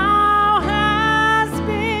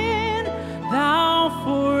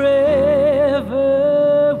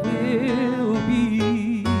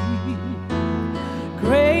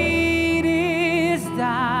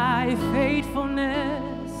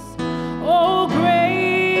 faithfulness. Oh,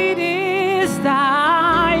 great is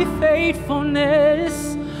thy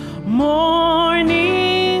faithfulness.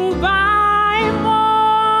 Morning by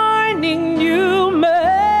morning, new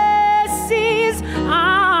mercies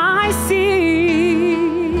I see.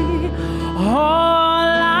 All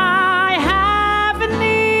I have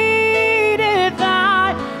needed,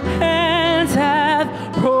 thy hands have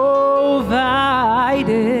provided.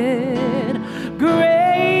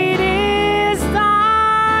 Great is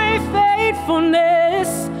thy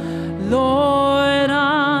faithfulness, Lord,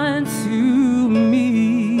 unto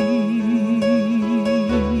me.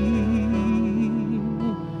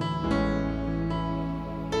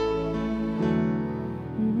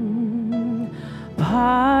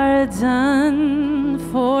 Pardon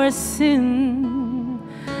for sin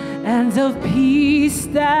and of peace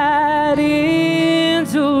that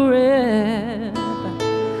endureth.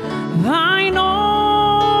 Thine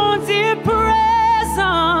own dear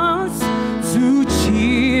presence to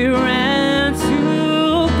cheer and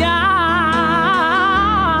to guide.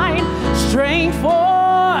 Strength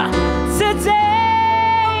for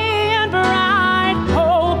today and bright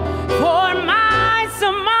hope for my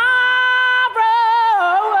tomorrow.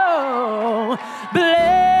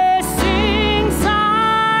 Blessings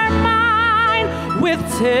are mine with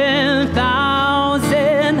 10,000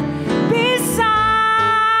 beside.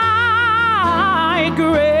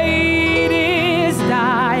 Great is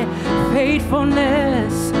thy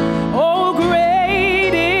faithfulness. Oh,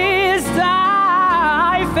 great is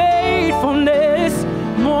thy faithfulness.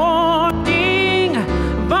 Morning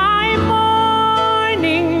by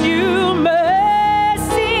morning, new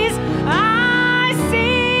mercies I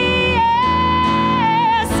see.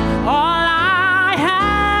 Yes, all I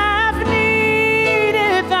have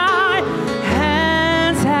needed, thy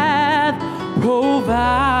hands have provided.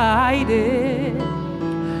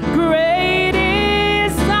 Great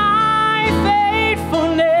is thy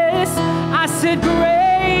faithfulness. I said,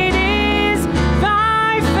 great is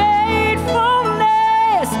thy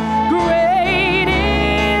faithfulness. Great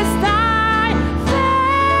is thy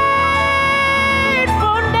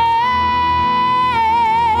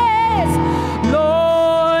faithfulness,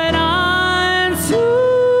 Lord, unto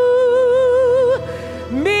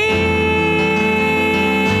me.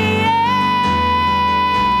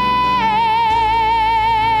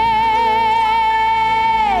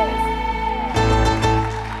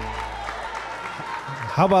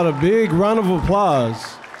 How about a big round of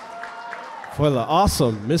applause for the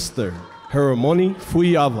awesome Mr. Heromoni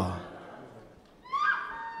Fuiava.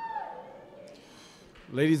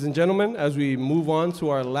 Ladies and gentlemen, as we move on to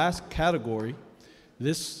our last category,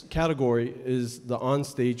 this category is the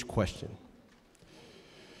on-stage question.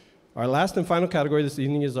 Our last and final category this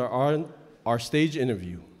evening is our stage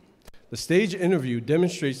interview. The stage interview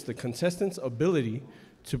demonstrates the contestant's ability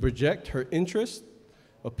to project her interests,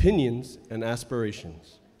 opinions, and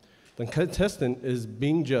aspirations. The contestant is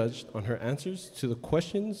being judged on her answers to the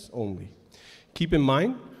questions only. Keep in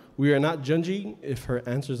mind, we are not judging if her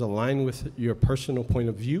answers align with your personal point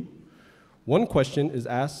of view. One question is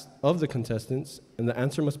asked of the contestants, and the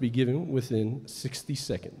answer must be given within 60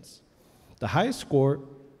 seconds. The highest score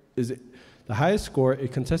a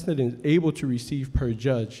contestant is able to receive per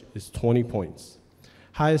judge is 20 points.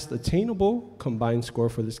 Highest attainable combined score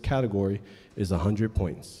for this category is 100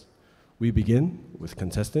 points. We begin with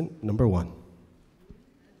contestant number 1.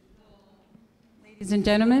 Ladies and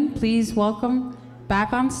gentlemen, please welcome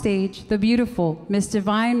back on stage the beautiful Miss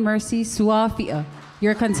Divine Mercy Suafia,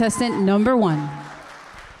 your contestant number 1.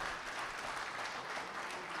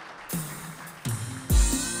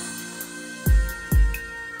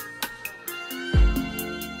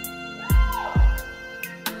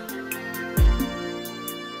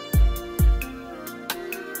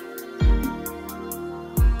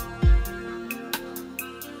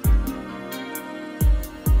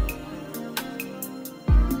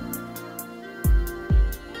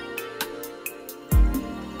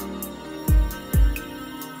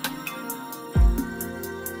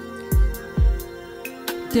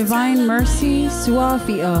 Divine Mercy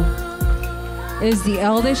Suafia is the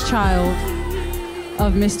eldest child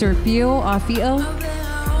of Mr. Pio Afia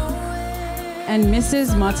and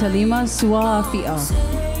Mrs. Matalima Suafia.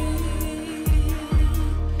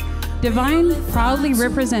 Divine proudly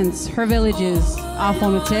represents her villages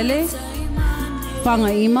Afonotele,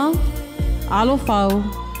 Fangaima, Alofau,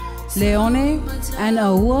 Leone, and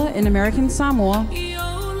Aua in American Samoa,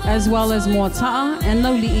 as well as Mota'a and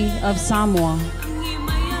Lauli'i of Samoa.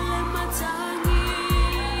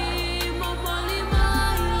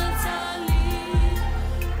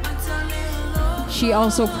 she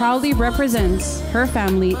also proudly represents her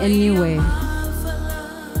family in Niue.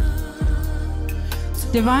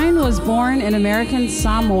 Divine was born in American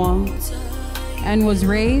Samoa and was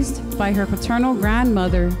raised by her paternal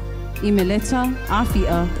grandmother, Imeleta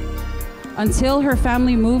Afia, until her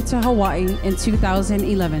family moved to Hawaii in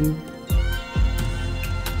 2011.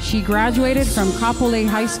 She graduated from Kapolei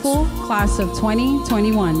High School, class of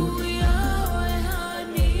 2021.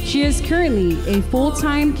 She is currently a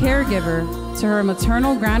full-time caregiver to her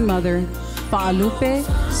maternal grandmother, Fa'alupe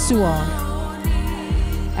Sua,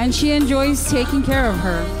 and she enjoys taking care of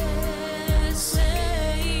her.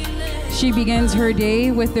 She begins her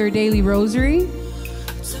day with their daily rosary,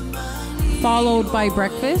 followed by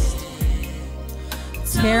breakfast,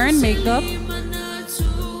 hair and makeup,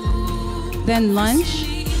 then lunch,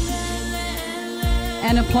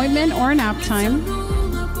 an appointment or nap time,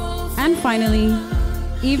 and finally,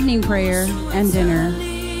 evening prayer and dinner.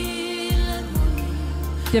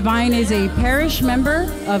 Divine is a parish member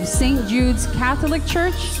of St. Jude's Catholic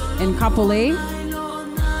Church in Kapolei,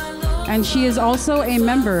 and she is also a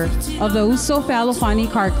member of the Uso Falofani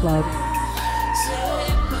Car Club.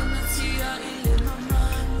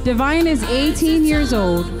 Divine is 18 years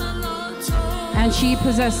old, and she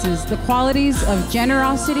possesses the qualities of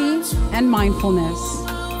generosity and mindfulness.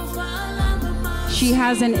 She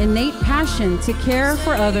has an innate passion to care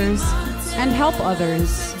for others and help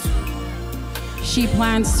others. She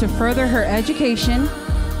plans to further her education,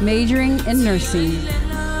 majoring in nursing.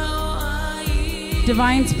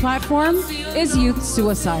 Divine's platform is youth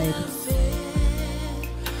suicide.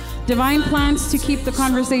 Divine plans to keep the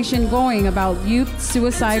conversation going about youth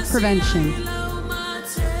suicide prevention.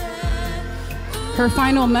 Her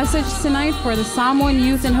final message tonight for the Samoan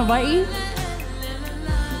youth in Hawaii: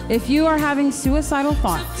 if you are having suicidal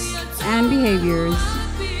thoughts and behaviors,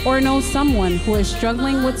 or know someone who is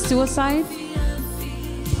struggling with suicide,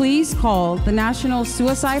 please call the National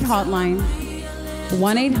Suicide Hotline,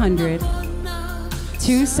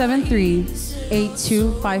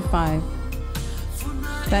 1-800-273-8255.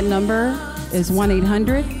 That number is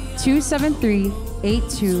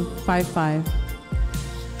 1-800-273-8255.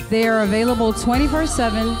 They are available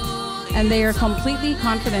 24/7 and they are completely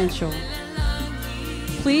confidential.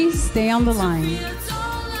 Please stay on the line.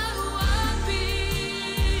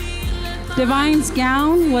 Divine's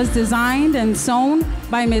gown was designed and sewn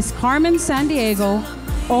by Miss Carmen San Diego,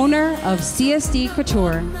 owner of CSD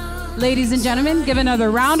Couture. Ladies and gentlemen, give another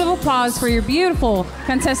round of applause for your beautiful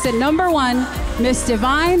contestant number 1, Miss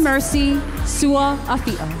Divine Mercy Sua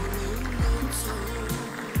Afia.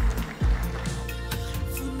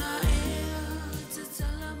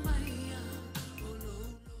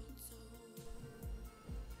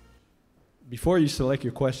 Before you select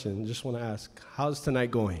your question, just want to ask, how's tonight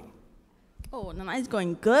going? Oh, tonight's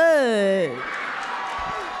going good.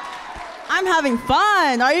 I'm having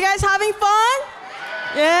fun. Are you guys having fun?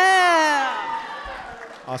 Yeah.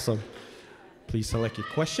 Awesome. Please select your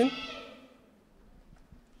question.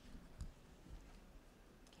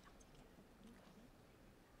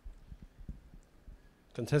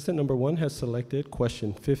 Contestant number 1 has selected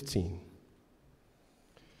question 15.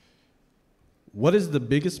 What is the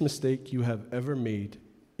biggest mistake you have ever made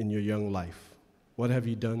in your young life? What have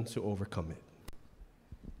you done to overcome it?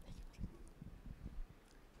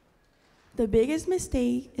 The biggest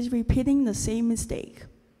mistake is repeating the same mistake.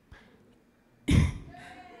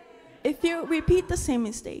 If you repeat the same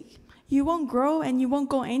mistake, you won't grow and you won't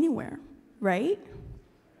go anywhere, right?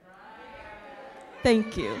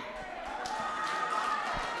 Thank you.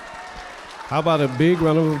 How about a big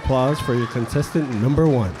round of applause for your contestant number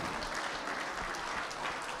 1?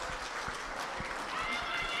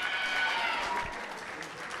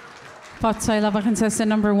 Patsai lava contestant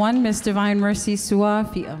number 1, Miss Divine Mercy Sua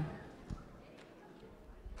Afia.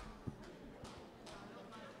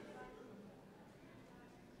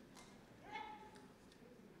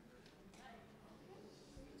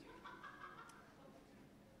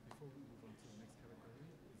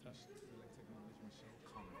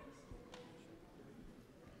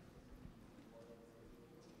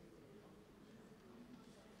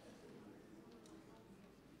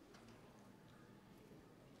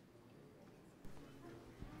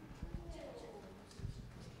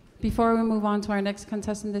 Before we move on to our next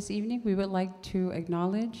contestant this evening, we would like to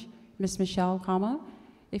acknowledge Ms. Michelle Kama.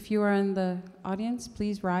 If you are in the audience,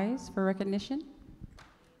 please rise for recognition.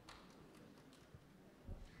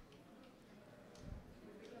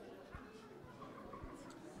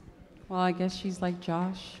 Well, I guess she's like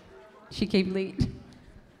Josh. She came late.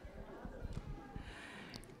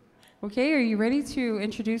 Okay, are you ready to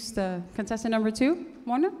introduce the contestant number 2,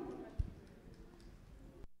 Mona?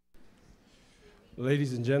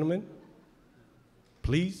 Ladies and gentlemen,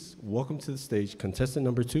 please welcome to the stage contestant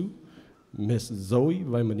number 2, Miss Zoe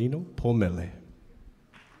Vaimanino Pomele.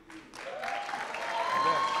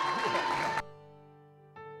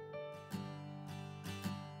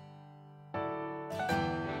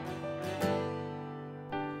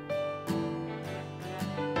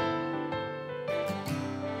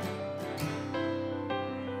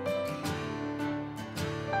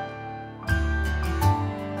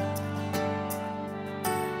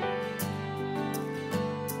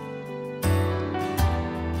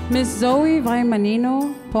 Miss Zoe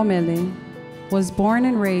Vaimanino Pomele was born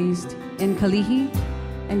and raised in Kalihi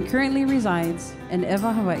and currently resides in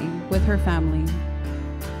Ewa, Hawaii with her family.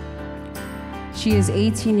 She is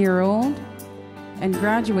 18-year-old and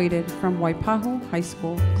graduated from Waipahu High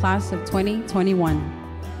School, class of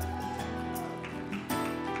 2021.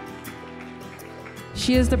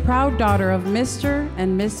 She is the proud daughter of Mr.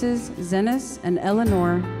 and Mrs. Zenas and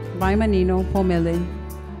Eleanor Vaimanino Pomele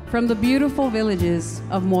from the beautiful villages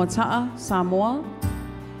of Moata'a, Samoa,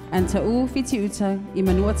 and Ta'u Fitiuta i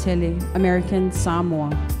Manuatele, American Samoa.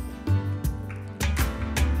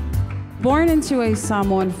 Born into a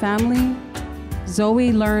Samoan family,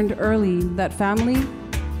 Zoe learned early that family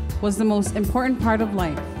was the most important part of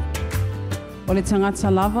life. O le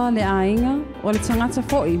tangata lava le ainga, o le tangata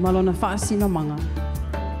fo'i malona fa'asino manga.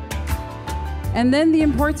 And then the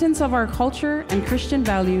importance of our culture and Christian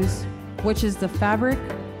values, which is the fabric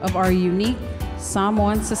of our unique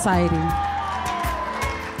Samoan society.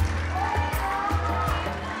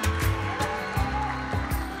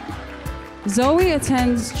 Zoe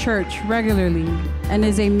attends church regularly and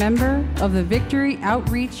is a member of the Victory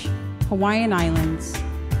Outreach Hawaiian Islands.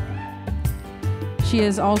 She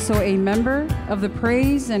is also a member of the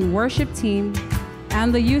praise and worship team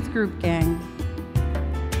and the youth group gang,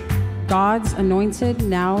 God's Anointed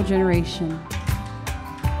Now Generation.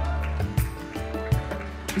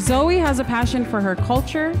 Zoe has a passion for her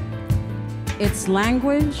culture, its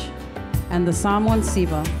language, and the Samoan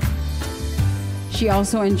Siva. She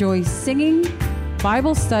also enjoys singing,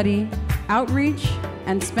 Bible study, outreach,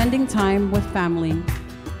 and spending time with family.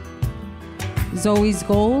 Zoe's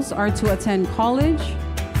goals are to attend college,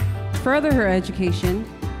 further her education,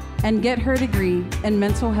 and get her degree in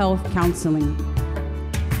mental health counseling.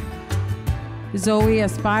 Zoe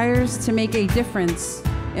aspires to make a difference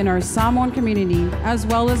in our Samoan community as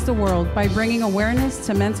well as the world by bringing awareness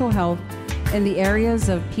to mental health in the areas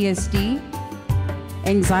of PSD,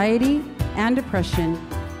 anxiety, and depression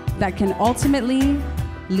that can ultimately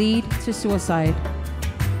lead to suicide.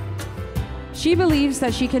 She believes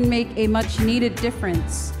that she can make a much needed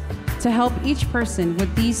difference to help each person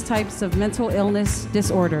with these types of mental illness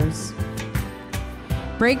disorders.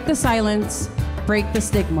 Break the silence, break the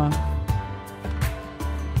stigma.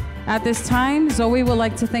 At this time, Zoe would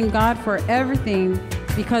like to thank God for everything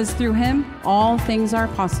because through him, all things are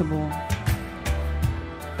possible.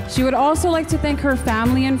 She would also like to thank her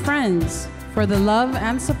family and friends for the love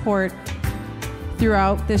and support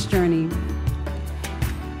throughout this journey.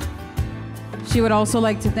 She would also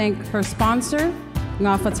like to thank her sponsor,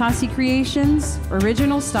 Ngafatasi Creations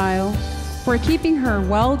Original Style, for keeping her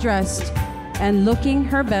well-dressed and looking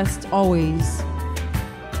her best always.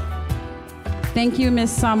 Thank you, Miss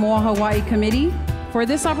Samoa Hawaii Committee, for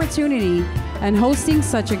this opportunity and hosting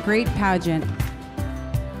such a great pageant.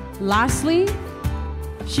 Lastly,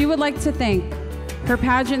 she would like to thank her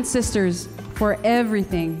pageant sisters for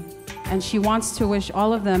everything, and she wants to wish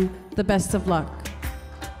all of them the best of luck.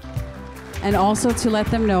 And also to let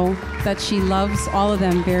them know that she loves all of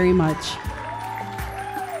them very much.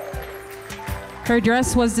 Her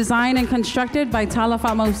dress was designed and constructed by Talafa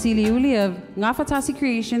Mausiliuli of Ngafatasi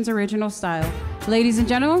Creations Original Style. Ladies and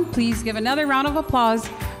gentlemen, please give another round of applause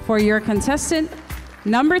for your contestant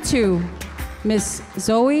number 2, Miss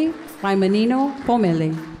Zoe Vaimanino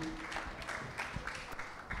Pomele.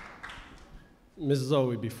 Ms.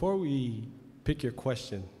 Zoe, before we pick your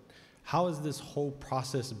question, how has this whole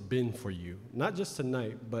process been for you? Not just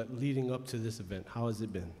tonight, but leading up to this event. How has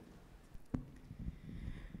it been?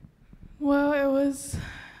 Well, it was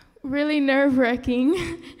really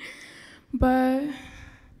nerve-wracking, but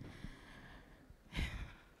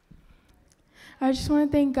I just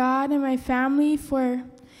want to thank God and my family for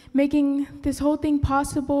making this whole thing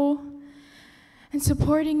possible and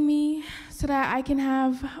supporting me so that I can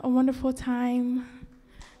have a wonderful time.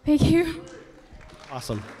 Thank you.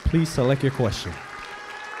 Awesome. Please select your question.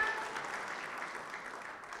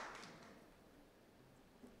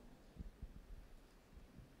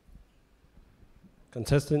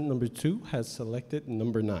 Contestant number 2 has selected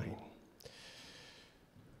number 9.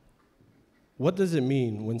 What does it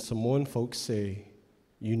mean when Samoan folks say,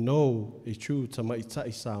 you know a true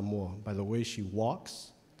Tamaita'i Samoa by the way she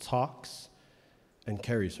walks, talks, and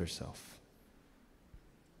carries herself?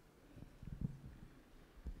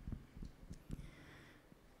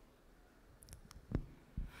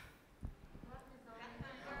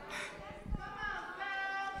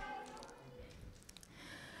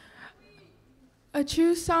 A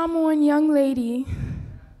true Samoan young lady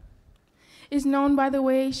is known by the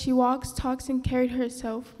way she walks, talks, and carries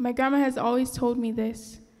herself. My grandma has always told me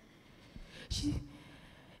this.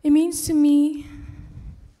 It means to me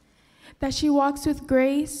that she walks with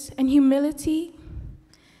grace and humility,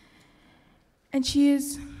 and she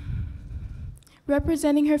is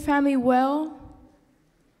representing her family well.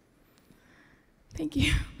 Thank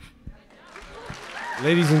you.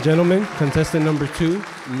 Ladies and gentlemen, contestant number 2,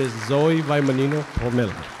 Ms. Zoe Vaimanino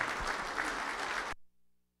Pomela.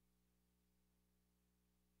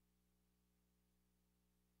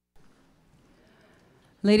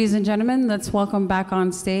 Ladies and gentlemen, let's welcome back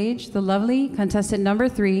on stage the lovely contestant number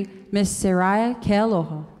 3, Miss Saraya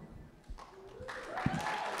Kealoha.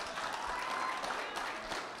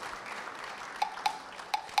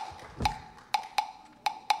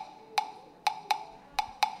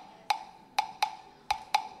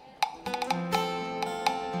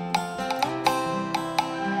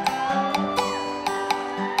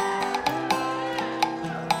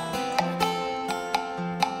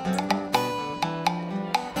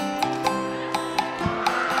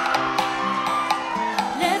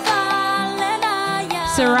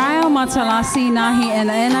 Saraya Matalasi Nahi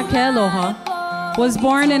Enaena Kealoha was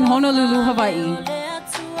born in Honolulu, Hawaii,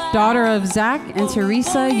 daughter of Zach and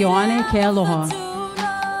Teresa Ioane Kealoha.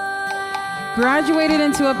 Graduated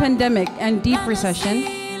into a pandemic and deep recession,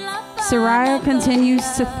 Saraya continues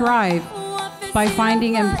to thrive by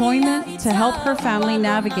finding employment to help her family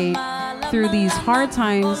navigate through these hard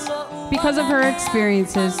times because of her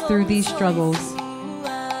experiences through these struggles.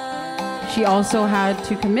 She also had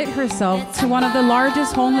to commit herself to one of the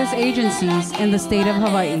largest homeless agencies in the state of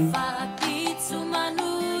Hawaii.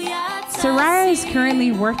 Saraya is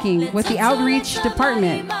currently working with the Outreach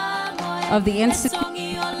Department of the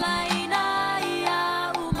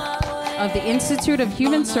Institute of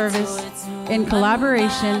Human Service in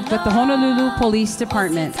collaboration with the Honolulu Police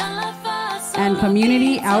Department and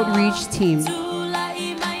Community Outreach Team.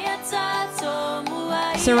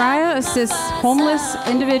 Saraya assists homeless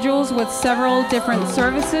individuals with several different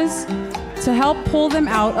services to help pull them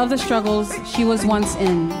out of the struggles she was once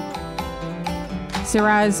in.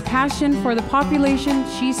 Saraya's passion for the population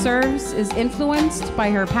she serves is influenced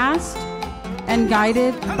by her past and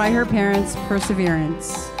guided by her parents'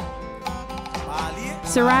 perseverance.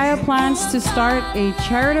 Saraya plans to start a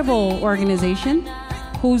charitable organization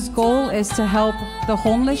whose goal is to help the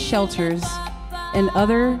homeless shelters in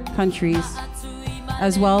other countries,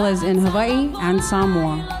 as well as in Hawaii and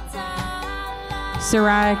Samoa.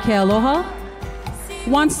 Saraya Kealoha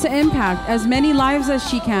wants to impact as many lives as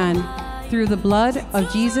she can through the blood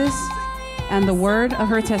of Jesus and the word of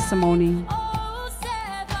her testimony,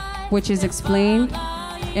 which is explained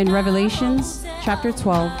in Revelations chapter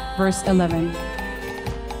 12, verse 11.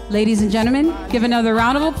 Ladies and gentlemen, give another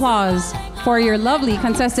round of applause for your lovely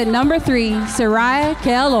contestant number 3, Saraya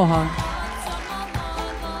Kealoha.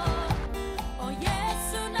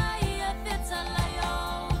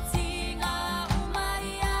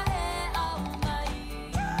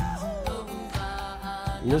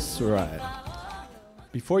 Ms. Saraya,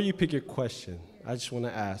 before you pick your question, I just want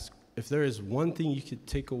to ask, if there is one thing you could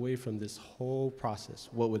take away from this whole process,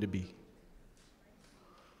 what would it be?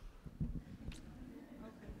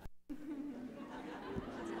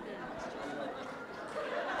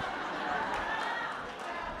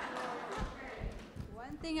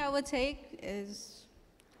 One thing I would take is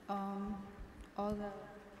all the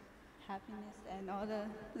happiness and all the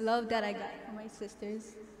love that I got from my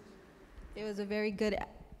sisters. It was a very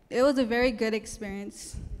good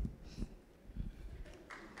experience.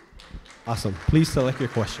 Awesome. Please select your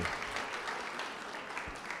question.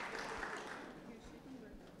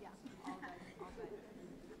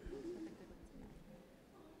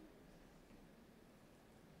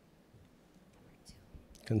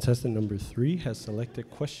 Contestant number 3 has selected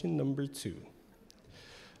question number 2.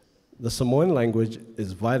 The Samoan language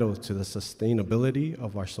is vital to the sustainability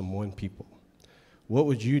of our Samoan people. What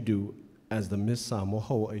would you do as the Miss Samoa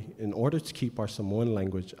Hawaii in order to keep our Samoan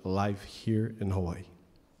language alive here in Hawaii?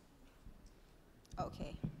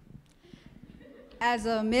 Okay. As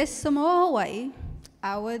a Miss Samoa Hawaii,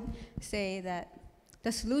 I would say that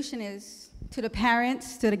the solution is to the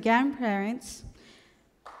parents, to the grandparents,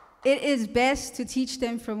 it is best to teach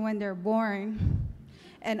them from when they're born.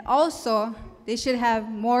 And also, they should have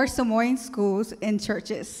more Samoan schools and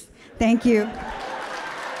churches. Thank you.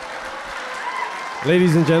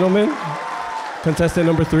 Ladies and gentlemen, contestant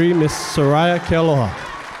number 3, Miss Soraya Kealoha.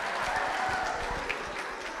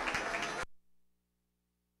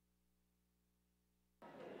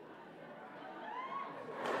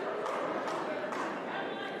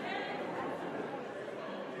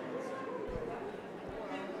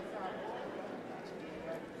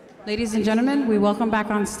 Ladies and gentlemen, we welcome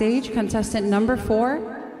back on stage contestant number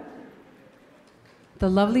 4, the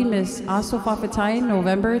lovely Miss Asofafetai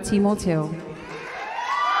November Timoteo.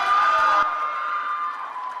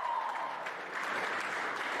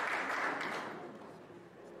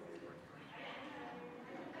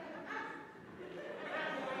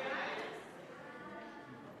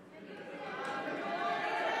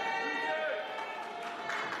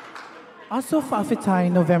 Asofafetai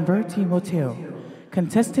November Timoteo.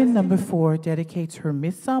 Contestant number 4 dedicates her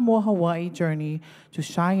Miss Samoa Hawaii journey to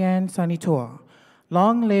Cheyenne Sanitoa.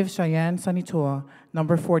 Long live Cheyenne Sanitoa,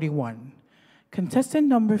 number 41. Contestant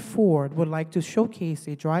number 4 would like to showcase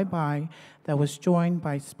a drive-by that was joined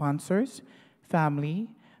by sponsors, family,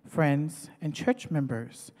 friends, and church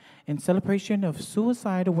members in celebration of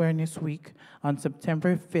Suicide Awareness Week on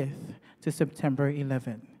September 5th to September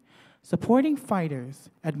 11th. Supporting fighters,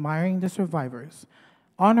 admiring the survivors,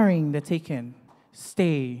 honoring the taken.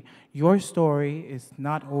 Stay, your story is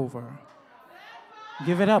not over.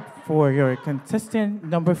 Give it up for your contestant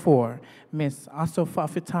number 4, Miss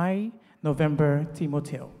Asofafetai November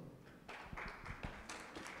Timoteo.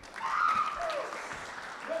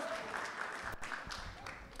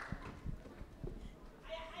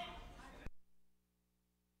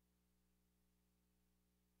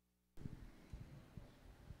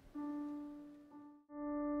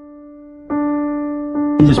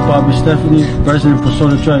 This is Bobby Stephanie, president for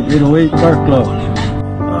Solid Tribe 808 Dark Club.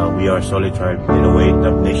 We are Solid Tribe 808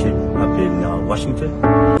 Dub Nation up in Washington.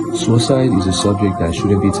 Suicide is a subject that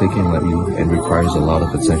shouldn't be taken lightly and requires a lot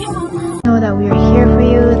of attention. Know that we are here for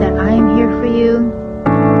you, that I am here for you,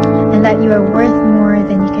 and that you are worth more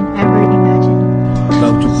than you can ever imagine.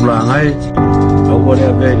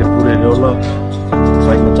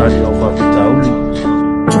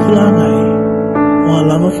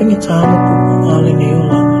 Lava finitano po ali ni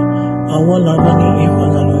ulana awa lava ni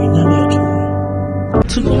iwana luina ni atu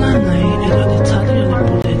tulanga ila le tali le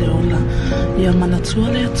pole le ola ya manatua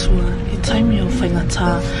le atua I time yo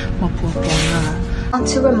faingata mapuapuanga. I want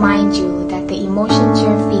to remind you that the emotions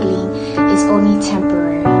you're feeling is only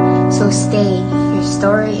temporary, so stay, your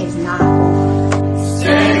story is not over.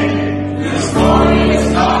 Stay, your story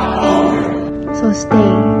is not over. So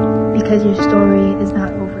stay, because your story is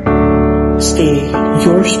not over. Stay,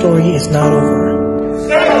 your story is not over.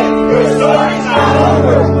 Stay, your story is not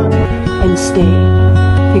over. And stay,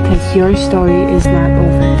 because your story is not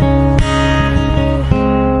over.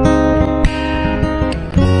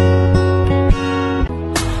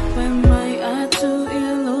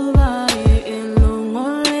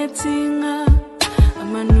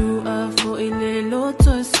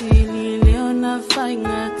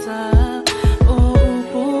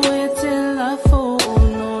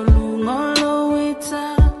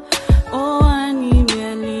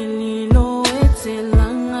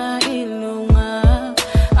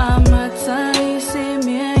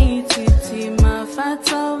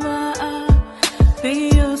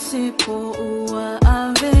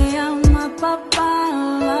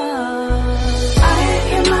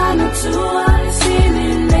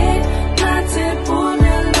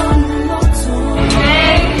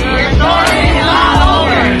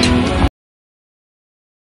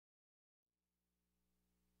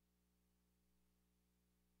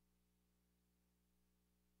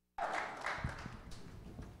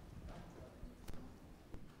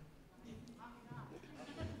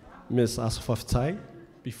 Ms. Asofafetai,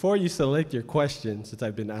 before you select your questions, since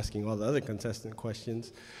I've been asking all the other contestant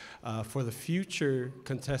questions, for the future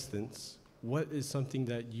contestants, what is something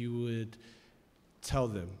that you would tell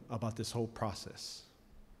them about this whole process?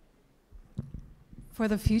 For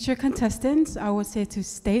the future contestants, I would say to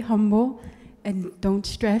stay humble and don't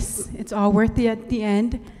stress. It's all worth it at the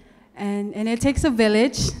end. And it takes a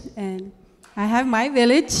village, and I have my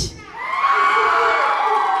village.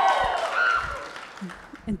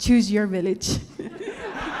 And choose your village.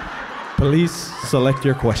 Please select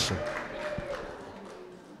your question.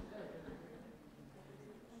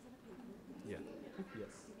 Yeah. Yes.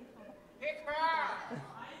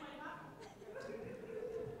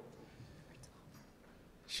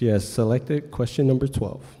 She has selected question number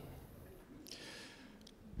 12.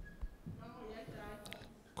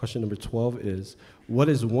 Question number 12 is, what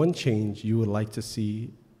is one change you would like to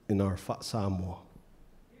see in our Samoa?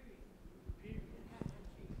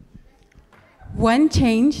 One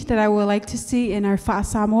change that I would like to see in our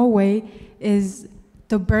Samoa way is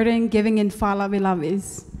the burden giving in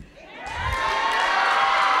falavilavis.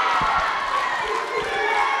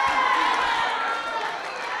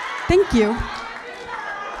 Thank you.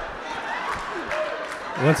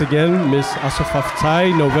 Once again, Ms.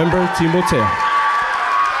 Asafaftai, November, Timotea.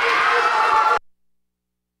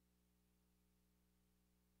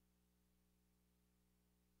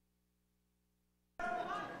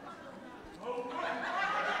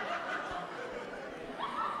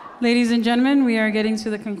 Ladies and gentlemen, we are getting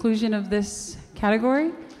to the conclusion of this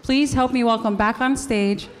category. Please help me welcome back on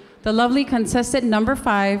stage the lovely contestant number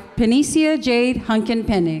 5, Penicia Jade Hunkin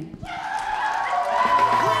Penny.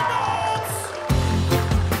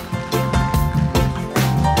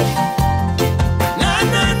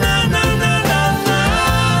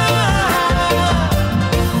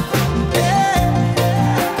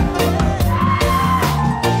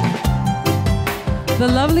 The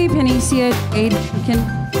lovely Penicia Jade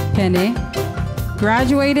Hunkin Penny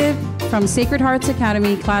graduated from Sacred Hearts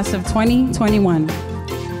Academy class of 2021.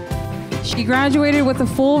 She graduated with a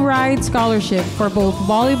full ride scholarship for both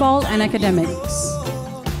volleyball and academics.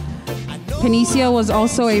 Penicia was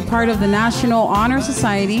also a part of the National Honor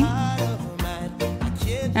Society.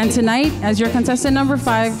 And tonight, as your contestant number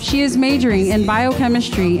 5, she is majoring in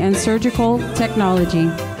biochemistry and surgical technology,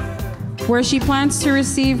 where she plans to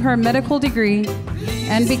receive her medical degree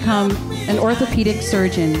and become an orthopedic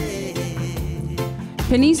surgeon.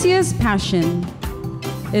 Penicia's passion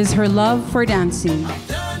is her love for dancing.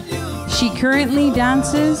 She currently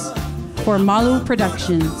dances for Malu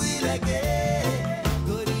Productions.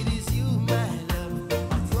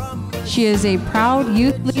 She is a proud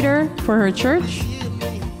youth leader for her church,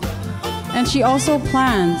 and she also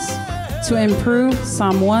plans to improve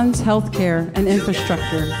Samoans' healthcare and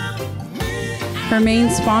infrastructure. Her main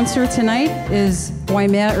sponsor tonight is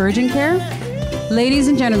Waimea Urgent Care. Ladies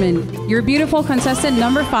and gentlemen, your beautiful contestant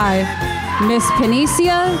number 5, Miss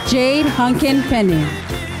Penicia Jade Hunkin Penny.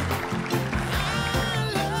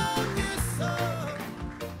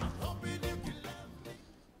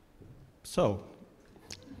 So,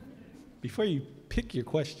 before you pick your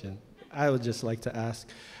question, I would just like to ask,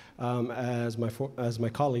 as my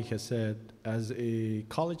colleague has said, as a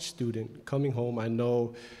college student coming home, I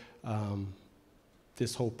know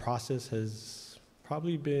this whole process has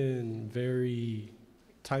probably been very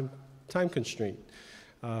time constrained.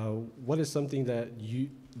 What is something that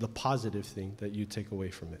the positive thing that you take away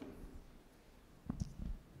from it?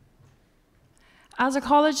 As a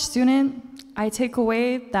college student, I take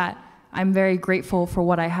away that I'm very grateful for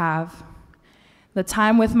what I have. The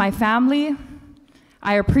time with my family,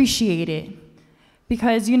 I appreciate it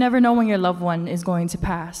because you never know when your loved one is going to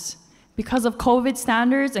pass. Because of COVID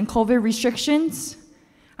standards and COVID restrictions,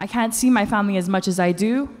 I can't see my family as much as I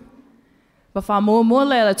do. But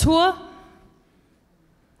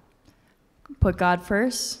put God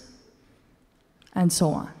first, and so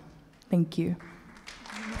on. Thank you.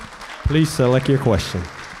 Please select your question.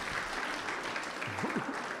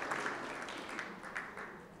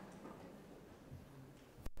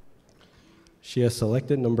 She has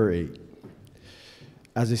selected number 8.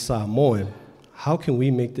 As a Samoan, how can we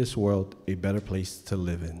make this world a better place to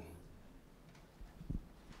live in?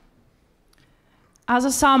 As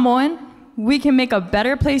a Samoan, we can make a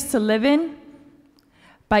better place to live in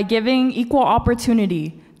by giving equal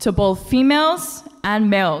opportunity to both females and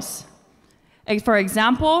males. For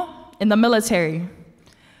example, in the military,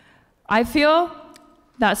 I feel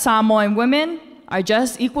that Samoan women are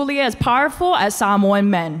just equally as powerful as Samoan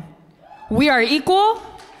men. We are equal,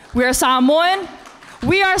 we are Samoan,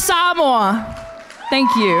 we are Samoa.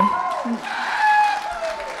 Thank you.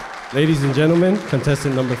 Ladies and gentlemen,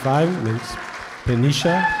 contestant number 5, Ms.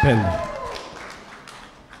 Penicia Penny.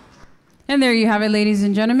 And there you have it, ladies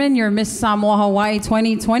and gentlemen, your Miss Samoa Hawaii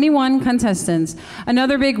 2021 contestants.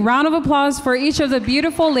 Another big round of applause for each of the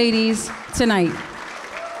beautiful ladies tonight.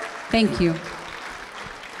 Thank you.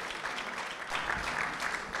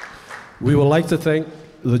 We would like to thank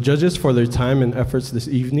the judges for their time and efforts this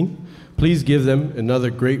evening. Please give them another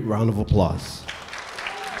great round of applause.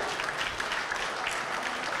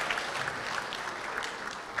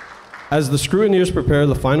 As the scrutineers prepare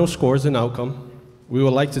the final scores and outcome, we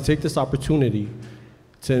would like to take this opportunity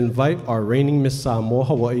to invite our reigning Miss Samoa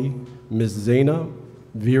Hawaii, Ms. Zaina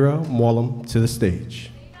Vera Molam, to the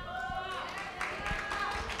stage.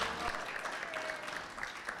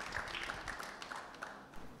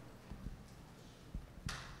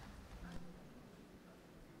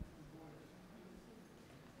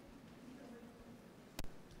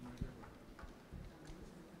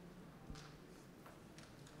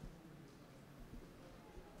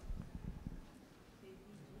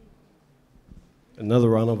 Another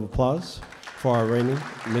round of applause for our reigning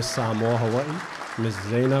Miss Samoa Hawaii, Miss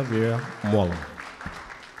Zaina Vera Mola.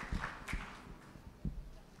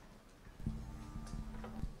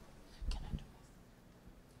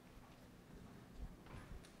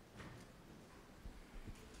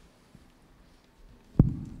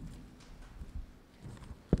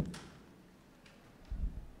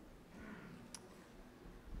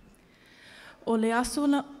 O le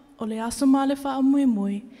aso ma le wha mui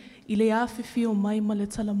mui, I le awhiwhi o mai ma le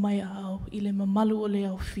tala mai au, I le mamalu o le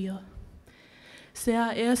au fia. Se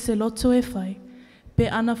a ea se loto e whai, pe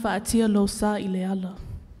ana wha atia lo sa I le ala.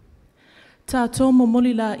 Tā tō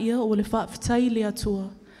momoli la ia o le wha whitai le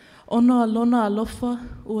atua, ono a lona a lofa,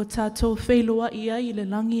 ua tā tō wheiloa ia I le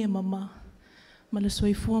langi e mama. Ma le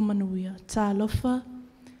soifua manuia, tā lofa,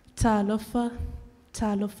 tā lofa,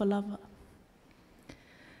 tā lofa lava.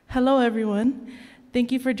 Hello, everyone.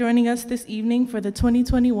 Thank you for joining us this evening for the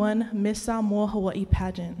 2021 Miss Samoa Hawaii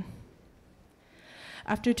pageant.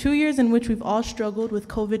 After 2 years in which we've all struggled with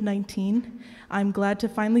COVID-19, I'm glad to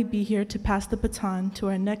finally be here to pass the baton to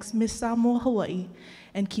our next Miss Samoa Hawaii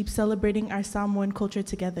and keep celebrating our Samoan culture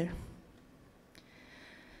together.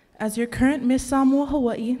 As your current Miss Samoa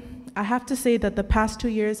Hawaii, I have to say that the past 2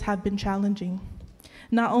 years have been challenging,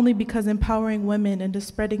 not only because empowering women and the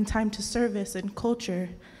spreading time to service and culture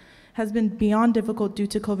has been beyond difficult due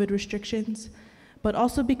to COVID restrictions, but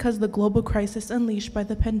also because the global crisis unleashed by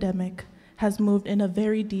the pandemic has moved in a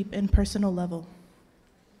very deep and personal level.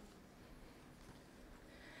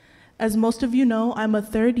 As most of you know, I'm a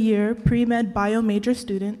third-year pre-med bio major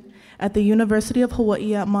student at the University of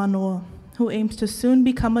Hawaii at Manoa, who aims to soon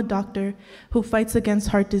become a doctor who fights against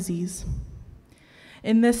heart disease.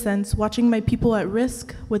 In this sense, watching my people at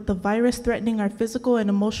risk with the virus threatening our physical and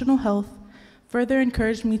emotional health further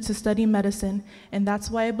encouraged me to study medicine, and that's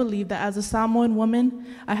why I believe that as a Samoan woman,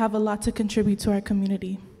 I have a lot to contribute to our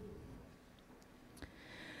community.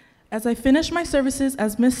 As I finish my services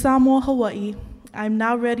as Miss Samoa Hawaii, I'm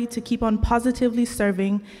now ready to keep on positively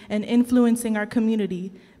serving and influencing our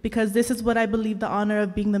community, because this is what I believe the honor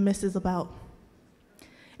of being the Miss is about.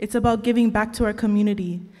 It's about giving back to our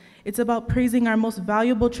community. It's about praising our most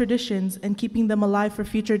valuable traditions and keeping them alive for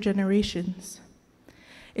future generations.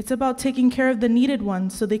 It's about taking care of the needed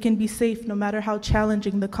ones so they can be safe no matter how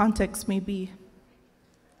challenging the context may be.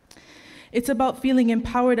 It's about feeling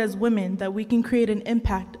empowered as women that we can create an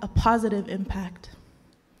impact, a positive impact.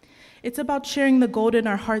 It's about sharing the gold in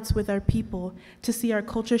our hearts with our people to see our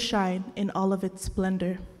culture shine in all of its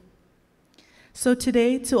splendor. So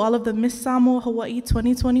today, to all of the Miss Samoa Hawaii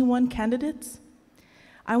 2021 candidates,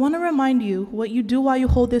 I want to remind you what you do while you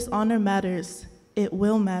hold this honor matters. It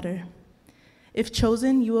will matter. If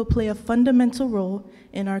chosen, you will play a fundamental role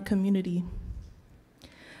in our community,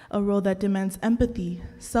 a role that demands empathy,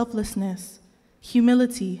 selflessness,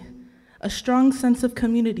 humility, a strong sense of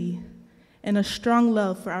community, and a strong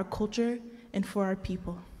love for our culture and for our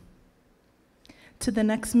people. To the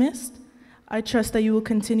next Miss, I trust that you will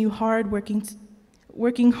continue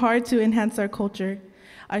working hard to enhance our culture.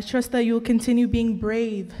 I trust that you will continue being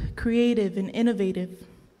brave, creative, and innovative.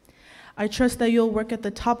 I trust that you'll work at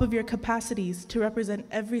the top of your capacities to represent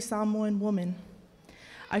every Samoan woman.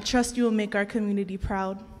 I trust you will make our community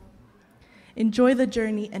proud. Enjoy the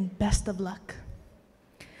journey and best of luck.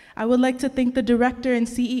 I would like to thank the director and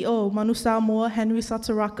CEO, Manu Samoa Henry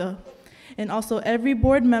Satoraka, and also every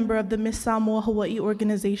board member of the Miss Samoa Hawaii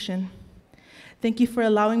organization. Thank you for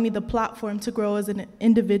allowing me the platform to grow as an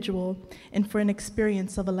individual and for an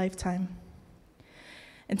experience of a lifetime.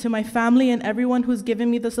 And to my family and everyone who's given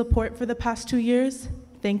me the support for the past 2 years,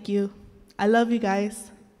 thank you. I love you guys.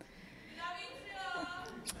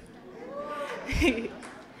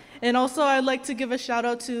 And also I'd like to give a shout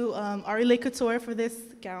out to Artee Couture for this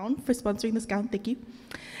gown, for sponsoring this gown, thank you.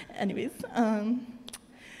 Anyways,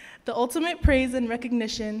 the ultimate praise and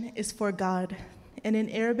recognition is for God. And in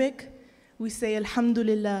Arabic, we say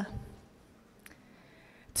Alhamdulillah.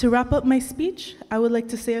 To wrap up my speech, I would like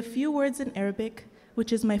to say a few words in Arabic,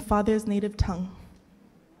 which is my father's native tongue.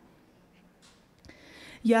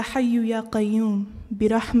 Ya Hayyu ya Qayyum,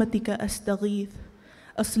 birahmatika astaghith,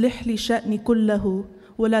 aslih li sha'ni kullahu,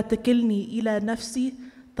 wa la takilni ila nafsi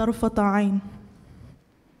tarfata ayn.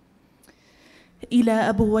 إلى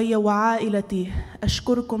أبوي وعائلتي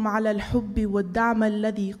أشكركم على الحب والدعم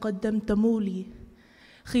الذي قدمتموه لي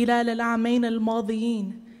خلال العامين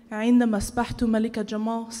الماضيين عندما أصبحت ملكة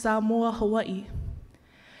جمال ساموا هوائي.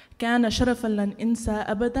 كان شرفاً لن أنسى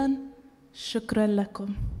أبداً. شكراً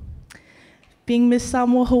لكم. Being Miss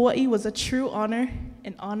Samoa Hawaii was a true honor,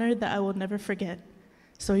 an honor that I will never forget.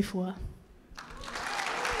 Soifua.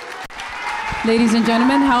 Ladies and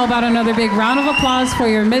gentlemen, how about another big round of applause for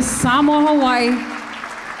your Miss Samoa Hawaii,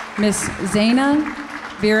 Miss Zaina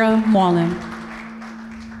Vera Molan.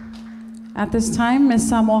 At this time, Miss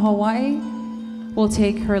Samoa Hawaii will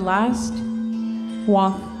take her last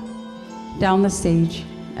walk down the stage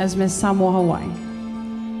as Miss Samoa Hawaii.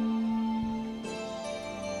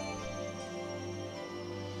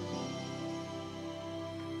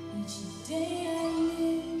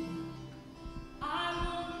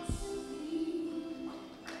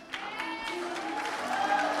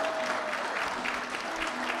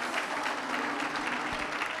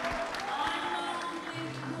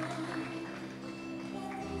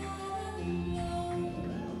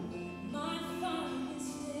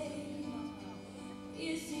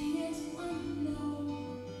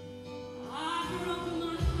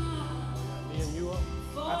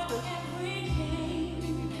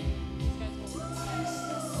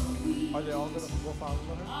 Are they all going to go follow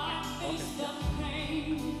her?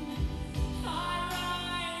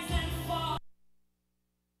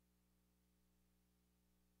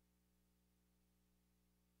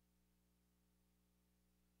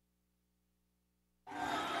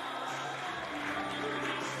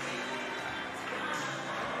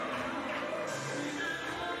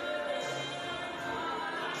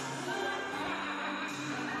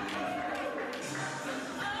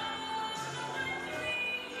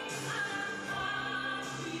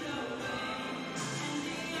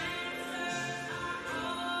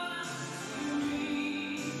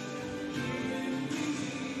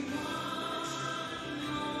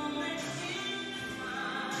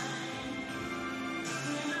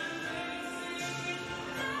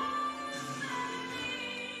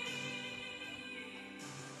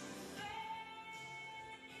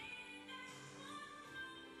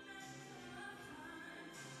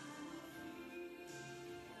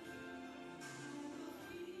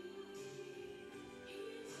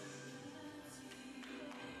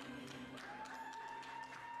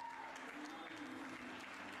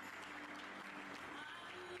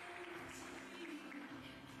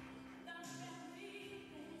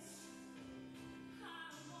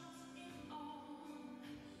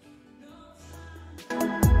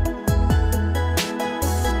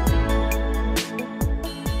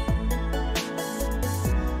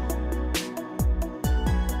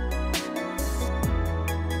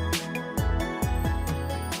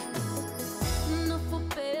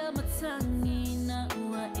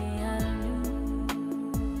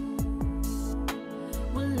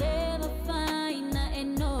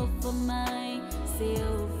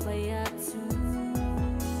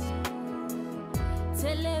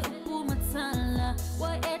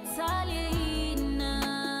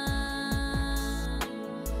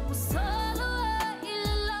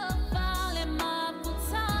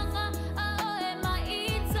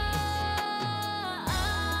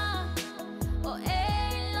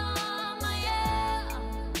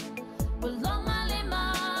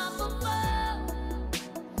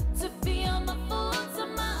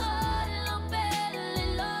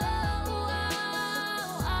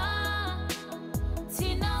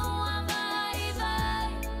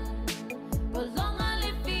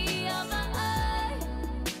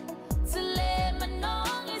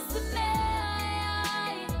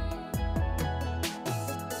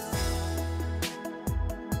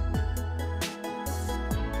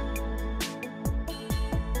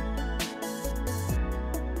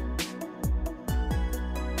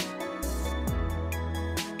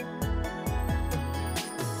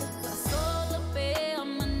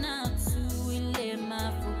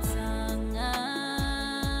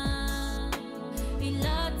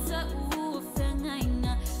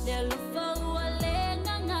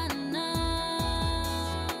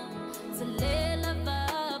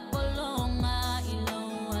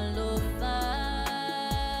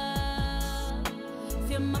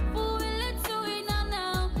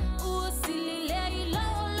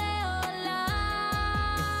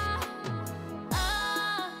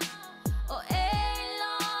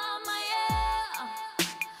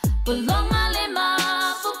 Belong my lima,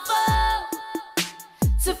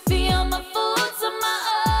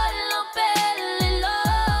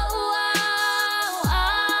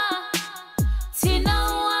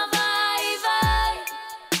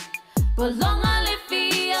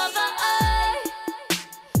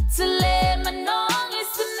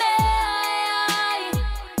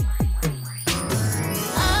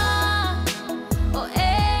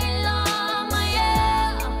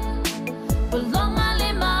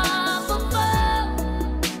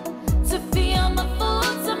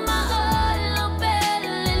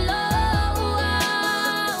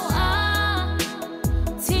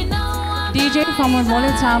 DJ from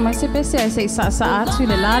Molita, my sipese, I say Sasa to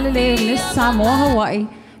the Lalele, Miss Samoa Hawaii,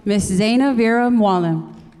 Miss Zaina Vera Mwalem.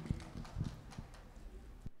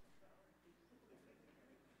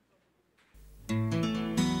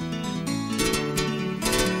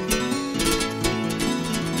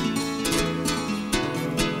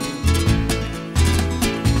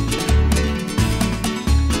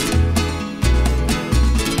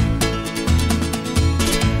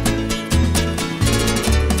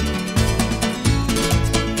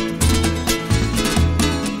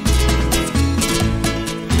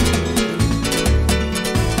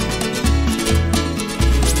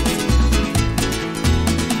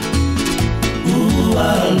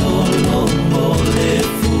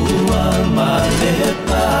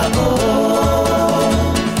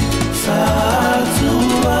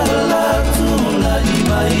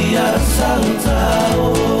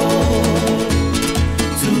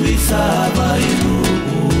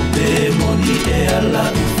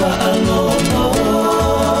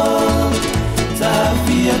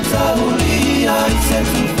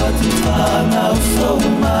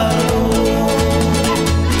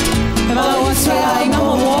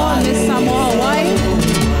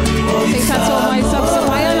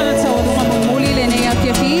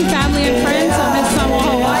 Family and friends of Miss Samoa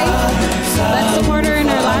Hawaii. Let's support her in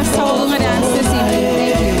her last Taulunga dance this evening.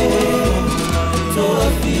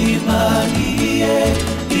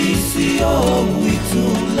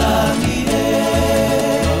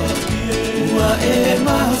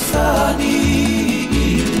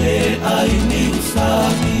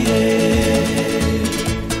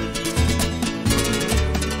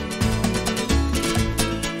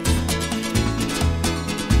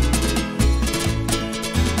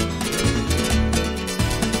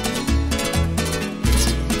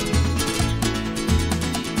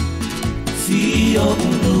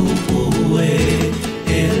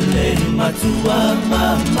 Matua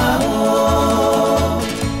mama o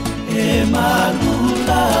e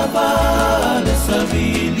malula vale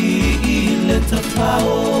sabili ile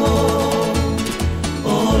tafao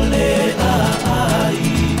ole ai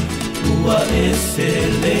ua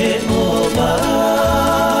esele ova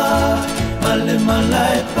male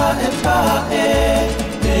malai pa e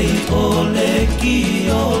ei ole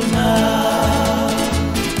kiona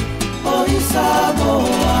o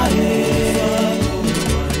Samoa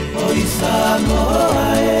Samoa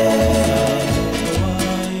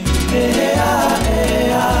ea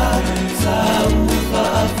saufa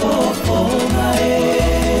fofo mai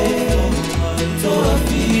toa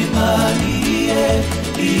fimani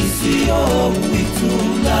isi o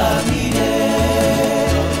witulani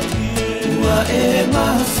ua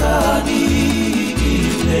masani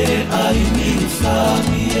ile aini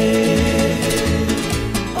usami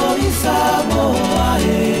oi Samoa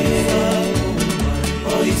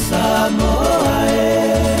Samoa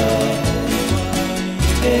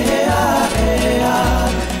ea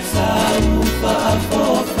saufa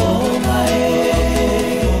fofo mai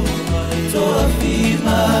toa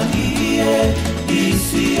fimani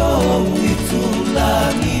isi o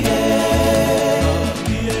witulani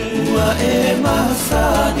ua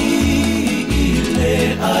masani ile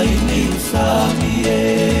aini usami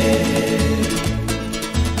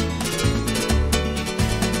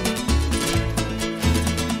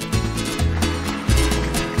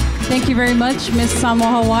Thank you very much, Miss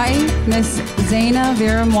Samoa Hawaii, Miss Zaina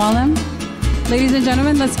Vera Mwalem. Ladies and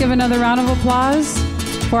gentlemen, let's give another round of applause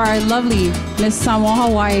for our lovely Miss Samoa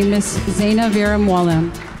Hawaii, Miss Zaina Vera Mwalem.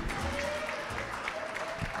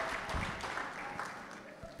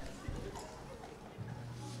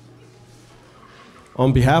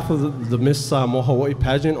 On behalf of the Miss Samoa Hawaii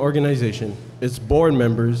Pageant organization, its board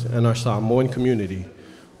members, and our Samoan community,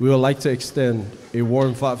 we would like to extend a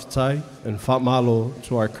warm whaafitai and whaamalo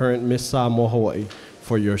to our current Miss Samoa Hawaii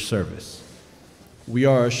for your service. We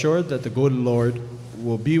are assured that the good Lord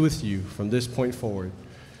will be with you from this point forward.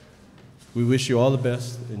 We wish you all the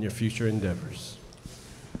best in your future endeavors.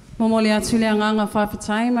 Momoli atu le anganga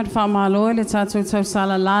whaafitai mat whaamalo le tātou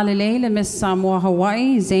tausala la lelei le Miss Samoa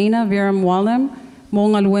Hawaii, Zaina Vera Mwalem, mō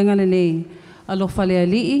ngā luenga lelei. Alofa le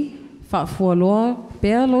alii, whaafua loa,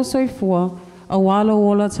 bea lo soifua, a walo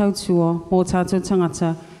ola tautua mō tātou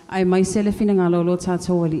tangata, ai mai se le whinangalo lo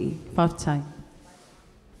tātou alii. Whaafitai.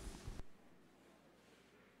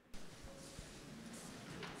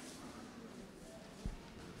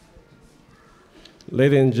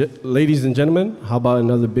 Ladies and gentlemen, how about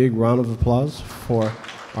another big round of applause for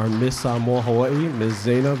our Miss Samoa Hawaii, Ms.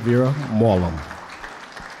 Zaina Vera Mwalem.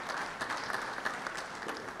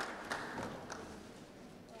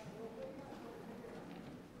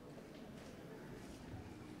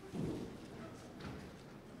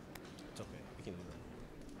 It's okay.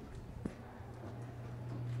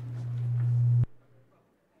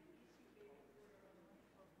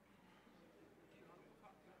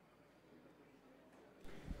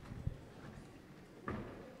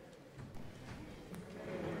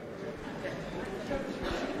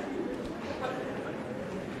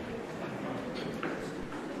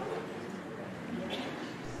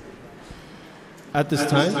 At this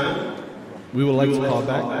time, we would like to call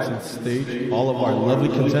back to the stage all of our lovely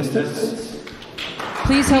contestants.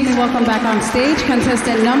 Please help me welcome back on stage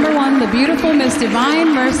contestant number 1, the beautiful Miss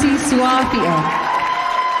Divine Mercy Suafia.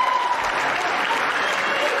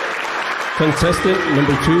 Contestant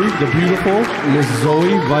number 2, the beautiful Miss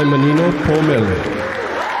Zoe Vaimanino Pomelo.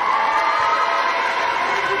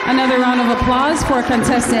 Another round of applause for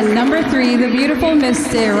contestant number 3, the beautiful Miss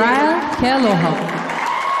Saraya Kealoha.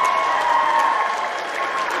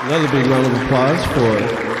 Another big round of applause for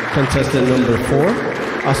contestant number 4,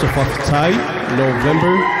 Asofafitai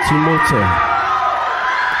November Timote.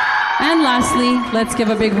 And lastly, let's give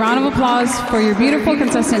a big round of applause for your beautiful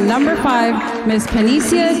contestant number 5, Miss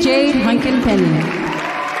Panicia Jade Hunkin Penny.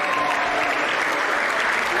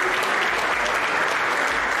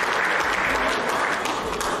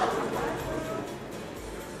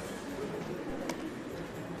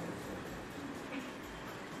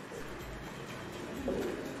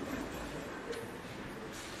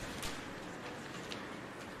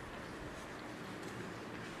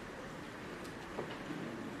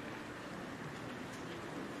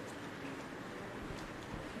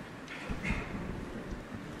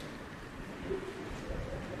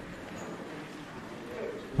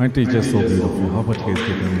 Aren't they just so beautiful? How about you guys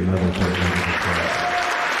give them another round of applause?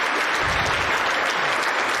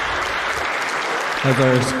 As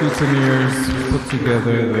our scrutineers put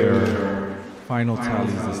together their final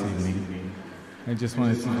tallies this evening, I just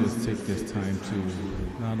wanted to just take this time to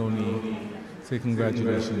not only say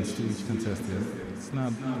congratulations to each contestant. It's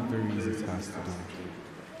not a very easy task to do.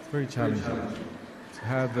 It's very challenging to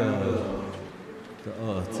have the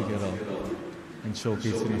to get up and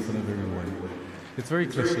showcase it in front of everyone. It's very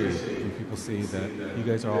cliche when people say that you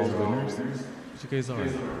guys are all winners, but you guys are,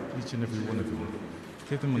 each and every one of you.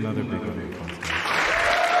 Give them another big round of applause, guys.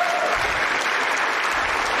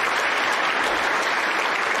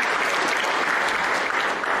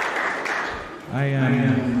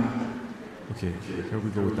 Okay, here we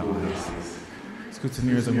go with the eyes.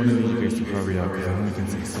 Scrutineers, I'm going to need you guys to hurry up because I only can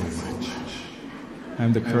say so much.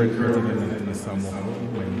 I'm the current president of the Samoa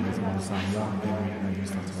Pageant. My name is Samoa Pageant.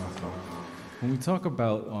 When we talk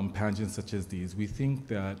about pageants such as these, we think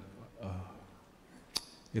that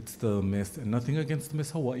it's the Miss, and nothing against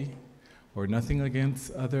Miss Hawaii, or nothing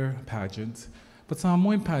against other pageants, but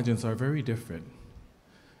Samoan pageants are very different.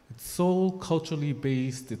 It's so culturally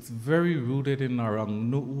based, it's very rooted in our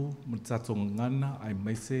nu'u, mtatongana, I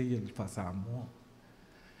may say, Samoa.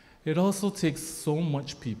 It also takes so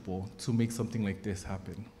much people to make something like this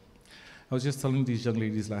happen. I was just telling these young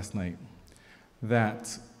ladies last night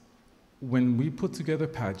that when we put together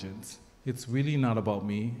pageants, it's really not about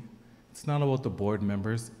me. It's not about the board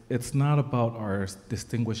members. It's not about our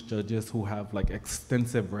distinguished judges who have like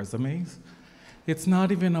extensive resumes. It's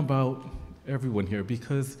not even about everyone here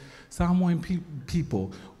because Samoan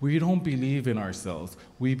people, we don't believe in ourselves.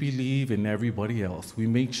 We believe in everybody else. We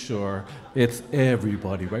make sure it's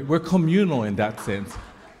everybody, right? We're communal in that sense.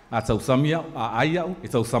 If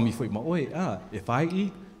I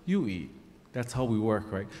eat, you eat. That's how we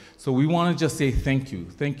work, right? So we want to just say thank you.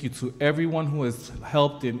 Thank you to everyone who has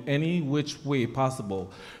helped in any which way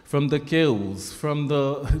possible. From the kills, from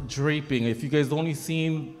the draping. If you guys only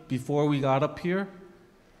seen before we got up here,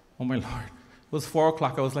 oh my Lord, it was 4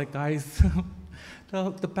 o'clock. I was like, guys,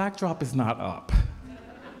 the backdrop is not up.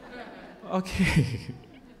 Okay.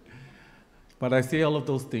 But I say all of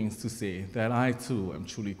those things to say that I too am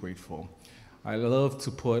truly grateful. I love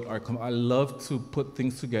to put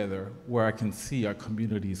things together where I can see our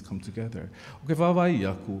communities come together. Okay, vavai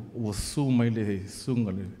aku o su mai le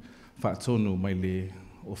sunga le fatonu mai le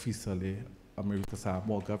ofisa le America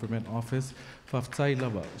Samoa Government Office faftai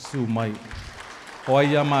lava su mai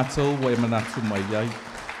oia matou wa manatu mai yai.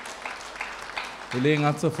 Ele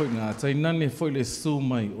ngata foi ngata inane foi le su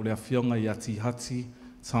mai o le afionga yati hati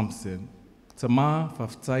Thompson. Tama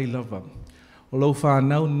faftai lava. O lo fa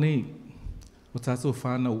nau nei o tātou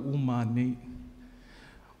whānau uma nei.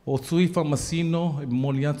 O tui whamasino e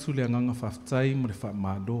moli atu le anganga whaftai mo le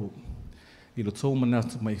whamālo. I lo tau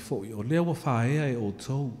manatu mai fōi. O lea wa whaea e o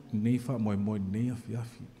tau nei whamoe nei a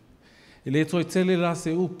whiawhi. E le toi tele la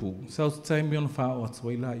se upu. South time on wha o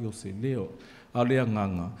atu la I o se leo. A le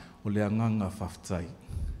anganga o le anganga whaftai.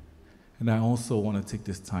 And I also want to take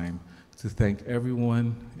this time to thank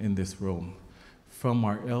everyone in this room. From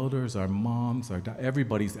our elders, our moms,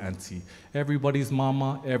 everybody's auntie, everybody's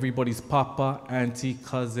mama, everybody's papa, auntie,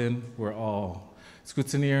 cousin, we're all.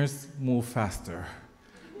 Scrutineers, move faster.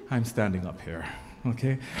 I'm standing up here,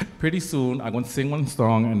 okay? Pretty soon, I'm going to sing one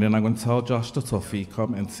song, and then I'm going to tell Josh the Toffee,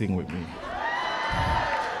 come and sing with me.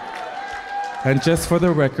 And just for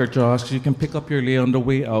the record, Josh, you can pick up your lei on the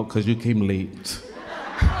way out because you came late.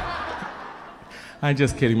 I'm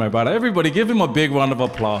just kidding, my brother. Everybody, give him a big round of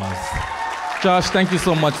applause. Josh, thank you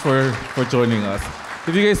so much for joining us.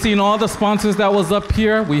 If you guys seen all the sponsors that was up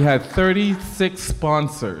here, we had 36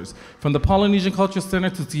 sponsors. From the Polynesian Culture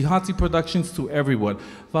Center to Tihati Productions to everyone.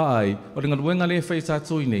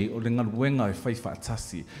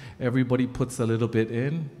 Everybody puts a little bit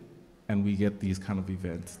in, and we get these kind of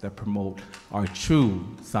events that promote our true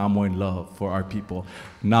Samoan love for our people.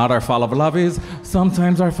 Not our falafelaves,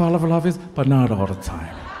 sometimes our falafelaves, but not all the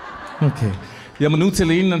time. Okay. Ya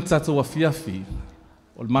manutele ina tatu wa fiafi,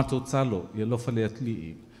 ol mato talo, ya lofa le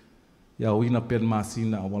atli, ya oina pen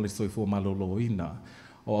masina, wale soifo malolo ina,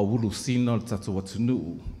 o awulu sina tatu wa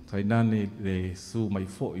tunu, tainane le su mai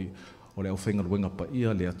foi, o le aufenga wenga pa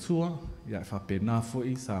ia le atua, ya fa pena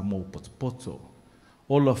foi sa mo poto.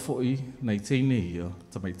 Ola foi nei teine ia,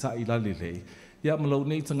 tamai tai lalile, ya malau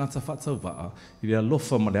nei tangata whatawaa, i le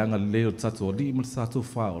alofa ma le anga leo tatu o li masatu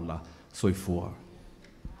whaola, soifua.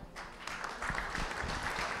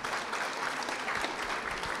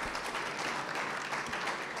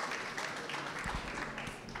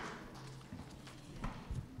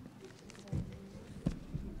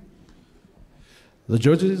 The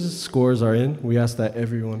judges' scores are in. We ask that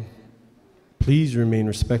everyone please remain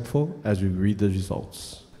respectful as we read the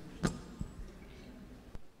results.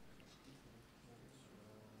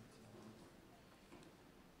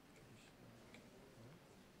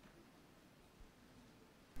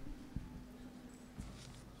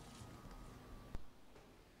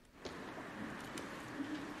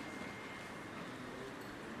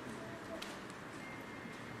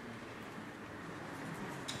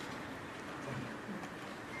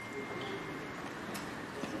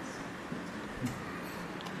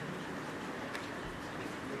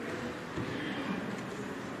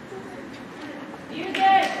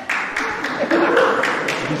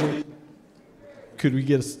 Could we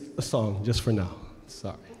get a song just for now?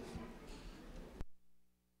 Sorry.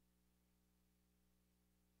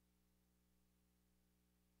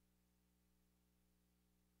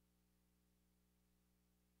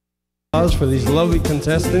 Applause for these lovely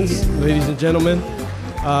contestants, ladies and gentlemen.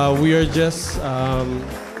 We are just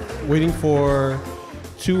waiting for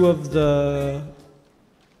two of the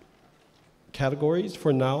categories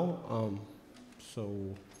for now.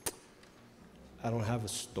 So I don't have a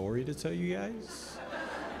story to tell you guys.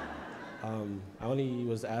 I only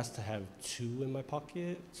was asked to have two in my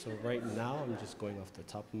pocket, so right now I'm just going off the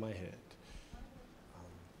top of my head.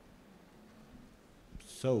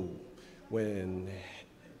 So when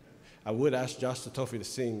I would ask Josh Totofi to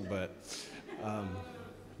sing, but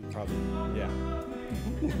probably, yeah.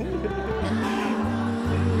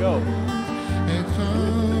 There you go.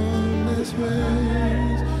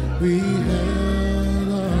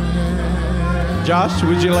 Josh,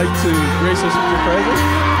 would you like to grace us with your presence?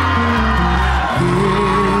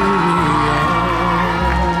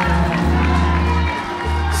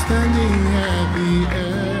 Standing at the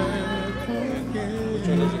airport gate,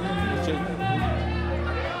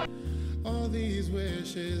 all these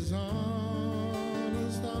wishes on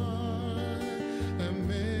a star that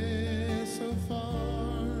may so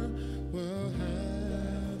far will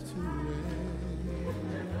have to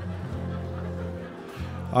wait.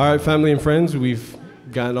 All right, family and friends, we've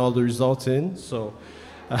gotten all the results in, so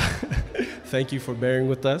thank you for bearing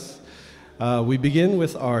with us. We begin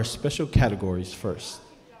with our special categories first.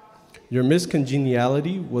 Your Miss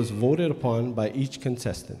Congeniality was voted upon by each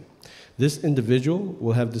contestant. This individual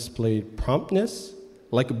will have displayed promptness,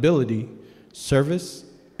 likability, service,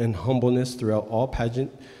 and humbleness throughout all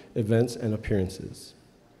pageant events and appearances.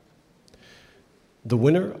 The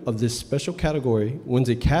winner of this special category wins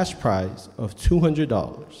a cash prize of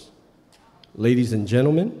 $200. Ladies and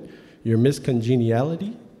gentlemen, your Miss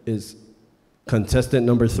Congeniality is contestant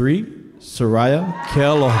number 3, Soraya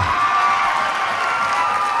Kealoha.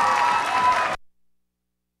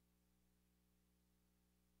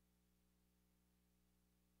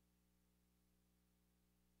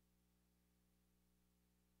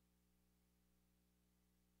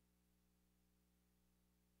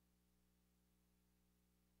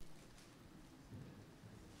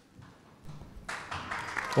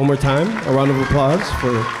 One more time, a round of applause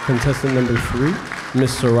for contestant number 3,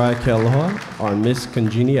 Miss Soraya Kealoha, our Miss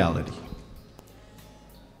Congeniality.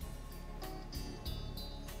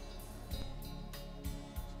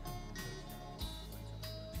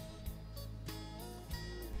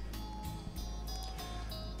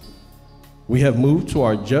 We have moved to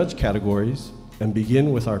our judge categories and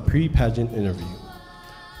begin with our pre-pageant interview.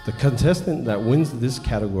 The contestant that wins this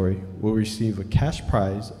category will receive a cash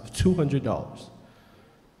prize of $200.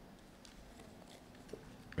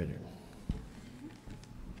 Right here.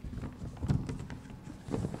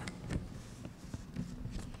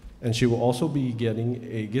 And she will also be getting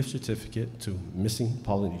a gift certificate to Missing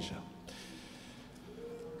Polynesia.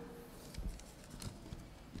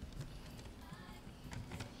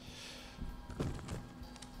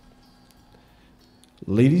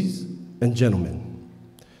 Ladies and gentlemen,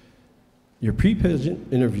 your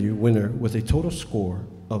pre-pageant interview winner with a total score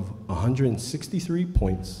of 163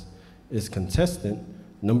 points is contestant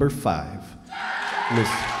number 5, Miss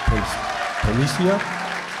Patricia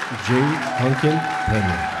J. Hunkin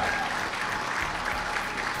Penny.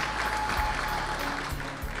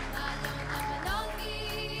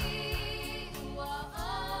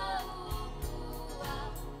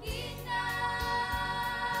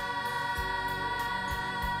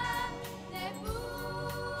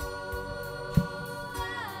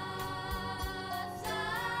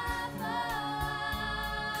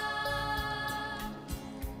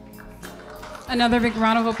 Another big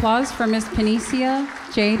round of applause for Miss Patricia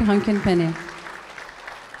Jade Hunkin-Penny.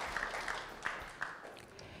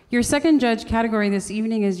 Your second judge category this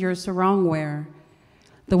evening is your sarong wear.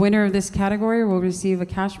 The winner of this category will receive a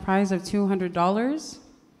cash prize of $200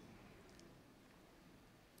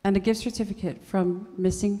 and a gift certificate from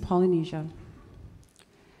Missing Polynesia.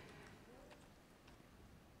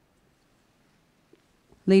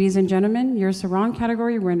 Ladies and gentlemen, your sarong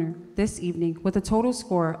category winner this evening with a total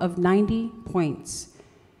score of 90 points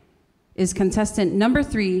is contestant number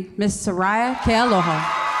 3, Miss Soraya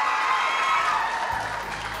Kealoha.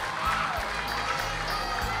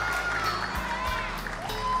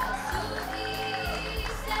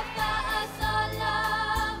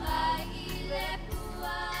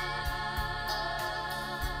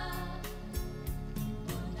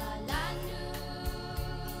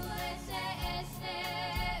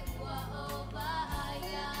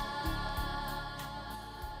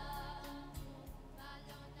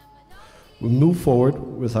 We move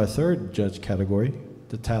forward with our third judge category,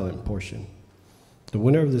 the talent portion. The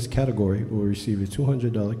winner of this category will receive a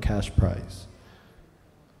 $200 cash prize.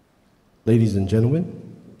 Ladies and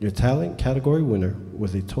gentlemen, your talent category winner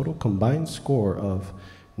with a total combined score of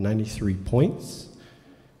 93 points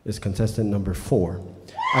is contestant number 4,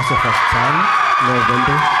 Asafastani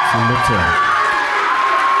November Timoteo.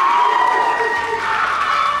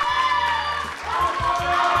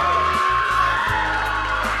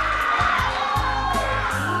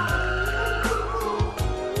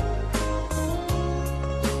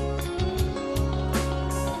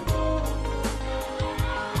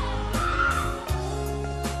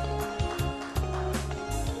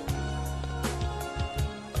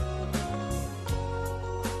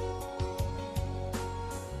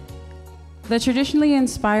 The traditionally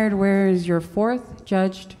inspired wear is your fourth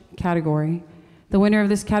judged category. The winner of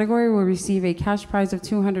this category will receive a cash prize of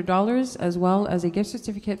 $200 as well as a gift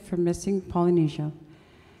certificate from Missing Polynesia.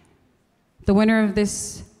 The winner of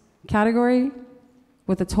this category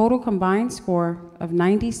with a total combined score of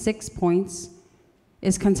 96 points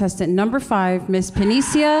is contestant number 5, Miss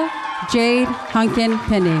Patricia Jade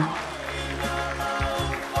Hunkin-Penny.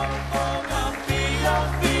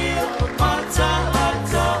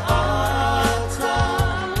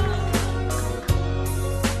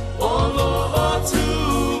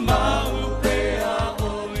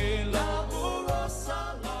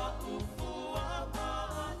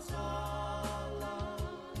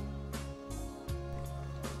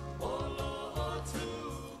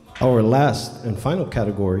 Our last and final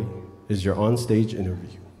category is your on-stage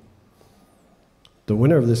interview. The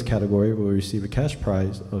winner of this category will receive a cash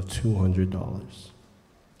prize of $200.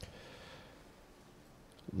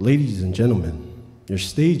 Ladies and gentlemen, your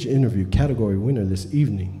stage interview category winner this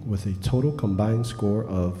evening with a total combined score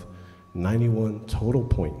of 91 total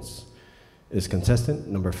points is contestant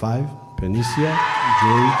number 5, Patricia J.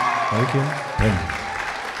 Hunkin-Penny.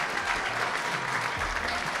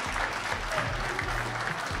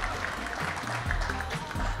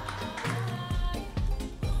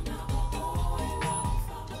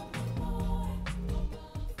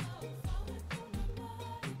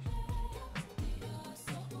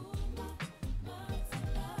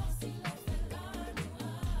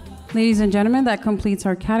 Ladies and gentlemen, that completes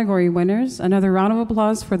our category winners. Another round of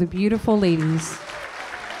applause for the beautiful ladies.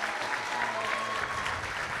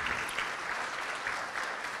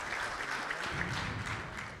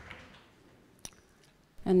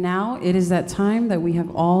 And now it is that time that we have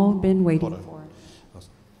all been waiting for.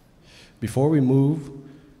 Before we move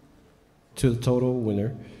to the total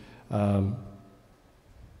winner, the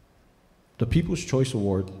The People's Choice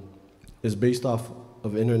Award is based off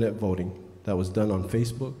of internet voting that was done on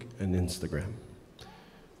Facebook and Instagram.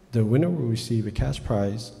 The winner will receive a cash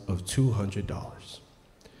prize of $200.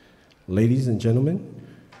 Ladies and gentlemen,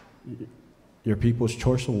 your People's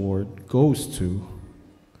Choice Award goes to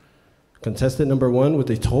contestant number 1 with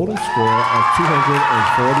a total score of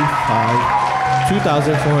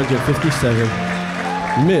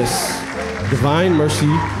 2,457, Miss Divine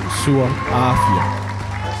Mercy Sua Afia.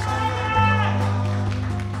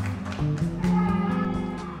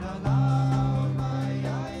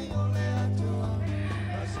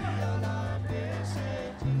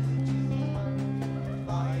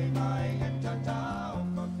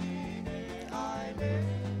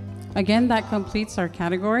 Again, that completes our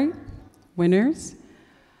category winners.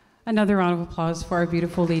 Another round of applause for our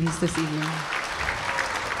beautiful ladies this evening.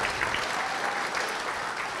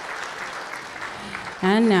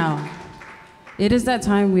 And now, it is that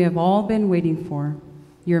time we have all been waiting for,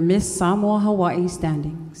 your Miss Samoa Hawaii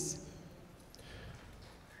standings.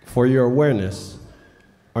 For your awareness,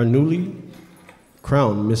 our newly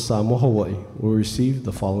crowned Miss Samoa Hawaii will receive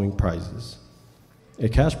the following prizes. A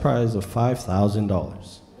cash prize of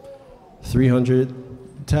 $5,000. 300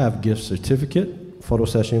 TAV gift certificate, photo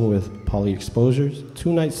session with Poly Exposures,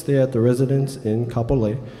 2-night stay at the residence in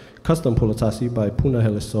Kapolei, custom pulatasi by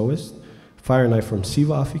Punahele Sewist, fire knife from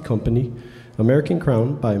Siva Afi Company, American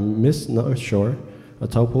Crown by Miss North Shore, a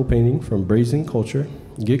taupo painting from Brazen Culture,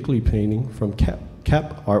 Gickley painting from Cap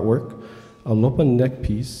Artwork, a lopa neck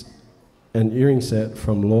piece, an earring set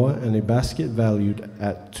from Loa, and a basket valued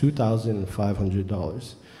at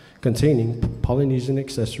 $2,500. Containing Polynesian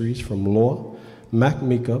accessories from Loa, MAC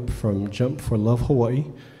makeup from Jump for Love Hawaii,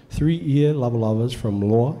 3 Ia Lava Lavas from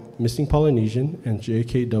Loa, Missing Polynesian, and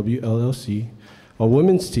JKW LLC, a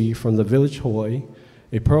women's tee from the Village Hawaii,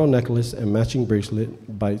 a pearl necklace and matching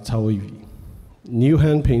bracelet by Tawivi, new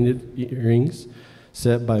hand-painted earrings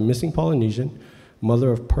set by Missing Polynesian,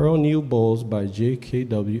 mother of pearl new bowls by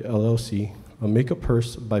JKW LLC, a makeup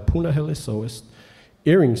purse by Punahele Sewist,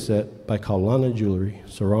 earring set by Kaulana Jewelry,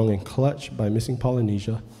 sarong and clutch by Missing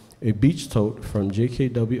Polynesia, a beach tote from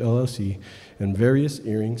JKW LLC, and various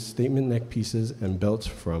earrings, statement neck pieces, and belts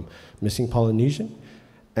from Missing Polynesia,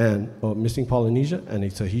 and a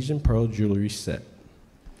Tahitian pearl jewelry set.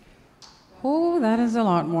 Oh, that is a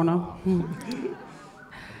lot, Mona.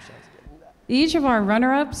 Each of our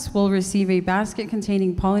runner-ups will receive a basket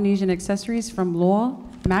containing Polynesian accessories from Loa,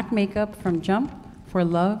 MAC makeup from Jump for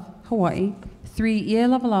Love Hawaii, 3 Ia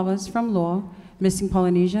Lava Lavas from Loa, Missing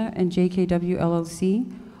Polynesia, and JKW LLC,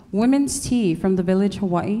 women's tee from the Village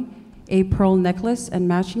Hawaii, a pearl necklace and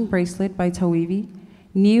matching bracelet by Tawivi,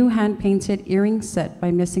 new hand-painted earring set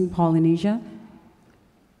by Missing Polynesia,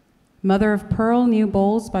 mother of pearl new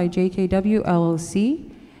bowls by JKW LLC,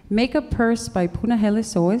 makeup purse by Punahele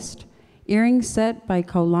Sewist, earring set by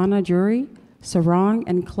Kaulana Jewelry, sarong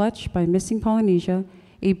and clutch by Missing Polynesia,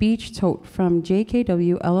 a beach tote from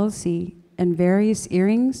JKW LLC, and various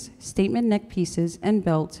earrings, statement neck pieces, and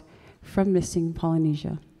belt from Missing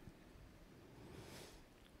Polynesia.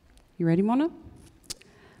 You ready, Mona?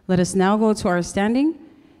 Let us now go to our standing,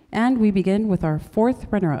 and we begin with our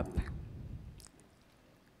 4th runner-up.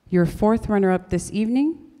 Your 4th runner-up this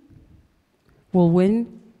evening will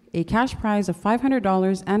win a cash prize of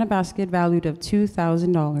 $500 and a basket valued of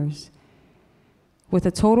 $2,000. With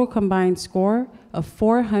a total combined score of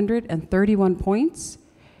 431 points,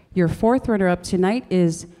 your 4th runner-up tonight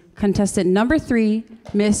is contestant number 3,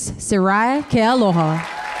 Miss Siraya Kealoha.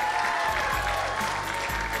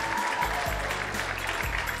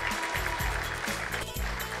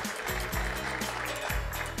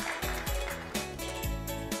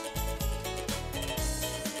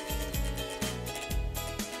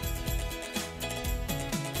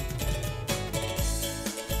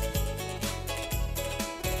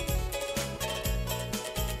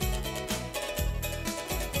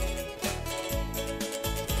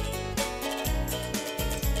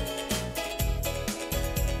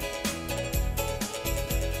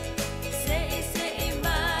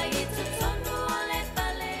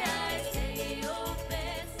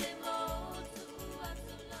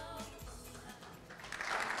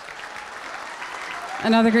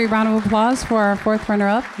 Another great round of applause for our 4th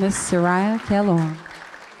runner-up, Miss Siraya Kealoha.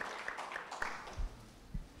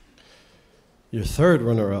 Your 3rd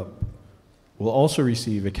runner-up will also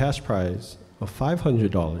receive a cash prize of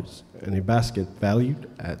 $500 and a basket valued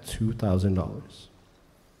at $2,000.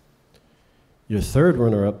 Your 3rd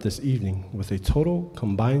runner-up this evening with a total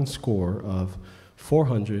combined score of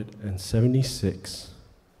 476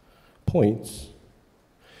 points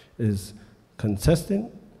is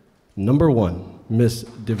contestant number 1 Miss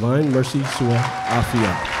Divine Mercy Sua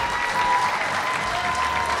Afia.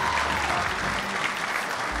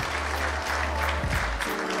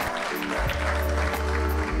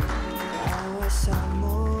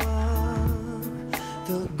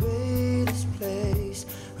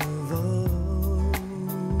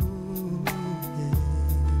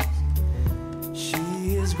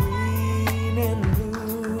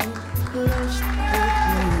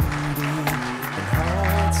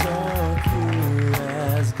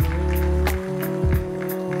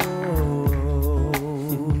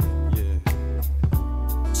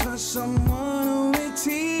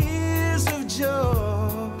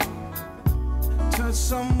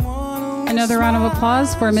 Another round of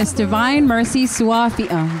applause for Miss Divine Mercy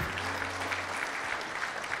Suafia.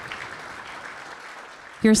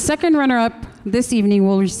 Your second runner-up this evening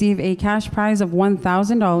will receive a cash prize of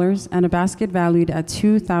 $1,000 and a basket valued at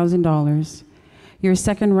 $2,000. Your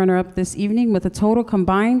second runner-up this evening with a total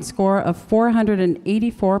combined score of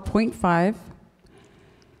 484.5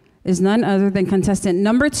 is none other than contestant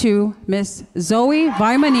number 2, Miss Zoe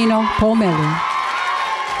Vaimanino Pomelu.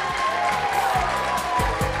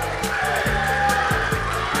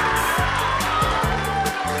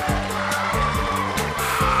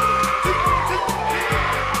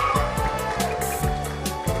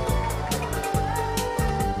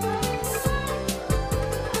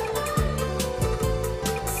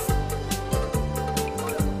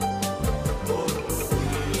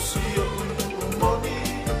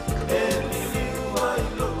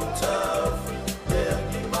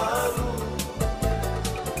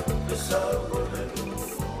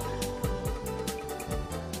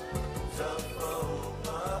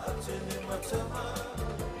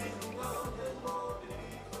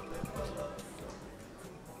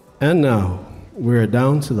 And now, we're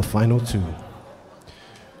down to the final 2.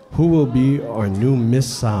 Who will be our new Miss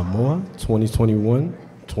Samoa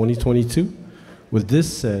 2021-2022? With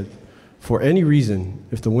this said, for any reason,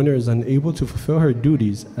 if the winner is unable to fulfill her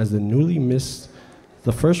duties as the newly Miss,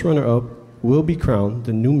 the first runner-up will be crowned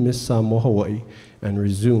the new Miss Samoa Hawaii and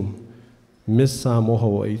resume Miss Samoa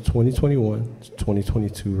Hawaii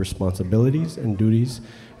 2021-2022 responsibilities and duties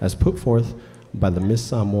as put forth by the Miss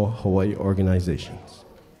Samoa Hawaii organizations.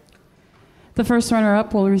 The first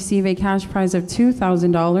runner-up will receive a cash prize of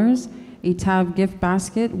 $2,000, a TAB gift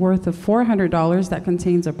basket worth of $400 that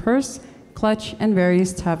contains a purse, clutch, and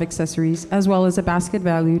various TAB accessories, as well as a basket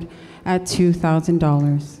valued at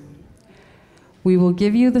 $2,000. We will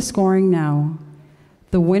give you the scoring now.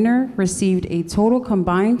 The winner received a total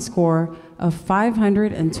combined score of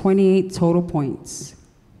 528 total points.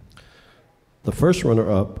 The first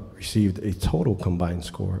runner-up received a total combined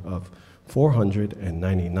score of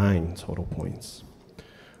 499 total points.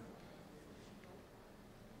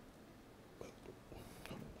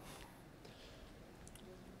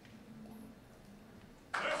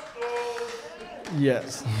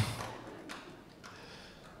 Yes.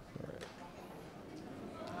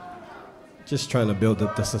 Just trying to build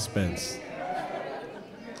up the suspense.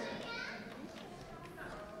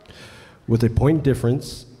 With a point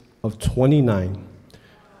difference of 29,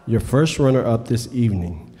 your first runner-up this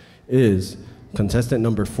evening is contestant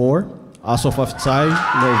number 4, Asofaftai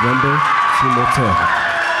November Timoteo.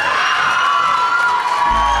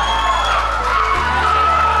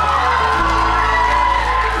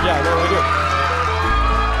 Yeah, no, we do.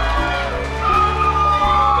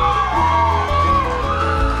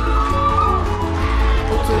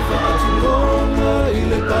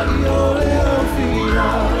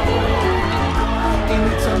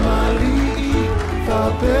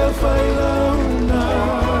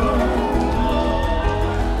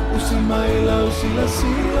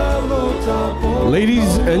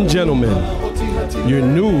 Ladies and gentlemen, your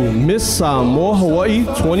new Miss Samoa Hawaii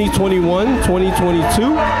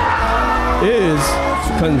 2021-2022 is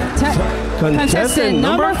contestant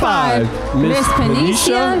number 5, Miss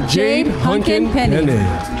Penicia Jade Hunkin Penne.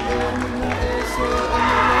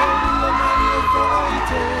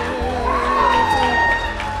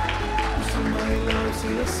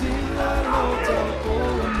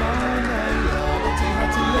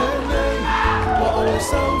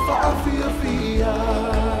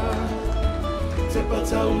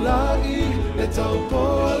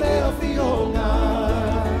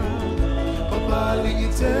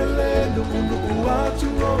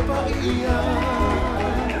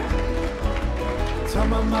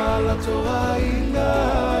 Tama malato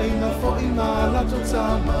ainga, inga fo malato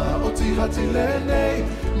tama, oti hati lene,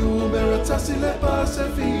 numero tasi le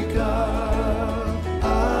Pacifica.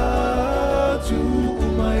 Atu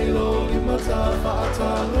umailo imata fa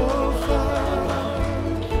atalofa,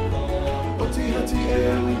 oti hati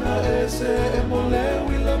wina e se e mole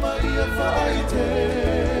wila mai a whaai te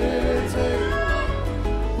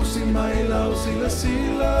Usi mai lau sila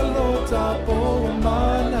sila lo tapo a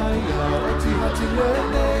mana ia Oti hati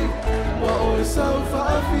lenei wa oe sau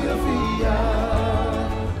whaafia fia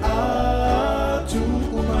Atu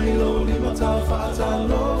umai lo lima tau whaata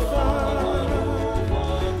lo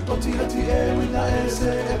Oti hati e wina e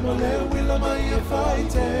se e mole wila mai a whaai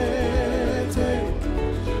te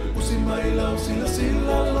Usi mai lau sila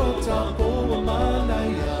sila lo tapo a mana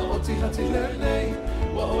ia Oti hati lenei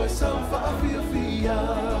wa oe sau whaafia fia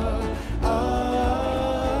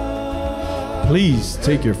Please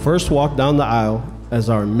take your first walk down the aisle as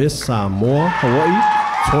our Miss Samoa Hawaii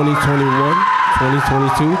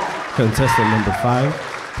 2021-2022 contestant number 5,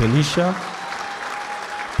 Penisha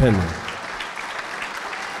Pena.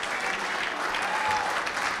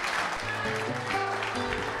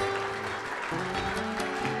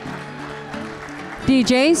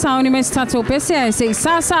 DJ, sauni Miss Tato Pese, se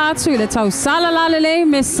sasa atu le tau sala lalele,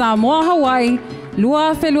 Miss Samoa Hawaii,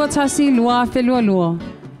 lua felua tasi, lua felua lua.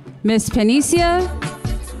 Miss Penicia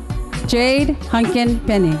Jade Hunkin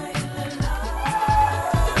Penny.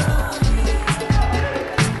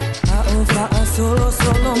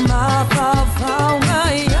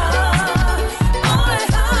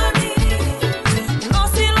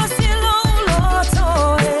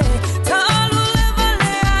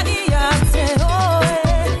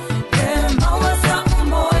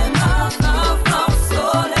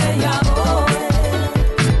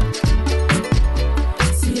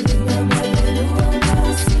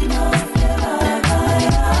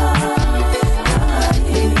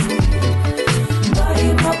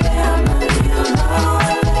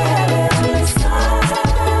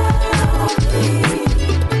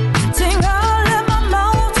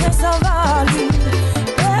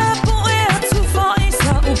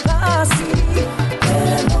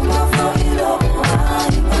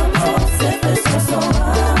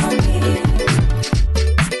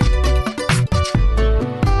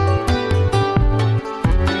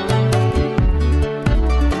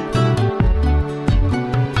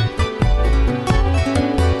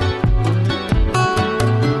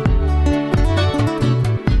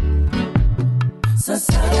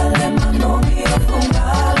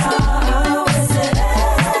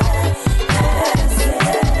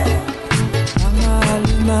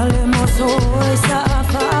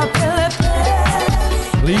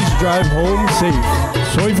 Please drive home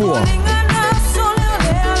safe. Soy Vua.